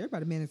 she'll fuck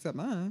everybody, man, except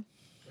mine.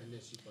 And then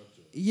she fucked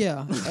you.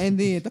 Yeah, and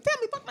then the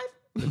family fucked my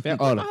The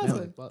husband.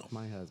 family fucked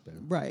my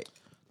husband. Right.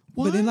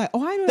 But then like, I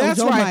know that That's was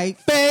your right. mic.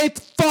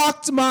 Faith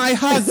fucked my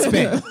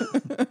husband.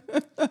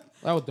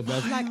 That was the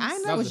best. Like, I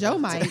know That it was the your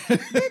best. mic.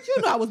 Bitch,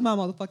 you know I was my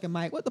motherfucking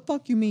mic. What the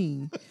fuck you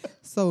mean?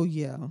 So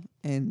yeah,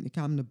 and it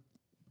kind of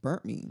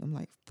burnt me. I'm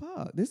like,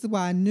 fuck. This is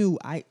why I knew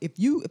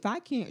if I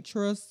can't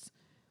trust,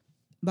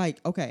 like,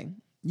 okay,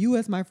 you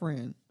as my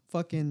friend,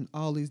 fucking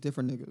all these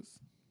different niggas.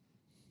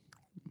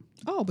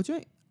 Oh, but you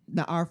ain't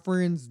now our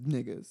friends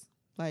niggas.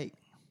 Like,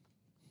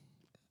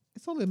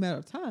 it's only a matter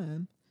of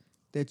time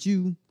that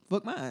you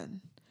fuck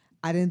mine.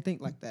 I didn't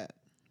think like that.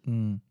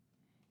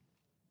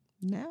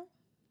 Now,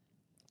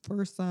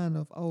 first sign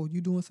of,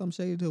 you doing something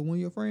shady to one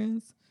of your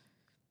friends,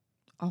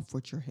 off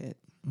with your head.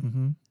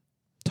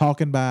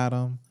 Talking about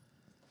them,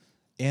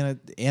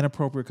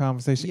 inappropriate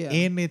conversation, Yeah.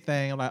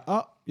 anything. I'm like,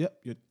 oh, yep,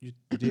 you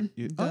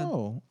did.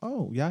 Done.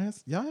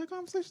 Y'all had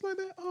conversations like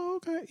that? Oh,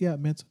 okay. Yeah,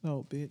 mental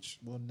note, bitch.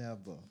 Will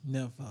never.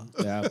 Never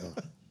Yeah,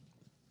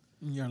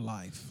 in your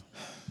life.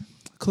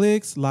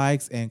 Clicks,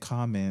 likes, and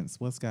comments.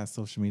 What's got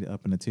social media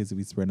up in the tizzy?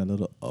 We spreading a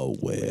little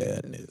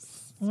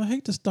awareness. Well, I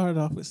hate to start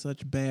off with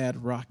such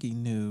bad rocky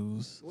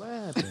news. what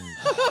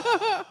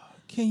happened?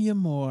 Kenya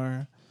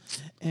Moore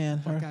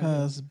and her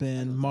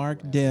husband Mark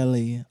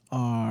Daly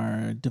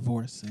are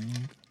divorcing.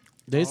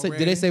 Did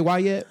they say why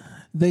yet?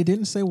 They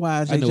didn't say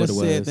why. They know what just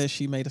it said was. that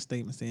she made a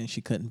statement saying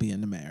she couldn't be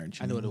in the marriage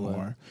I know what it was.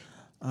 anymore.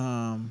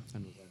 I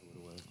knew exactly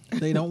what it was.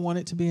 They don't want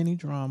it to be any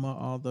drama,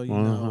 although you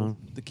know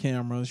the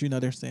cameras. You know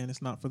they're saying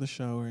it's not for the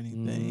show or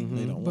anything.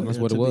 They don't want That's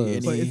there what to it be was.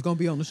 any. But it's gonna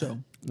be on the show.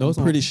 No, it's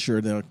I'm pretty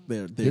sure they're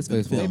His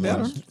face They was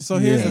better. So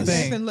here's the Yes. They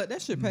thing. finna let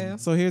that shit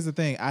pass. So here's the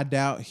thing. I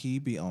doubt he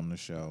be on the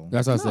show.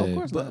 That's what I No, of said.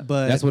 course not.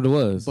 But That's what it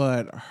was.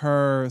 But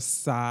her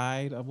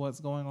side of what's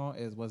going on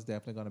is what's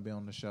definitely going to be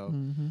on the show.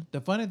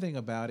 The funny thing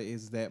about it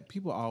is that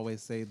people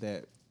always say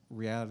that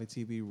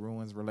reality TV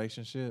ruins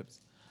relationships.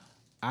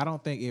 I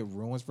don't think it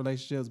ruins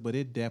relationships, but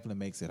it definitely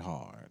makes it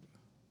hard.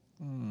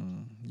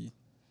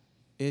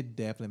 It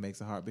definitely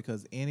makes it hard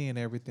because any and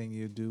everything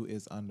you do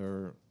is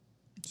under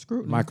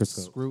Scrutiny.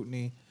 Microscope.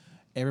 scrutiny.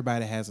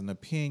 Everybody has an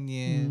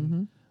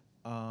opinion.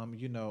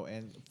 You know,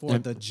 and for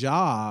the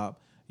job,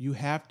 you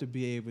have to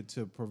be able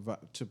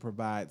to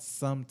provide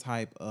some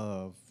type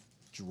of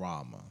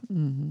drama.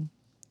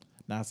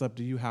 Now it's up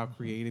to you how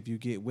creative you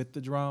get with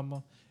the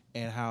drama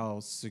and how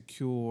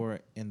secure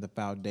in the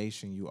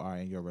foundation you are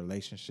in your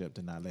relationship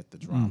to not let the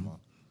drama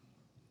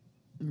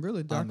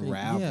Really dark.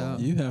 unravel. Yeah.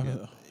 You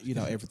have You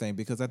know, everything,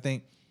 because I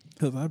think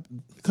because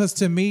because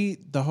to me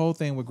the whole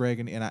thing with Greg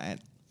and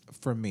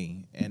for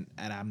me and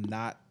I'm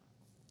not,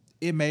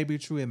 it may be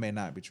true, it may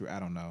not be true, I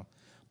don't know,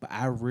 but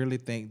I really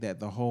think that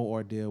the whole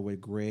ordeal with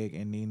Greg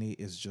and Nene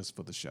is just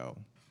for the show.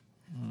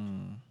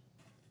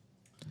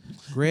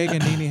 Greg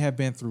and Nene have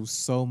been through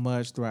so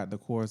much throughout the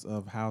course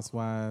of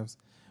Housewives.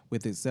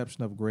 With the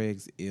exception of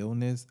Greg's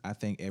illness, I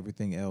think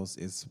everything else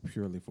is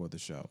purely for the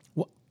show.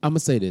 Well, I'm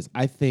gonna say this.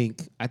 I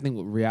think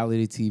with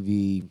reality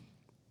TV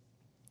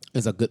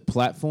is a good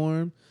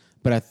platform,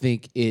 but I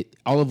think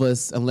all of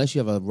us, unless you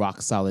have a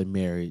rock solid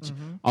marriage,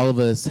 all of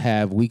us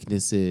have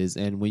weaknesses,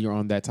 and when you're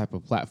on that type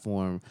of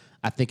platform,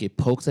 I think it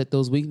pokes at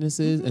those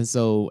weaknesses, and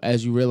so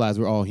as you realize,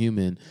 we're all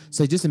human.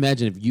 So just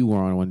imagine if you were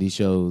on one of these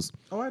shows.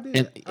 Oh, I did.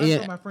 And- I yeah.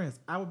 told my friends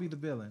I would be the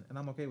villain, and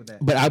I'm okay with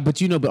that. But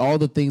all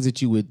the things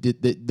that you would,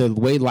 the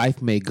way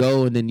life may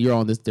go, and then you're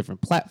on this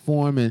different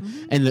platform, and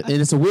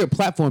it's a weird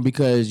platform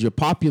because you're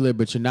popular,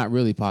 but you're not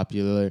really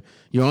popular.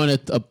 You're on a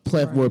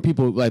platform where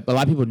people, like a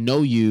lot of people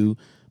know you,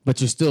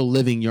 but you're still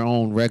living your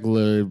own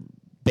regular,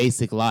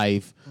 basic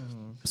life.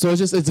 So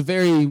it's a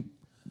very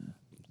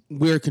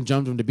weird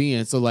conundrum to be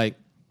in. So like,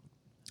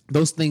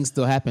 those things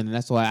still happen, and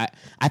that's why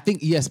I think,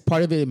 yes,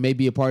 part of it may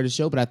be a part of the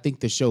show, but I think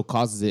the show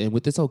causes it. And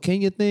with this whole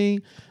Kenya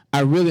thing,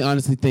 I really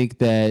honestly think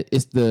that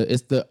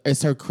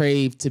it's her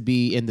crave to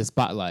be in the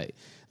spotlight.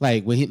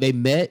 Like when they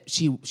met,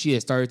 she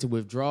had started to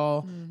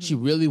withdraw. She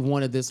really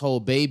wanted this whole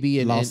baby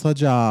and Lost her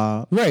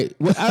job. Right.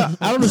 Well,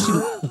 I don't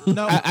know. If she,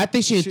 No, I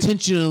think she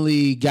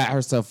intentionally got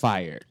herself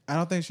fired. I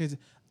don't think she's.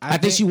 I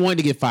think she wanted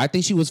to get fired. I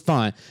think she was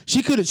fine.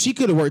 She could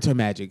have worked her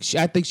magic.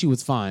 I think she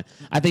was fine.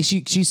 I think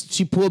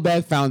she pulled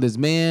back, found this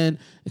man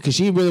because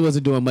she really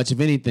wasn't doing much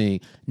of anything.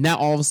 Now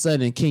all of a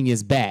sudden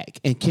Kenya's back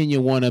and Kenya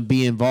want to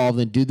be involved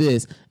and do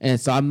this, and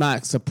so I'm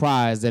not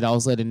surprised that all of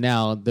a sudden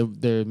now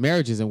the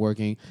marriage isn't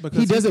working. Because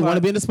He doesn't he's want to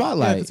like- be in the Yeah,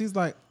 spotlight. because he's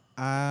like,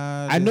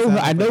 I know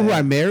who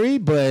I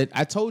married, but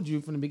I told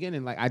you from the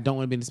beginning, like I don't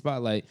want to be in the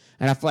spotlight,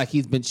 and I feel like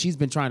she's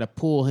been trying to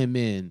pull him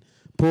in.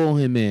 Well,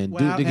 do and do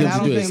I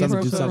don't it. think Something, it's do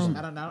because, something.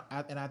 I don't know,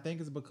 and I think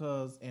it's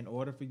because in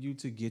order for you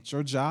to get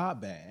your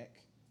job back,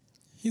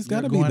 he's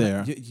got to be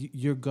there.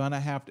 You're gonna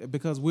have to,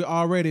 because we're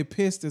already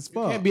pissed as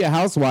fuck. You can't be a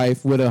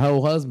housewife with a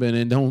whole husband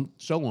and don't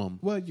show him.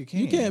 Well, you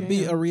can. You can't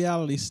be a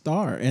reality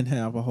star and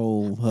have a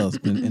whole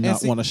husband and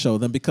not see- want to show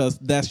them because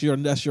that's your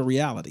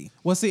reality.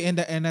 Well, see, and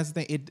that's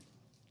the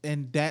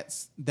thing.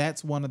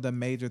 That's one of the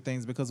major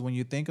things, because when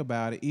you think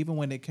about it, even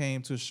when it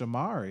came to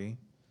Shamari,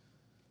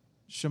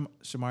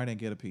 Shamari didn't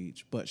get a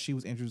peach, but she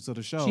was introduced to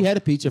the show. She had a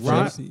peach at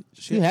Ron- first.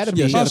 She had a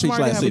Yeah, peach. she had a Shamari peach didn't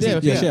last have a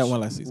season. peach. Yeah, she had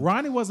one last season.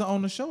 Ronnie wasn't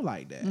on the show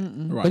like that.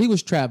 Right. But he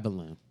was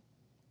traveling.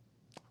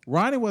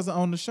 Ronnie wasn't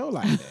on the show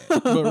like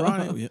that. But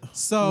Ronnie,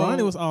 So-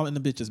 Ronnie was all in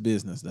the bitch's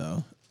business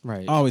though.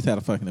 Right. Always had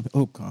a fucking.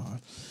 Oh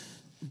God.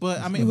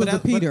 But I mean, He was but a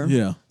that- but- Peter.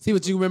 Yeah. See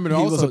what you remember He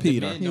also. was a the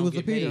Peter. men He don't was a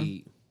get Peter.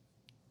 paid.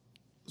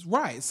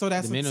 right. So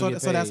that's The men don't so,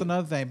 get so that's paid.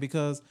 another thing,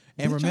 because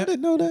And and I remember.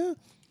 didn't know that.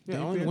 Yeah,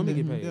 only the women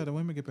get paid. Yeah, the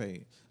women get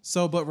paid.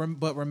 So, but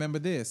remember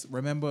this.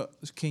 Remember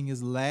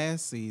Kenya's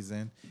last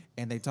season,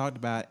 and they talked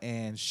about,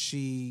 and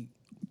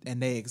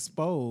they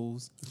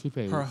exposed She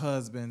paid. her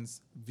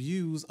husband's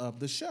views of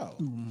the show,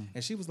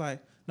 and she was like,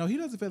 "No, he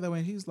doesn't feel that way."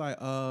 And he's like,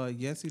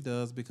 yes, he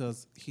does,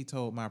 because he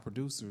told my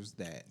producers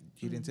that.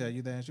 He didn't tell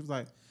you that." And she was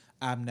like,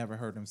 "I've never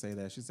heard him say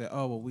that." She said,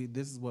 "Oh, well,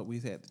 this is what we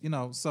had, you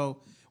know." So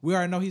we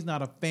already know he's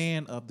not a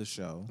fan of the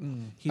show.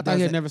 He I thought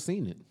he had doesn't- never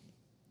seen it.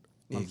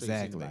 I'm sure you've seen it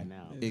Exactly. by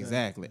now.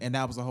 Exactly. And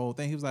that was the whole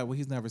thing. He was like, well,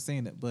 he's never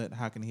seen it, but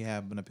how can he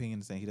have an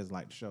opinion saying he doesn't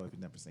like the show if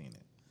he's never seen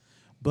it?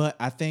 But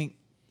I think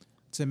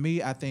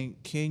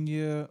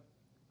Kenya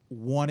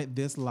wanted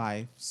this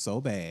life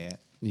so bad.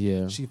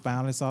 Yeah. She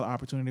finally saw the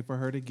opportunity for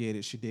her to get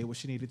it. She did what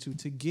she needed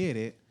to get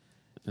it.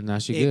 And now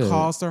she It good.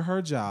 cost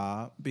her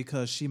job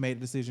because she made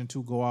the decision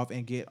to go off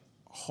and get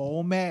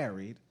whole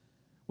married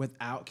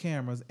without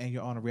cameras, and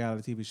you're on a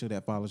reality TV show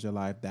that follows your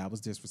life. That was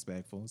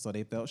disrespectful. So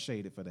they felt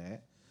shaded for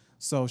that.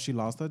 So she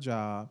lost her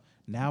job.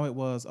 Now it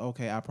was,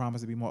 okay, I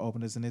promise to be more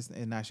open to this,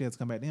 and now she has to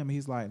come back to him.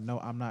 He's like, no,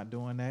 I'm not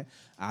doing that.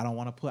 I don't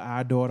want to put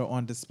our daughter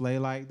on display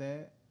like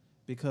that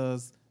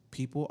because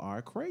people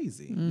are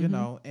crazy, you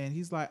know? And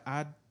he's like,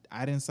 I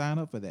didn't sign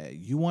up for that.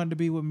 You wanted to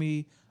be with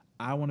me.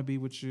 I want to be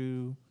with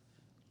you,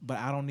 but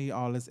I don't need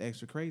all this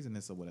extra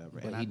craziness or whatever.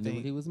 But and he I knew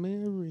think, he was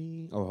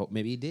married. Or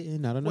maybe he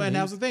didn't. I don't know. well, and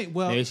that was the thing.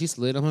 Well, Maybe she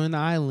slid on an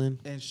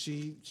island. and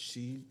she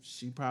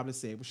probably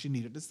said what she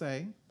needed to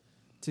say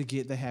to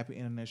get the happy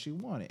ending that she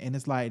wanted. And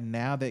it's like,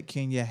 now that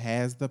Kenya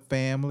has the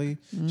family,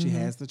 she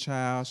has the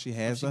child, she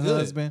has the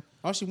husband.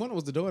 All she wanted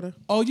was the daughter.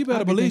 Oh, you better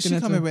I'd be believe thinking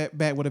she's that coming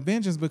back with a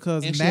vengeance,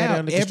 because And she had now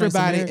under constraints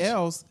of everybody marriage.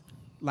 else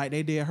like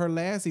they did her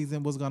last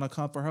season, was gonna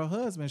come for her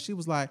husband. She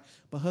was like,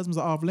 but husbands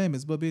are off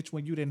limits. But bitch,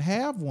 when you didn't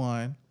have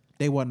one,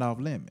 they wasn't off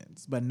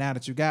limits. But now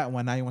that you got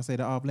one, now you want to say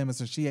they're off limits.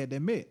 And she had to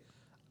admit,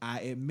 I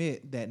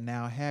admit that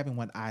now having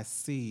one, I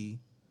see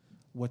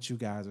what you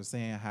guys are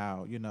saying,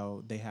 how, you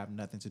know, they have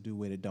nothing to do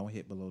with it. Don't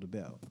hit below the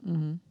belt.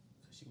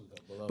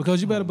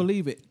 Because you better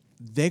believe it,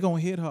 they gonna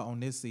hit her on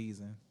this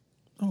season.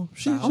 Oh,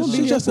 she gonna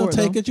be just here don't for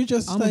it, take though. it. You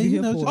just I'm gonna say, be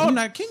you here know, for Oh, it.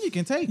 now Kenya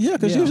can take yeah,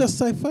 it. because you just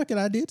say, fuck it,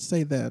 I did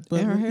say that.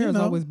 But, And her hair you is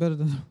know, always better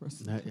than the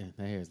rest. That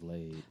hair is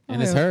laid, Her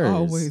and it's hair is hers.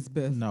 always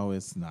best. No,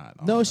 it's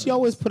not. No, she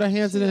always put her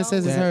hands in it and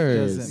says it's That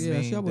hers. doesn't- Yeah,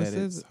 she mean always that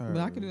says it's it. But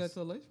I can do that hers. to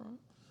the lace front.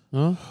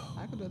 Huh?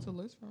 I can do that to the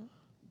lace front.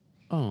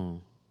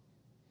 Oh,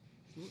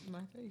 Swoop in my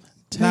face.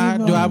 Now,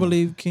 do I Tamar.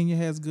 believe Kenya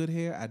has good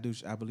hair? I do.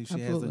 I believe she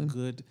Absolutely. has a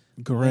good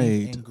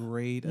Grade. length and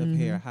grade of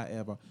hair.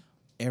 However,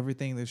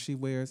 everything that she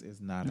wears is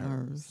not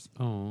hers. Hers.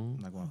 oh. I'm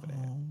not going for that.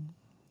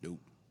 Nope.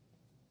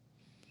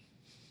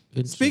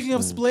 Interesting. Speaking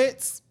of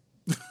splits,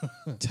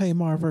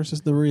 Tamar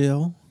versus the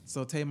real.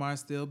 so Tamar's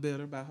still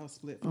bitter about her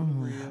split from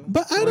the real.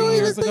 But I 3 don't even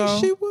years think ago.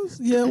 she was.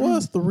 Yeah, it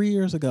was 3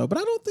 years ago. But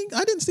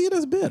I didn't see it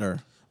as bitter.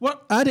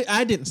 What?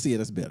 I didn't see it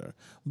as bitter.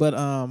 But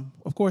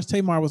of course,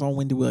 Tamar was on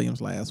Wendy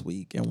Williams last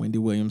week, and Wendy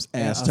Williams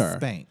asked A her.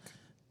 spank.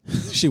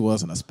 She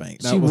wasn't a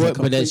spank. That She was a would,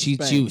 but that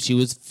complete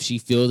spank. she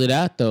filled it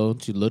out though.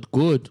 She looked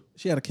good.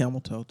 She had a camel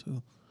toe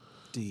too.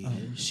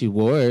 She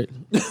wore it.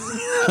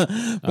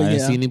 I didn't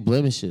yeah. see any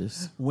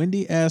blemishes.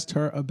 Wendy asked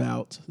her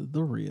about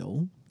the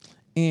real,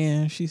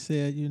 and she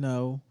said, you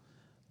know,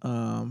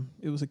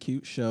 it was a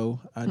cute show.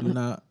 I do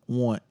not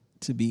want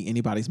to be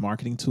anybody's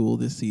marketing tool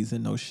this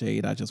season. No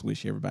shade. I just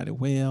wish everybody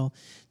well.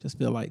 Just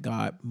feel like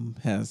God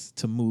has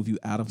to move you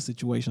out of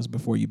situations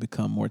before you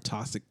become more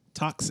toxic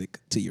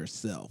to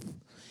yourself.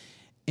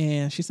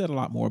 And she said a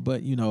lot more,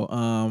 but you know,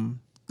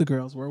 the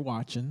girls were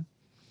watching.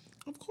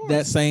 Of course.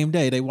 That same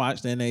day they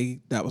watched, and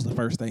that was the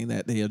first thing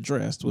that they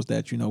addressed was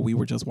that, you know, we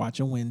were just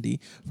watching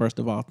Wendy. First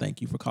of all,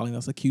 thank you for calling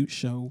us a cute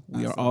show.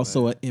 We I are saw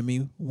also that. an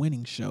Emmy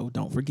winning show.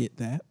 Don't forget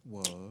that.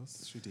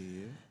 She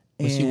did.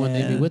 But she won the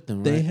Emmy And with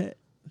them, They right? had,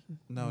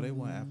 No, they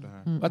went after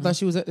her. I thought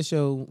she was at the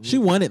show. she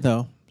won it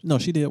though. No,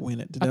 she did win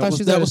it. I thought she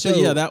was at the show.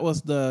 Yeah, that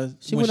was the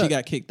She when went she up-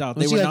 got kicked off.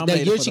 when They she were got- that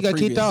nominated year for she the got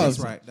kicked previous off. That's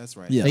season. right. That's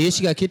right. Yeah. The year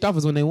she got kicked off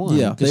was when they won.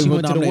 Yeah, because they she were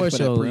went to the award nominated for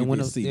that show and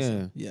went previous up.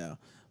 season. Yeah.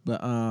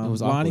 But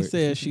was Lonnie awkward.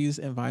 said she's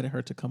invited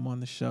her to come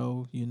on the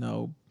show. You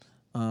know,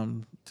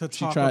 To she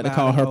talk tried to about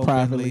call it her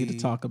privately openly. to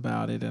talk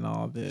about it and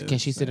all this. Can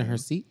she sit in her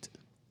seat?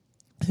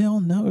 Hell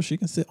no, she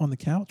can sit on the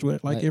couch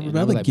with like every and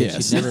I other was like,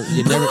 bitch, guest.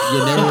 you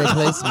never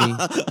replace me.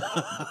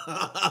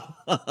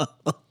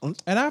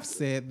 And I've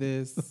said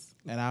this,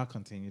 and I'll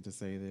continue to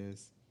say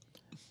this.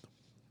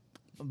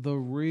 The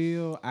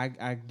real, I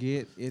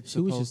get it's She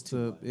was supposed just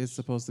too to it's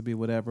supposed to be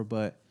whatever,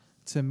 but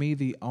to me,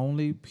 the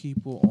only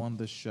people on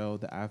the show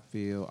that I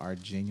feel are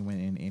genuine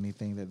in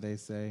anything that they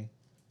say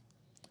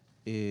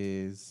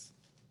is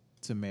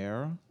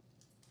Tamara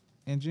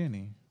and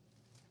Jenny.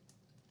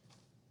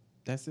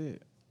 That's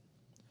it.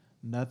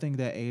 Nothing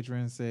that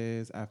Adrian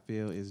says I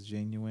feel is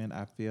genuine.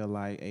 I feel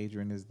like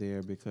Adrian is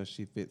there because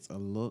she fits a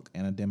look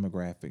and a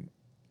demographic.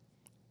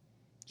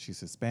 She's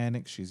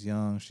Hispanic, she's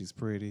young, she's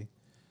pretty.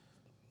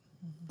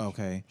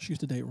 Okay. She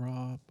used to date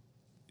Rob.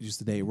 Used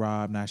to date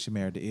Rob, now she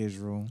married to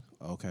Israel.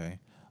 Okay.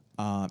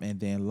 And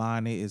then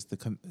Lonnie is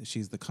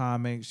she's the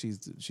comic, she's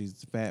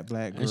the fat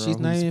black girl And she's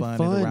not who's even funny,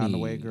 funny. the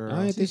roundabout girl.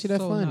 I didn't think she that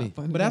so funny.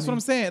 not But that's what I'm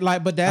saying.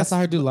 Like, but I that's saw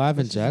her do live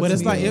in Jacksonville. but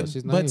it's like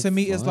She's not but to even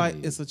me it's like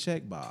funny. it's a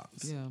checkbox.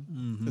 Yeah.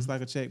 It's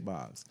like a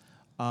checkbox.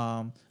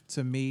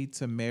 To me,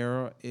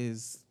 Tamara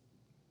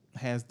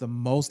has the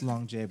most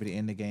longevity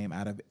in the game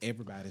out of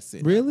everybody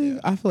sitting. out Really?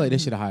 there. I feel like they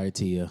should have hired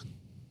Tia.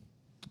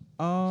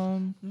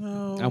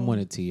 No, I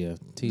wanted Tia.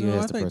 Tia No,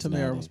 has I the think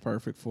personality. Tamara was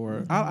perfect for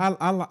it.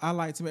 I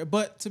like Tamara,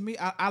 but to me,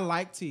 I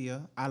like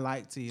Tia. I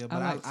like Tia, but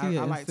like I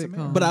Tia in like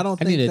Tamara. sitcoms. But I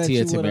don't I think need a that Tia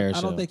you would Tamara have. I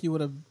show. don't think you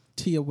would have.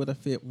 Tia would have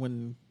fit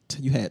when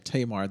you had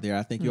Tamar there.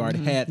 I think you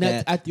already had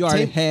Now, that. You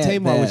already had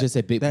Tamar that. was just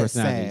a big that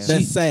personality. sass.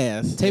 That's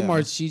sass. Tamar,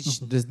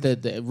 Yeah.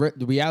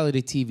 the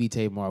reality TV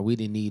Tamar we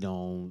didn't need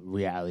on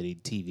reality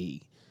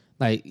TV.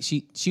 Like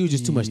she was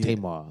just too much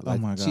Tamar. Like,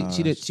 Oh my she god,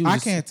 she was I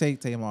just- can't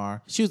take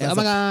Tamar. She was As oh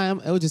my a-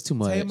 god, it was just too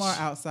much. Tamar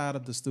outside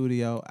of the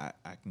studio,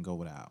 I can go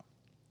without.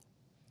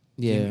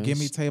 yeah, give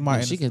me she- Tamar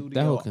in she the can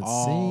that hoe can studio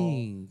all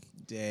sing.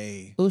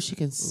 Day. Oh, she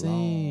can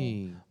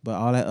sing. But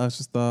all that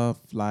Usher stuff,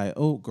 like,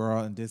 oh,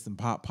 girl, and this and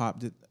pop.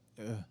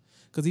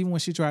 Because even when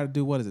she tried to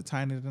do, what is it,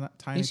 Tiny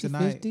Is she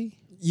Tonight? 50?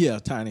 Yeah,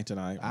 Tiny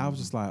Tonight. I was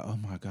just like, oh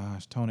my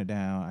gosh, tone it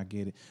down. I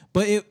get it.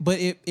 But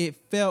it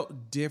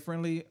felt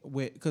differently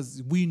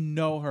because we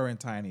know her and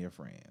Tiny are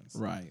friends.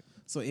 right.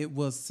 So it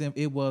was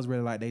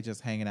really like they just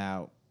hanging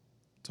out,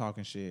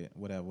 talking shit,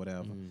 whatever.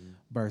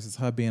 Versus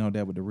her being on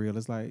there with the real.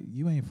 It's like,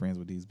 you ain't friends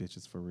with these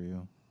bitches for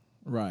real.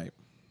 Right.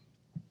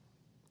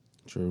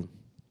 True.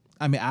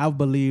 I mean, I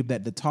believe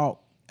that the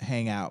talk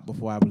hang out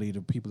before I believe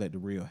the people at the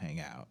real hang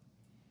out.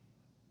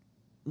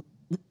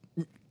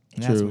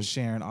 And that's True. with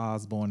Sharon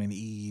Osbourne and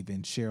Eve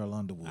and Cheryl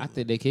Underwood. I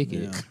think they kick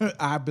it.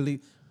 I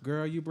believe,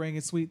 girl, you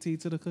bringing sweet tea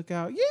to the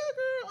cookout? Yeah,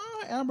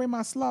 girl. I'll bring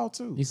my slaw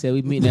too. You said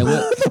we meeting at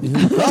what?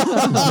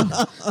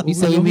 You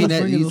said we meeting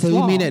at. You said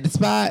we meeting at the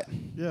spot.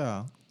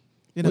 Yeah.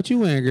 You What you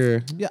wearing,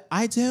 girl? Yeah,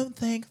 I don't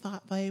think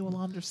that they will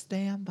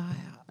understand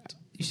that.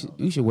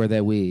 You should wear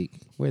that wig.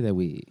 Wear that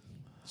wig.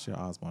 Sure,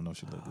 Osborne knows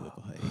she look good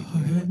for her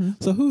age.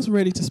 So who's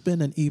ready to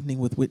spend an evening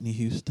with Whitney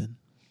Houston?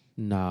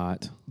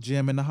 Not.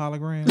 Jim in the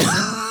hologram.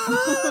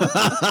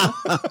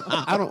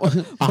 I don't.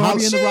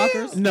 Barbie and the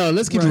Rockers. No,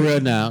 let's keep it real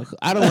now.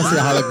 I don't want to see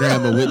a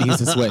hologram of Whitney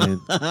Houston sweating.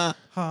 Huh?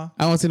 I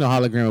don't want to see no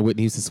hologram of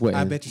Whitney Houston sweating.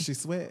 I bet you she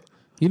sweat.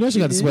 You know she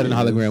got to sweat in the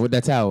hologram with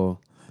that towel.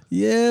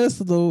 Yes,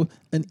 though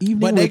an evening.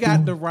 But they with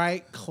got the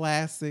right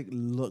classic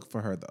look for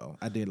her though.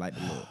 I did like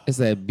the look. It's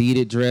that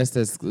beaded dress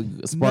that's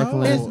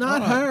sparkling. It's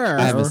not her.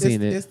 I haven't It's-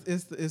 seen it.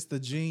 It's the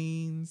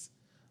jeans.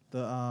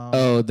 The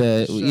Oh,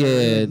 the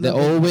shirt, the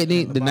old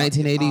Whitney, the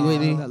 1980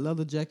 Whitney. That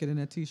leather jacket and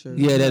that T-shirt.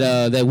 Yeah,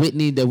 that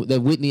Whitney, the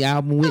Whitney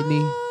album, Whitney.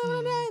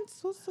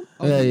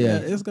 Yeah.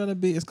 It's gonna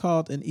be. It's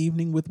called An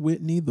Evening with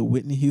Whitney, the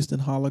Whitney Houston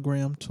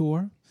hologram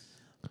tour.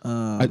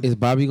 Is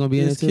Bobby gonna be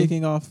in it It's too?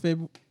 kicking off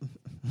February.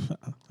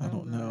 I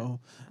don't know.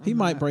 He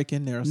might break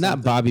in there. Or Not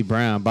something. Bobby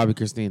Brown, Bobby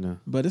Christina.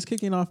 But it's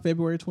kicking off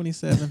February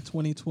 27th,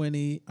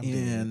 2020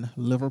 in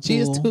Liverpool. She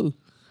is too.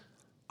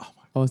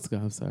 Oh, it's good.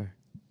 I'm sorry.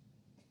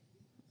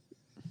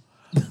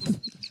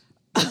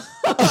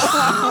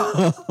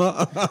 Wait,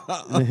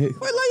 love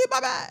you,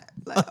 bye.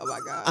 Like, oh my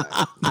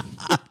God.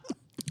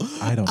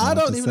 I don't know. I what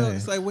don't to even know what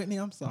say. to say, Whitney.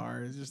 I'm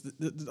sorry. It's just,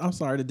 I'm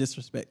sorry. The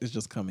disrespect is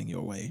just coming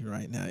your way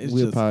right now. It's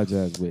We just,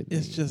 apologize, Whitney.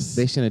 it's just-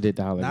 They shouldn't have did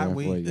the Not hologram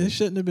we. for you. it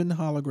shouldn't have been the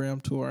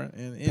hologram tour.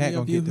 And Pat any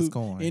gonna of you get this who,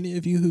 going. any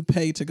of you who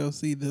pay to go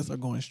see this are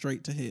going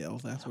straight to hell.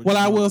 That's what. Well,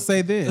 you're I will doing.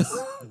 say this: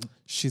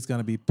 she's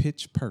gonna be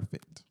pitch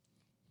perfect.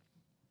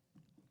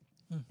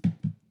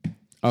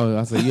 Oh,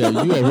 I said you had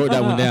wrote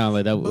that one down.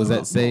 Like that was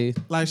that saved?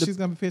 Like she's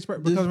gonna be pitch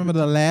perfect because remember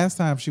the last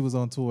time she was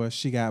on tour,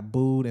 she got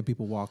booed and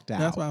people walked out.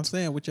 That's what I'm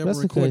saying. Whichever That's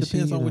record because she,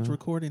 depends on you which know.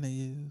 recording they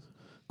use.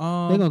 They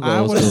gonna go I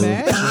old would school.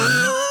 imagine.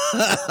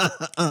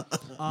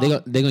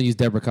 They gonna use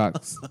Deborah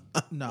Cox.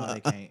 No,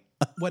 they can't.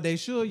 What they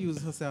should use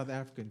is her South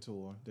African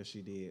tour that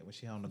she did when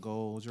she had on the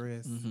gold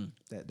dress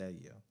that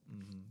year.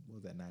 What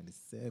was that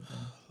 97?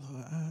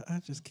 Lord, I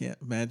just can't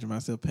imagine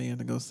myself paying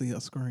to go see a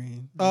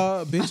screen.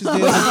 Bitches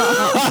did.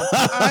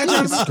 I ain't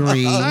trying to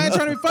Scream. I ain't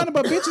trying to be funny,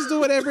 but bitches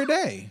do it every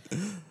day.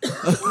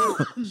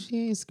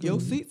 She ain't Your screaming.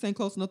 seats ain't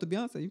close enough to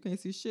Beyonce. You can't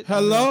see shit.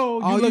 Hello,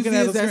 All you looking see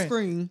at is the that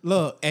screen. screen.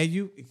 Look, and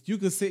you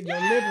could sit in your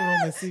living room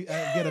and see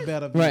get a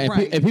better view. Right, and,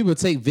 Right. and people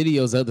take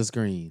videos of the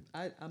screen.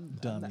 I'm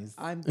Dummies.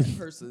 I'm that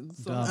person.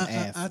 So Dumb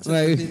ass. I took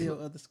Like- a video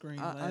of the screen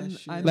I'm-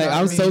 last year. I'm Like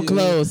I'm so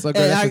close. Okay,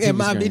 And, that's the and TV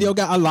my screen. video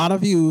got a lot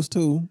of views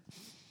too.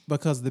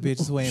 Because the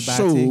bitches who ain't buy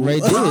Sure. tickets. Ray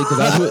did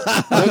because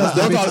Because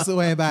the bitches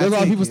who ain't buy there's a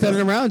lot of people tickets.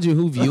 standing around you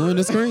who viewing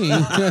the screen.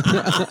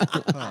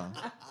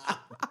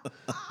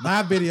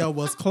 My video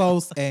was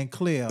close and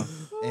clear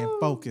and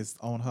focused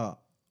on her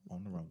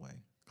on the runway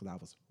because I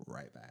was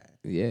right by it.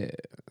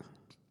 Yeah.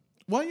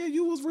 Well, yeah,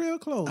 you was real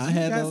close. I You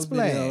had got those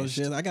splashed. videos.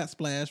 Yes, I got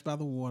splashed by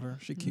the water.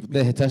 She kicked me. They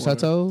in had the touched our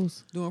water.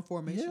 toes. doing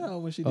formation. Yeah,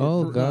 when she did.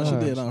 Oh, she gosh.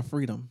 did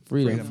Freedom.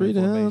 Freedom.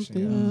 Freedom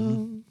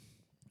information,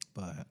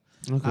 But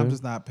Okay. I'm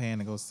just not paying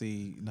to go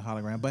see the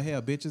hologram. But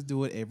hell, bitches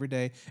do it every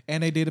day,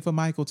 and they did it for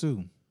Michael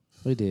too.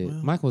 We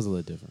did. Michael was a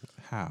little different.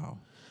 How?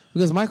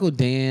 Because Michael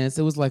danced,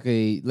 it was like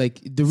the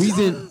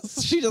reason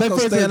She just like,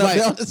 gonna for stand instance, up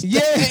there on like, the stage.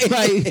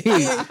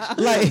 yeah,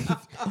 like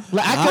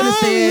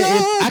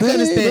I can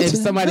understand if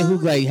somebody who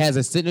like has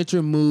a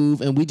signature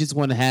move and we just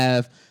want to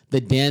have the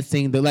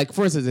dancing, the like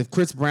for instance, if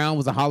Chris Brown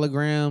was a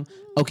hologram,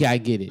 okay, I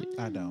get it.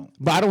 I don't.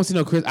 But I don't want to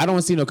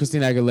see no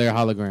Christina Aguilera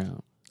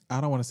hologram. I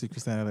don't want to see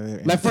Christina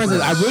Aguilera. Like for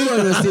instance, I really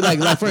don't want to see like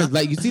for instance,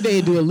 like you see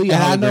they do a Leah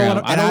And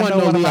hologram. I don't want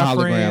no one of Leah my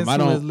hologram. friends I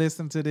who is don't.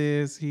 listening to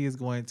this. He is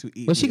going to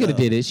eat. Well, she me could have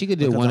up did it. She could have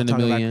did because one I'm in a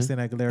talking about million.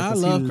 Christina Aguilera. I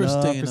 'cause love he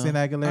Christina. Christina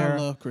Aguilera. I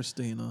love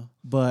Christina.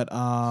 But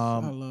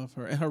I love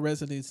her. And her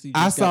residency.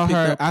 I just saw got picked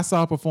her. up. I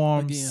saw her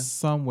perform again.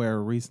 somewhere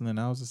recently, and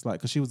I was just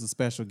like, because she was a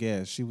special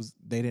guest. She was.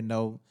 They didn't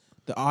know.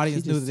 The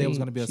audience She knew just that there was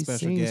sing- going to be a she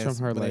special sings guest, from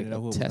her, but they like, didn't know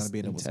who was going to be,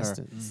 and it was her.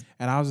 intestines.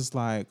 And I was just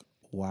like,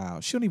 wow,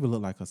 she don't even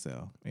look like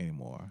herself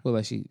anymore. Well,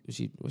 like she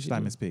She's like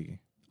doing? Miss Piggy.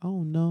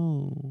 Oh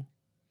no.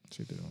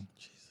 She do.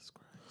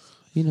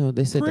 You know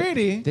they said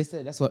Pretty. They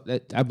said that's what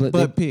I blame.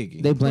 But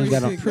Piggy. They blame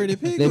that on Pretty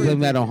pig. They blame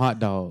that on hot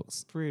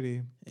dogs.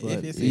 Pretty. If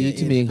But it's you eat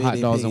too many hot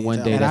dogs in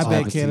one day, and I that's all I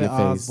bet can see in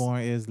Kelly your face.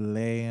 Osbourne is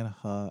laying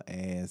her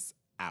ass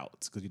out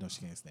because you know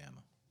she can't stand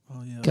her.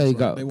 Oh yeah. Kelly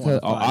that's right. They got wanna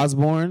fight.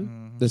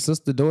 Osborne, the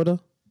sister daughter.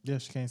 Yeah,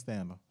 she can't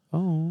stand her.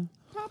 Oh,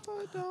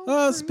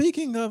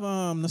 Speaking of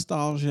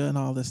nostalgia and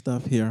all this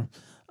stuff here,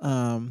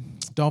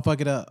 Don't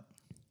fuck it up.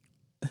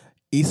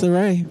 Issa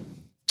Rae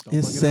Don't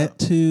is fuck it set up.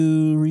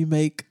 to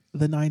remake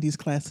the '90s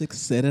classic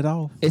 "Set It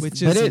Off."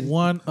 Which is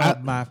one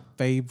of my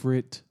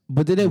favorite.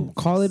 But did they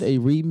call it a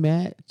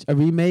rematch, a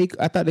remake?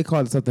 I thought they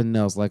called it something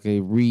else, like a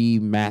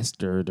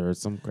remastered or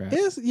some crap.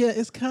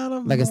 It's kind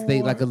of Like a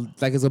state, more-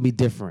 like it's gonna be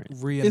different.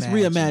 It's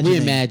reimagined.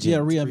 Reimagined. Yeah,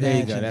 There you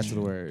reimagined. go. That's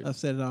the word. I've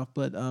set it off,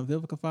 but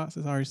Vivica Fox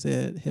has already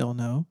said hell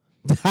no.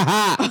 That's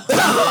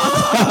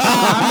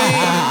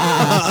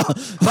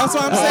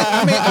what I'm saying.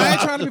 I mean, I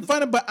ain't trying to be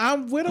funny, but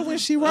I'm with her when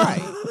she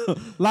right.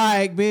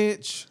 Like,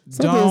 bitch,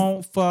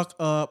 don't fuck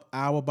up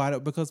our body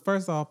because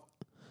first off,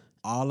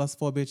 all us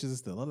 4 bitches is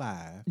still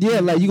alive. Yeah,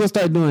 like you gonna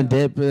start doing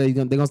dead. They're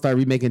gonna start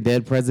remaking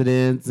dead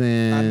presidents,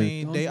 and I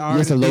mean, they are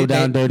just a low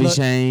down dirty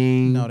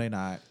Shane. No, they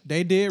not.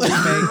 They did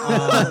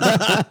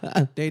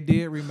remake. They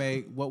did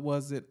remake. What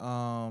was it?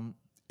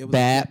 It was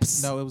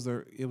Baps. No, it was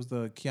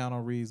the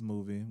Keanu Reeves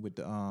movie with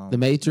The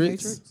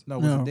Matrix. No,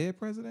 was No. it Dead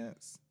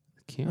Presidents?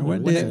 Can't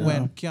When remember. did-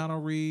 When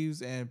Keanu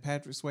Reeves and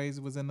Patrick Swayze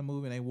was in the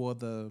movie and they wore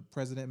the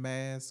president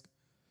mask,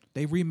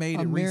 they remade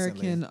it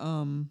American.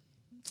 recently.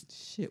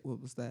 Shit. What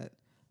was that?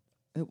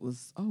 It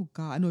was. Oh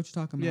God, I know what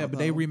you're talking about. Yeah, but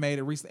they though. remade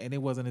it recently and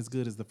it wasn't as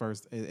good as the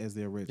first as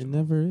the It original.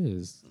 never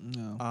is.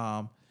 No.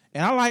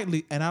 And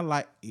I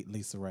like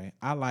Lisa Ray.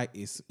 I like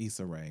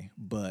Issa Rae,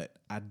 but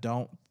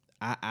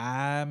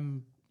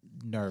I'm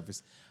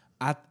nervous.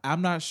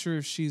 I'm not sure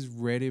if she's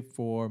ready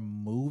for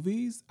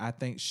movies. I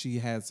think she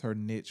has her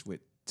niche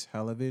with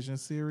television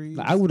series.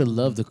 Like, I would have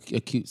loved a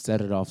cute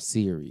Set It Off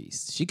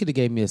series. She could have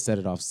gave me a Set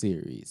It Off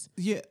series.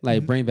 Yeah,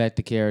 Like bring back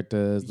the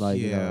characters. Like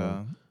you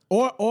know.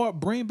 or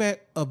bring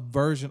back a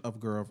version of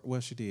Girl.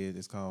 What she did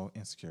is called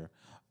Insecure.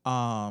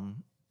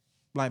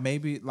 Like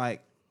maybe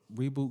like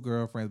reboot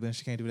Girlfriends, but then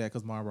she can't do that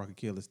because Mara Rocket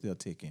Kill is still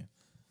ticking,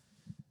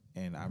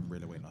 and I'm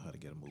really waiting on her to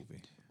get a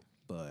movie.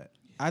 But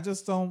I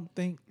just don't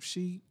think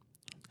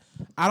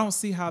I don't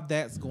see how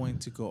that's going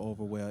to go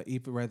over well.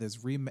 Either whether it's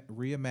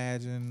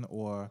reimagine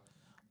or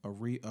a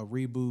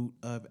reboot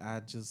of,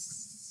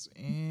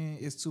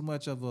 it's too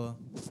much of a.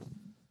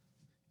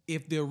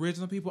 If the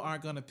original people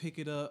aren't going to pick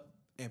it up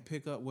and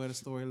pick up where the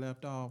story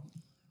left off,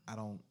 I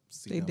don't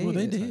see. They them did. Well,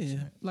 they touching did.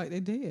 it. Like they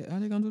did. How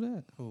they gonna do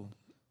that? Who?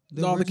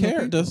 All the original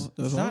characters.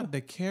 people. That's all. Not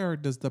the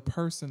characters, the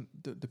person,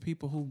 the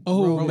people who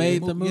who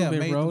made the Yeah, movie,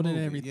 made the wrote it and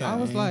movie. everything. Yeah. I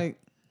was like,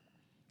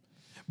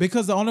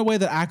 Because the only way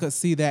that I could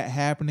see that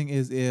happening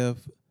is if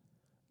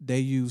they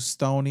use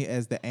Stoney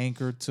as the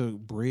anchor to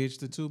bridge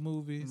the two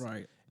movies.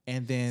 Right.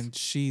 And then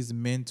she's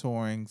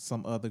mentoring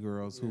some other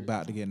girls who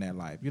about to get in that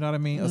life. You know what I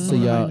mean? Or So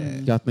something y'all like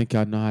that. y'all think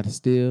y'all know how to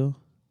steal?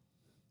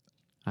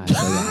 I show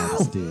y'all how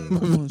to steal. I'm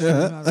gonna show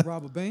you how to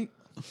rob a bank.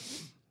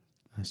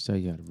 I show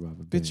you how to rob a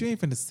bank. But you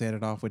ain't finna set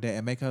it off with that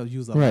and make her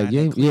use a Right, line you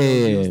that ain't- Cleo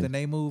yeah. used in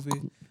their movie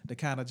to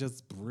kind of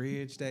just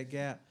bridge that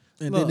gap.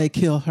 And Look, then they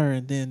kill her,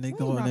 and then they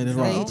go ain't and then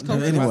robbing rob.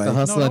 stagecoach. Anyway, The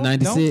Hustler don't-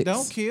 96.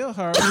 Don't kill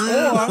her,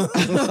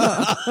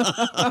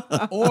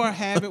 or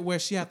have it where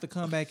she have to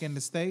come back in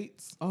the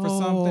States for Oh,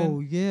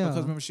 something. yeah.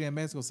 Because remember she in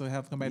Mexico, so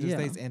have to come back to Yeah.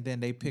 the States, and then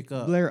they pick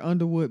up, Blair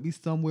Underwood be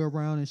somewhere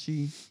around, and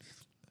she.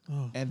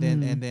 and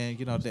then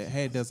you know that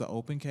hey, there's an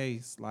open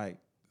case, like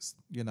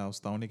you know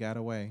Stoney got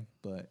away,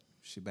 but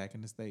she back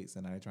in the States,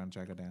 and now they trying to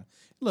track her down.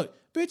 Look,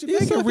 bitch, if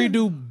they can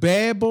redo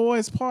Bad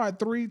Boys Part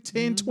 3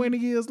 10, 20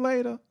 years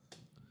later,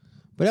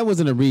 But that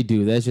wasn't a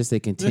redo. That's just a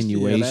that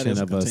continuation is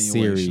a of a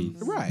continuation.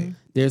 series. right?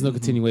 There's no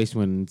continuation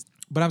when.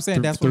 But I'm saying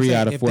Th- that's what I'm three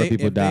saying. out of If 4 they-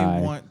 people if they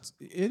die. want-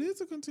 it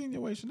is a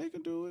continuation. They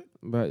can do it.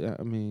 But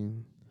I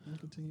mean,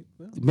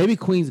 maybe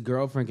Queen's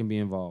girlfriend can be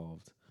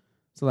involved.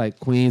 So like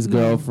Queen's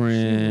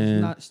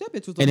girlfriend, Not, that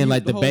bitch was a and then mute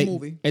like the whole bank,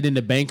 movie. and then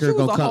the banker She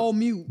was gonna a whole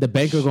mute. The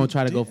banker gonna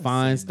try to go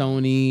find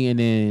Stoney, and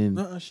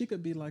then she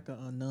could be like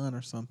a nun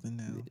or something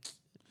now.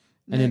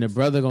 and then the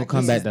brother gonna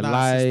come back to Not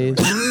life.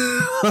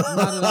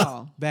 Not at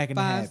all. Back in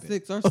the 5, habit.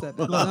 6, or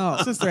 7. No.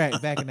 Sister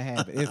Act back in the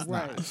habit. It's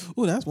Right. not.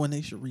 Oh, that's one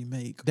they should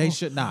remake. They Oh,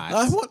 should not.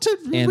 I want to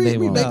And they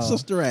remake won't.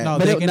 Sister Act. No,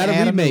 But they it, can not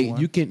add a a new remake. one.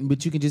 You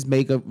can just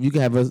make a. You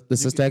can have the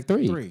Sister Act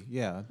 3. 3,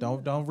 yeah.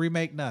 Don't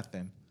remake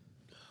nothing.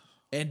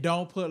 And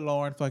don't put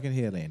Lauren fucking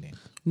Hill in it.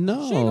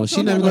 No, she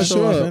She's never gonna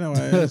show up.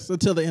 anyway. It's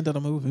until the end of the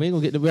movie. We ain't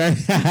gonna get the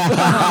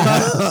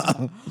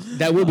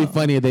That would be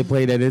funny if they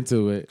played that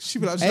into it. She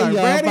be like, Hey, y'all,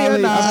 ready or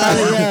finally-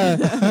 not?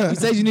 yeah. You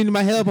said you needed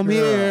my help. I'm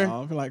here.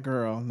 I'll be like,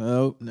 girl,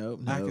 nope.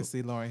 I can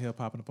see Lauren Hill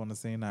popping up on the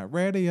scene now.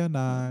 Ready or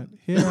not,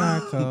 here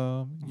I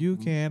come. You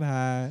can't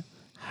hide.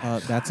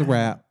 That's a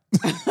wrap.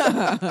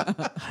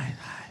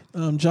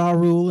 Ja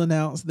Rule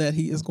announced that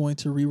he is going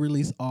to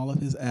re-release all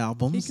of his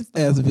albums can stop.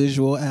 as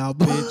visual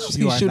albums.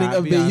 You He's are shooting not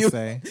a video.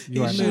 Beyonce.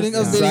 You are He's not shooting a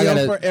Beyonce. So I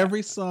video gotta- for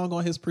every song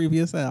on his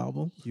previous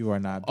album. You are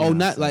not. Oh, Beyonce.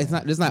 not like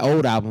it's not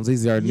old albums.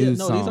 These are new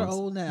songs. these are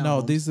old albums.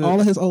 No, these are all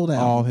of his old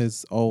albums. all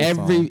his old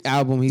Every songs.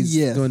 album he's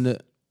Yes. doing the.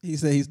 He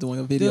said he's doing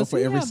a video Does for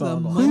he every have the song.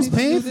 on money Who's to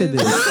paying do for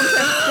this? Does he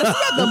have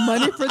the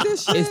money for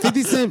this shit? It's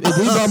 50 Cent. If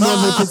we bought more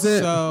than 50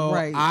 Cent. So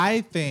Right. I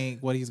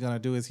think what he's gonna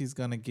do is he's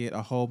gonna get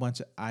a whole bunch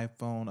of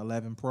iPhone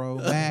 11 Pro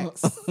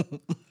Max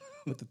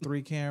with the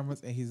 3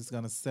 cameras, and he's just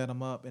gonna set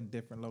them up in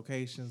different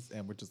locations,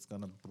 and we're just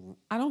gonna.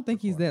 I don't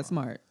think he's that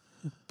smart.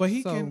 But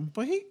he So- can.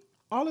 But he.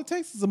 All it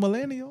takes is a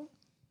millennial.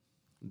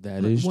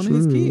 That is One true.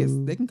 of his kids,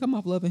 they can come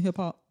off Love and Hip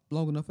Hop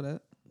long enough for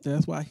that.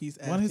 That's why he's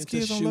One of his asking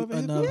kids to on shoot Love and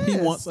Hip another. Hop? He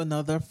Yes. wants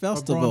another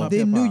festival. Growing Up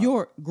The New Hip-Hop.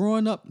 York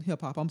growing up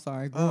hip hop. I'm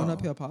sorry, growing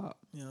up Oh. hip hop.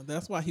 Yeah,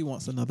 that's why he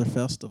wants another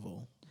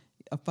festival.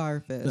 A Fire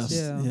Fest. That's-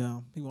 Yeah. yeah.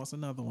 He wants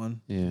another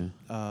one. Yeah.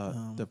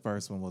 The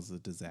first one was a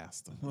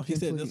disaster. Well, he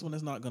said this one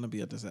is not going to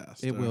be a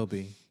disaster. It will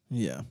be.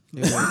 Yeah.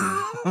 It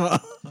will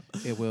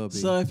be. It will be.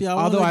 So if y'all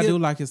although wanna I get- do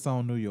like his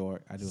song New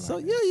York, I do So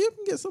like yeah, you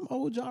can get some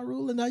old Ja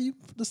Rule, and now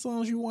the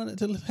songs you wanted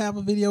to have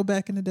a video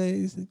back in the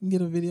days, you can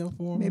get a video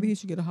for 'em. Maybe he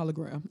should get a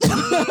hologram.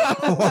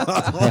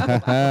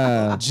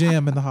 it.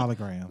 Jim and the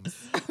holograms.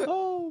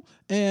 Oh,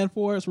 and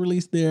Forbes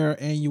released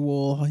their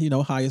annual,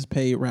 highest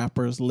paid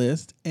rappers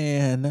list,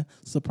 and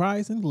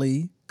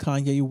surprisingly,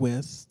 Kanye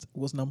West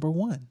was number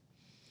one.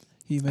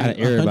 He Out made of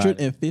everybody.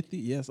 150.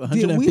 Yes, Did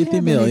we 150 have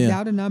any million.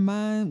 doubt in our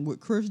mind with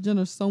Kris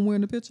Jenner somewhere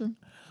in the picture?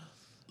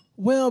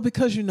 Well,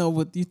 because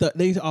what you thought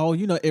they all,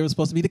 it was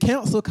supposed to be the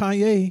council.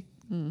 Kanye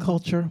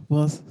culture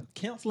was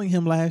canceling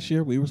him last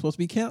year. We were supposed to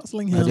be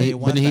canceling him. tell you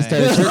But then he one thing.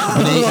 started church.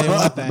 I'll tell you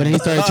one thing. But then he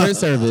started church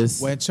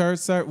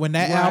service. When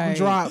that album Right.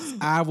 drops,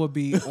 I will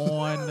be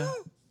on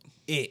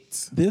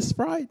it. This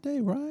Friday,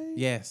 right?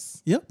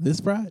 Yes. Yep, this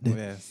Friday.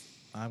 Yes.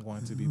 I'm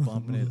going to be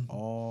bumping it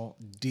all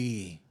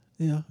day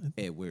Yeah.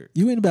 at work.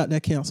 You ain't about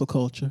that council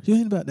culture. You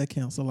ain't about that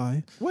council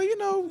life. Well,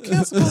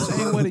 cancel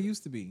culture ain't what it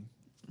used to be.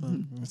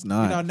 It's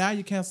not. Now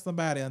you cancel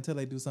somebody until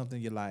they do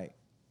something you like.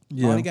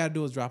 Yeah. All you gotta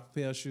do is drop a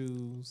pair of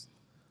shoes,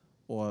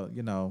 or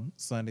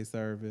Sunday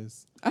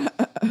service,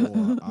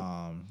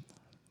 or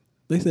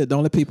They said the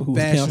only people who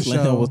was Fashion canceling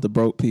show. him was the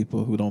broke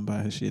people who don't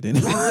buy his shit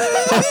anyway.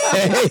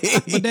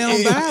 but they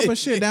don't buy. But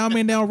shit, that don't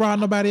mean they don't rob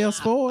nobody else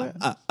for it.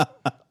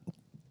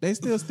 They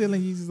still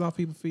stealing Yeezys off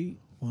people's feet,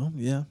 Well,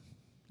 yeah.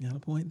 Got a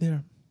point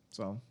there.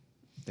 so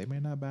they may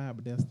not buy it,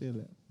 but they'll steal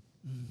it.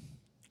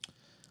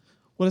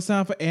 Well, it's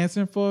time for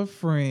answering for a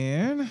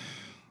friend.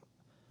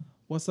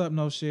 What's up?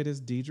 No shit. It's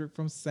Diedrich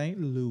from St.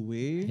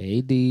 Louis.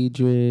 Hey,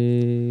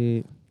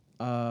 Deidre.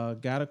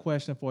 Got a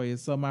question for you.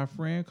 So my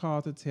friend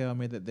called to tell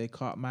me that they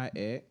caught my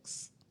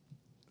ex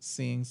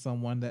seeing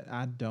someone that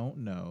I don't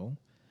know,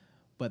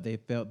 but they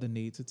felt the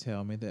need to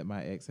tell me that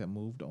my ex had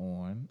moved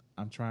on.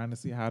 I'm trying to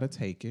see how to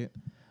take it.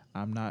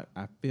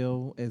 I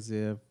feel as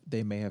if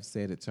they may have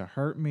said it to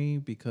hurt me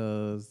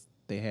because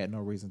they had no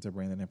reason to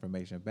bring that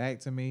information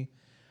back to me.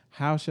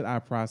 How should I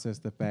process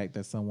the fact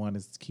that someone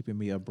is keeping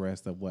me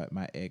abreast of what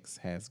my ex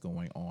has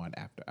going on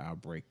after our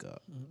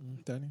breakup?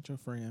 That ain't your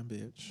friend,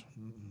 bitch.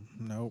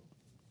 Nope.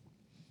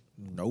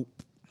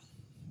 Nope.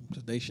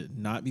 'Cause they should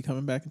not be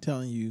coming back and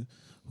telling you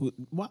who.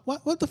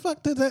 What the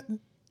fuck does that?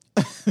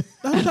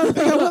 I'm trying to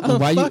figure out what the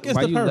Why fuck you is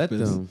the let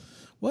purpose. them?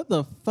 What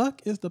the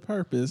fuck is the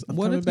purpose of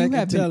What coming if back you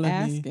have and been telling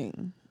me?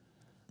 asking?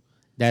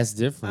 That's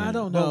different. I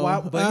don't know.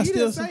 But I he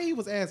still didn't say he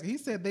was asking. He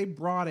said they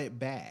brought it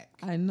back.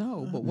 I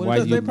know, but what Why if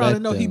Because you they probably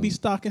let know he them? be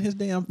stalking his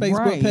damn Facebook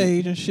Right.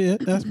 page and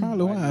shit. That's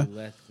probably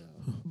why.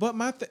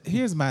 But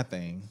here's my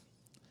thing.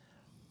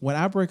 When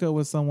I break up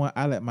with someone,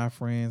 I let my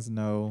friends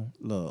know,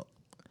 look,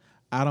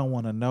 I don't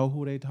want to know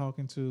who they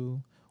talking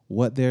to,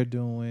 what they're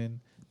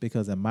doing,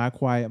 because in my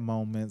quiet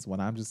moments, when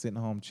I'm just sitting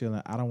home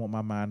chilling, I don't want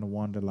my mind to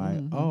wander like,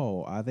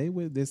 oh, are they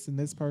with this and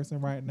this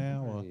person right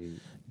now? Or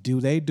do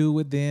they do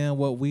with them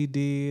what we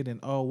did? And,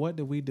 oh, what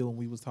did we do when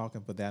we was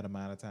talking for that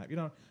amount of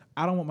time?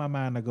 I don't want my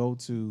mind to go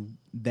to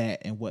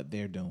that and what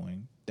they're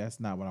doing. That's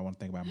not what I want to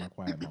think about in my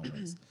quiet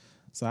moments.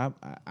 So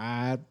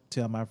I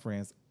tell my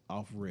friends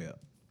off rip,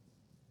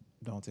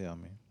 don't tell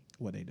me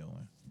what they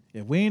doing.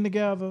 If we ain't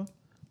together,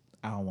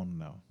 I don't want to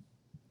know.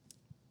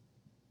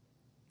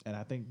 And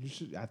I think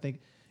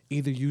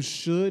either you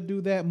should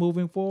do that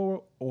moving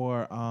forward,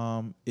 or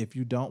if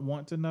you don't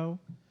want to know,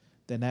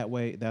 then that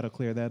way that'll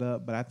clear that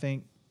up. But I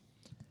think,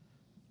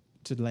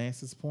 to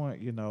Lance's point,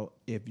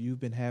 if you've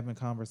been having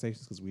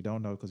conversations, because we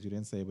don't know because you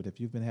didn't say, but if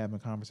you've been having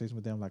conversations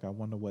with them, like I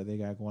wonder what they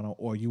got going on,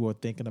 or you were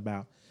thinking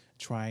about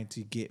trying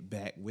to get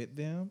back with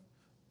them,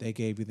 they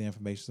gave you the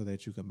information so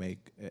that you can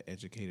make an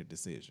educated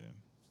decision,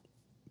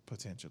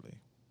 potentially.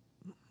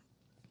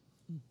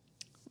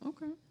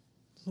 Okay.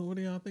 So what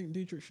do y'all think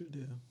Dietrich should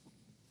do?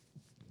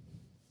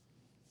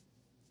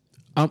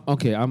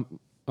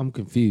 I'm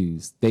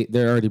confused.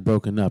 They're already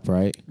broken up,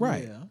 right?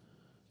 Right. Yeah.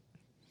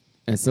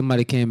 And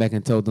somebody came back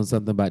and told them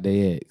something about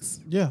their ex.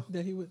 Yeah.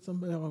 That he with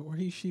somebody, or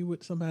she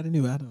with somebody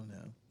new. I don't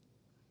know.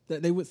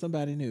 That they with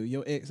somebody new.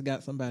 Your ex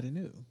got somebody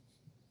new.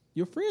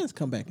 Your friends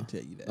come back and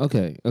tell you that.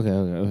 Okay.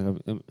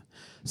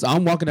 So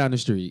I'm walking down the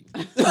street,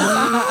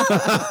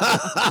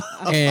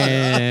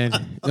 and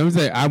let me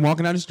say, I'm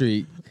walking down the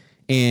street,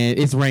 and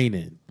it's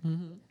raining.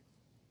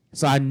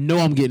 So I know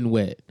I'm getting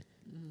wet.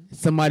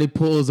 Somebody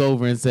pulls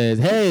over and says,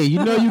 "Hey,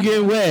 you know you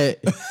getting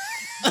wet."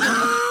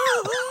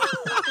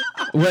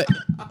 What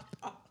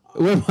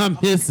am I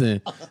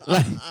missing?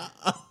 Like,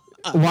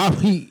 why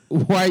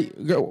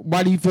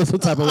do you feel some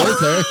type of way,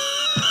 sir?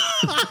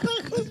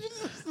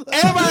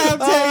 Everybody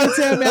have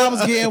tell me I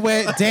was getting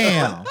wet.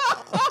 Damn.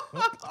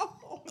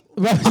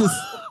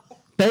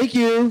 Thank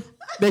you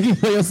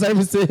for your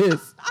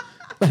services.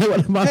 Like,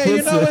 what am I Hey,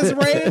 you know it's missing?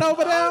 raining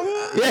over there?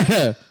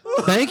 Yeah.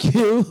 Thank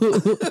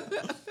you.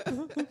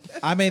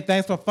 I mean,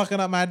 thanks for fucking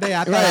up my day.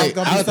 I thought I was Right.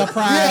 going to be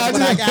surprised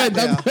when I got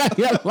there.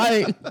 Yeah,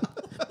 like,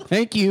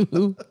 thank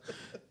you.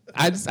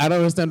 I don't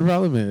understand the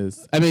problem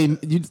is. I mean,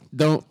 you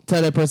don't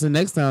tell that person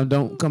next time,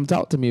 don't come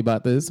talk to me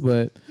about this,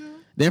 but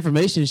the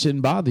information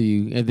shouldn't bother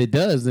you. If it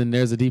does, then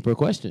there's a deeper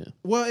question.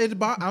 Well,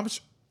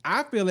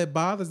 I feel it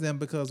bothers them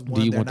because one,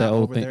 Do you they're want not that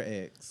old over thing?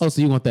 their ex. Oh,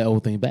 so you want that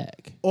old thing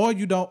back? Or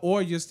you don't,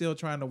 or you're still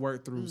trying to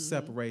work through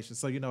separation.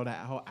 So you know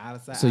that whole out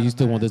of sight. So out you of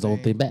still want mind this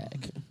old thing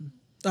back?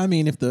 I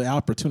mean, if the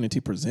opportunity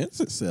presents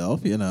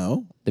itself, you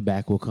know, The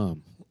back will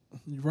come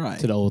right?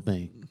 to the old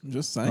thing.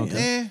 Just saying.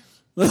 Eh.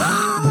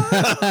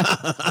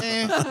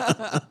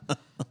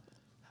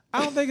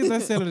 I don't think it's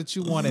necessarily that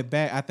you want it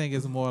back. I think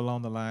it's more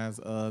along the lines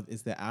of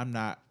is that I'm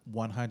not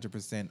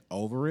 100%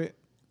 over it,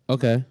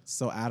 Okay.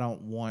 so I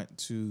don't want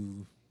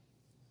to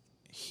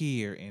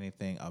hear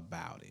anything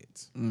about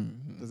it.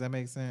 Does that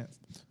make sense?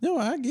 No,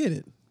 I get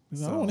it. I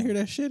don't want to So- hear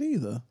that shit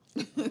either.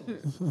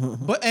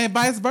 But and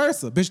vice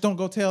versa, bitch. Don't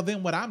go tell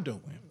them what I'm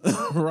doing.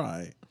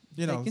 Right.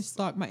 You They know, can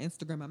stalk my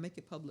Instagram. I make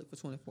it public for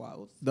 24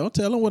 hours. Don't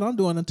tell them what I'm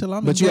doing until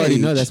I'm But you already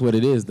know engaged. that's what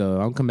it is, though.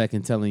 I'm coming back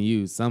and telling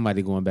you,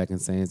 somebody going back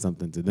and saying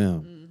something to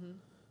them.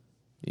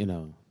 You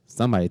know,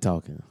 somebody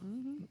talking.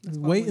 That's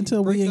why Wait when until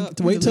you break we up,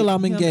 wait you till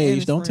I'm delete him and engaged.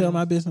 his Don't tell my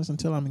friends. business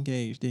until I'm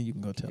engaged. Then you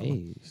can go tell them.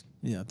 Hey,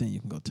 Yeah, then you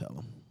can go tell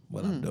them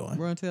what I'm doing.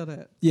 Run tell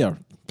that. Yeah,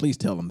 please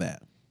tell them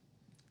that.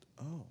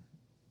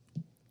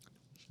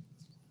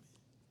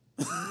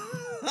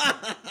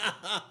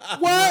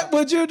 what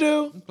would you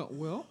do? But,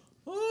 well,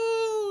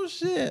 Oh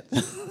shit!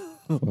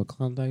 for a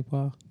Klondike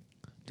bar.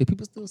 Do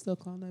people still sell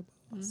Klondike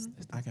bars?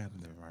 I got it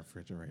in the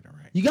refrigerator,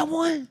 right? You got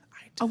one?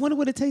 I wonder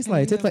what it tastes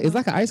like. It tastes like it's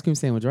like an ice cream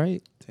sandwich,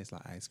 right? Tastes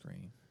like ice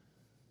cream.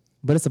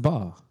 But it's a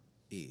bar.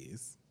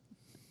 Is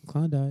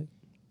Klondike.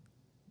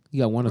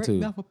 You got one or break two?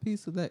 me off a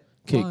piece of that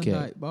Kit Klondike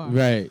Kat. bar.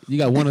 Right. You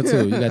got one or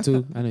two. You got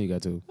two? I know you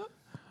got two.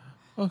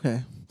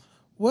 Okay,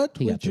 what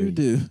He got would you three.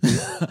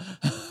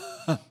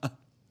 do?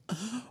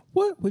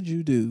 What would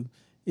you do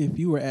if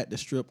you were at the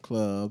strip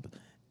club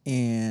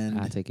and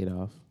I take it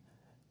off.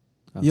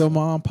 your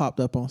mom popped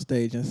up on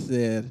stage and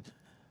said,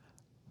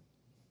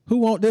 "Who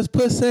want this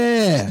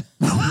pussy?"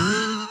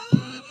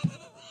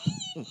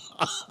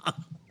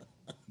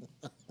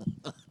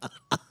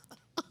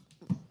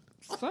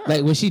 Sir,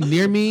 Like, was she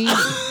near me?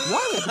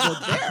 why would you go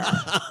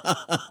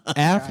there?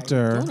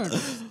 after Don't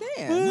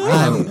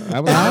understand. I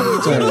was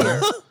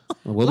after.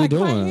 What like we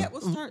my doing? head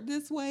would start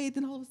this way,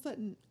 then all of a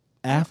sudden,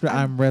 after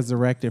I'm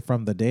resurrected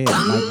from the dead,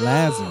 like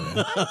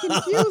Lazarus. I'm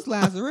confused,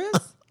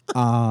 Lazarus.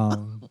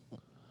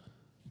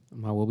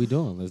 What we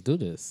doing? Let's do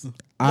this.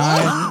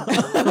 I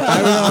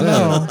don't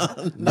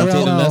know. You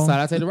take the left side,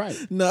 I take the right.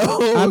 No,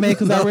 I mean,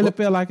 because I really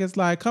feel like it's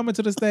like coming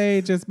to the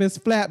stage as Miss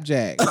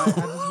Flapjack. Like, I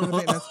just really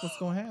think that's what's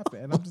gonna happen,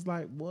 and I'm just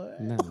like,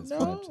 what? Nah, it's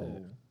Flapjack.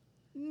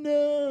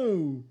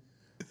 No.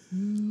 I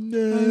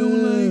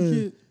don't like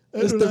it.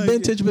 It's the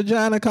vintage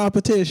vagina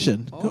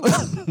competition.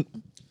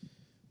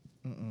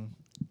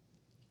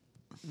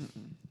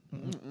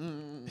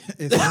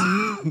 It's,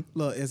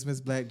 look, it's Miss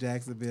Black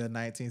Jacksonville,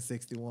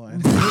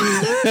 1961.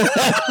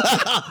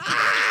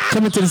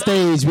 Coming to the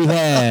stage, we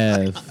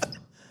have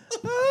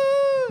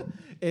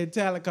In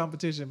talent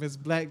competition, Miss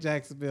Black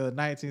Jacksonville,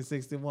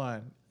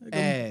 1961,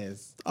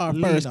 as Our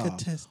Lena first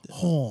contestant.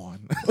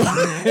 Horn.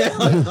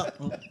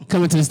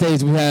 coming to the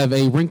stage. We have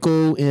a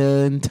wrinkle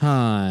in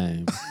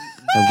time.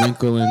 A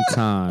wrinkle in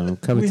time.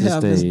 Coming We to the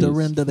have Miss stage.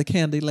 Dorinda, the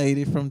candy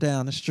lady from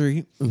down the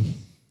street.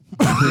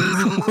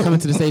 Coming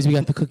to the stage, we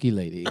got the cookie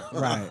lady.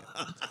 Right.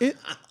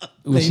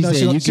 When she said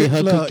you get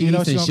her cookies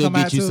and she she'll gonna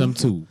come get you out some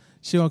too.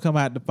 She gonna come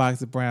out the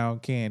box of brown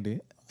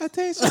candy. I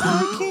taste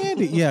like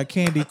candy. Yeah,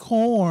 candy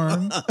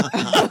corn.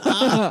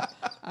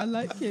 I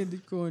like candy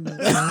corn.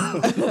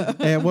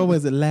 And what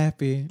was it?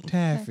 Laffy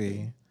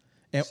Taffy.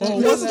 And Shut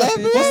what's, up, the,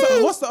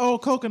 Laffy. what's the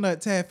old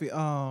coconut taffy?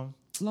 Long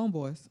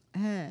boys.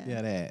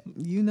 Yeah, that.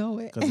 You know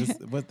it.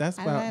 Because that's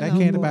I about like that Long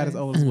candy about as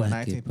Boys. old as what, I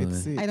like it, boy.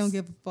 1956. I don't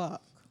give a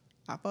fuck.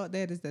 I thought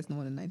that's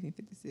known in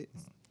 1956.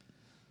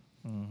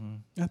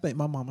 I think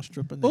my mama's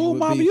stripper name Oh, would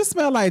mama, be. you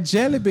smell like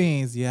jelly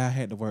beans. Yeah, I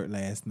had to work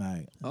last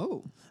night.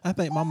 Oh, I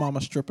think my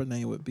mama's stripper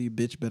name would be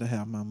 "Bitch Better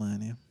Have My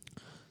Money."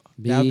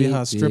 That would be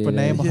her stripper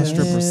name or her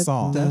stripper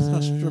song. That's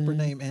her stripper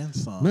name and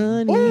song.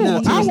 Money. Ooh, Now,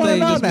 to I the wanna stage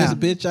know is now.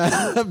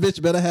 Miss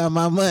Bitch Better Have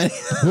My Money.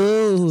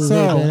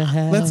 So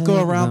let's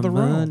go around the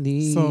room.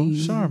 Money. So,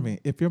 Charmy,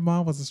 if your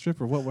mom was a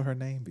stripper, what would her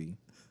name be?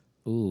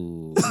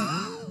 Ooh.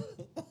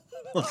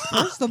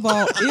 first of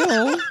all,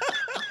 ew.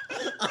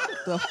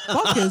 The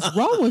fuck is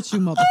wrong with you,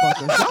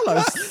 motherfuckers? Y'all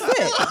are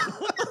sick.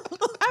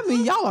 I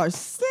mean, y'all are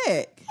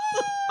sick.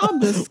 I'm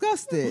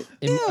disgusted.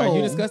 Are you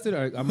Ew. disgusted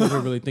or I'm never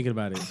really thinking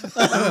about it?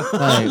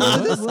 I'm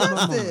Like,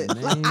 disgusted.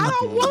 I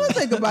don't want to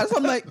think about it. So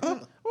I'm like,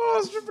 What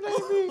would a stripper name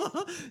be?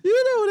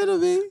 You know what it'll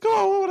be. Come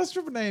on, what would a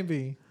stripper name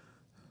be?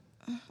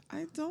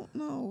 I don't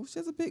know. She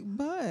has a big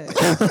butt.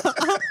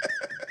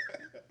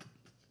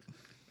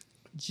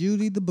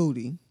 Judy the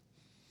booty.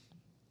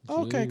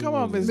 Okay, come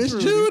on, Miss Miss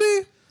Judy.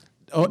 Judy.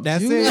 Oh,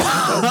 that's Judy. it.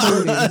 That's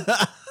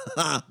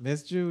Judy.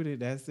 Miss Judy,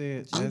 that's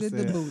it. Judy That's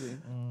the it. booty.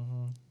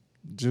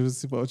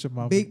 Juicy, what your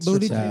mama? Big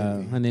booty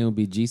Her name would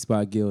be G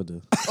Spot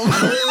Gilda.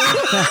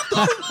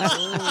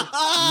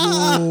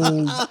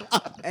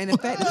 And the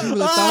fact that you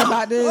really thought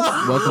about this,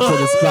 Welcome to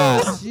the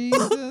spot.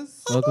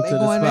 Jesus. Welcome They to the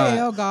going to spot.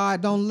 hell,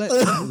 God. Don't let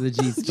The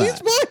G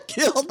Spot.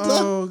 Killed them.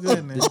 Oh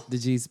goodness. The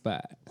G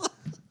Spot.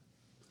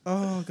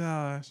 Oh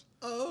gosh.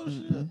 Oh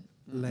shit.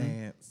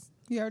 Lance.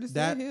 You already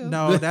said That hell.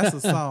 no, that's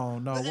a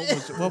song. No,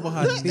 what would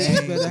her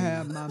name? Better be?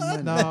 have my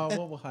money. No,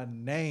 what would her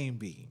name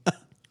be?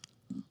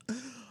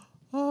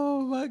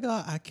 Oh my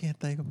God, I can't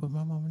think of what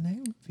my mama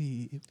name would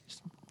be.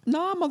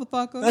 Nah,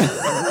 motherfucker.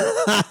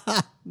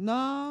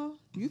 Nah,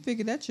 you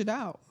figured that shit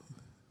out.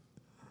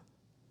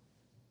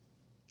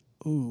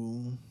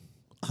 Ooh,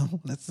 I don't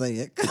want to say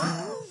it.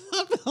 I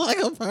feel like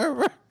a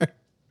pervert.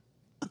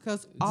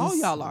 Because all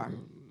y'all are.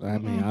 I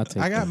mean, I'll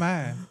take I got that.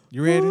 mine.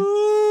 You ready?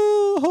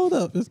 Ooh, hold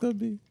up, it's gonna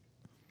be.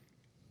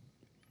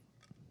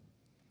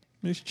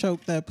 Just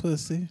choke that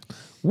pussy.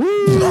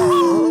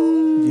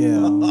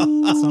 Yeah.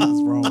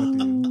 Something's wrong with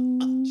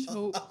you.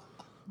 Choke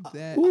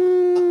that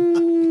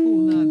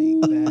punani.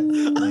 That's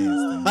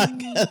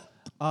nasty.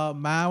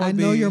 Mine would I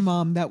be. know your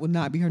mom. That would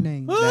not be her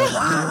name.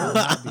 That would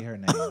not be her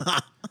name.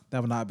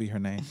 That would not be her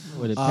name.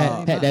 What,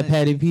 that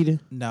Patty Peter?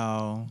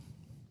 No.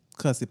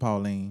 Cussy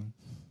Pauline.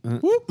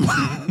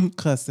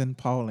 Cussing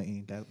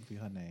Pauline. That would be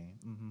her name.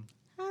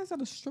 How is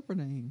that a stripper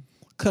name?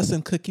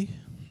 Cussing Cookie.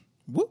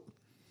 Whoop.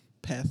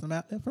 Pass them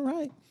out left and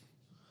right.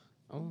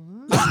 I don't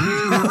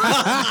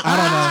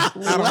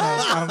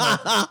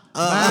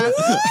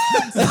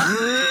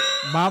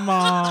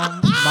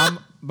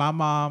know. My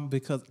mom,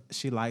 because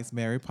she likes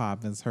Mary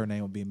Poppins, her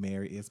name would be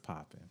Mary is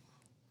Poppin'.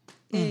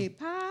 Hey,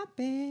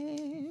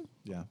 Poppin'.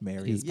 Yeah,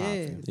 Mary is Yeah.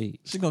 Poppin'. Hey.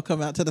 She gonna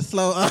come out to the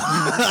slow.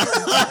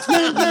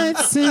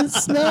 Nice and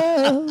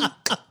slow.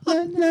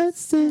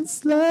 Nice and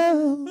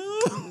slow.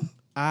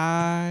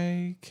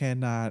 I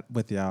cannot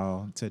with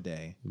y'all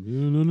today.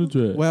 On the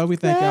track. Well, we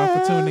thank y'all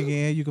for tuning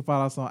in. You can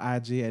follow us on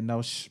IG at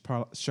No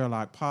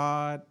Sherlock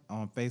Pod,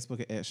 on Facebook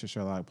at Extra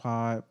Sherlock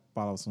Pod.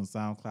 Follow us on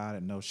SoundCloud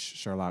at No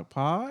Sherlock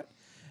Pod.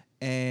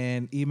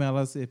 And email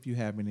us if you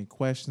have any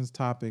questions,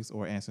 topics,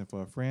 or answering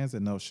for friends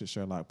at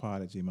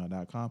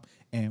NoShitSherlockPod@gmail.com.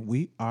 And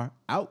we are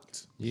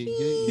out.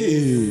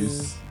 Yeah.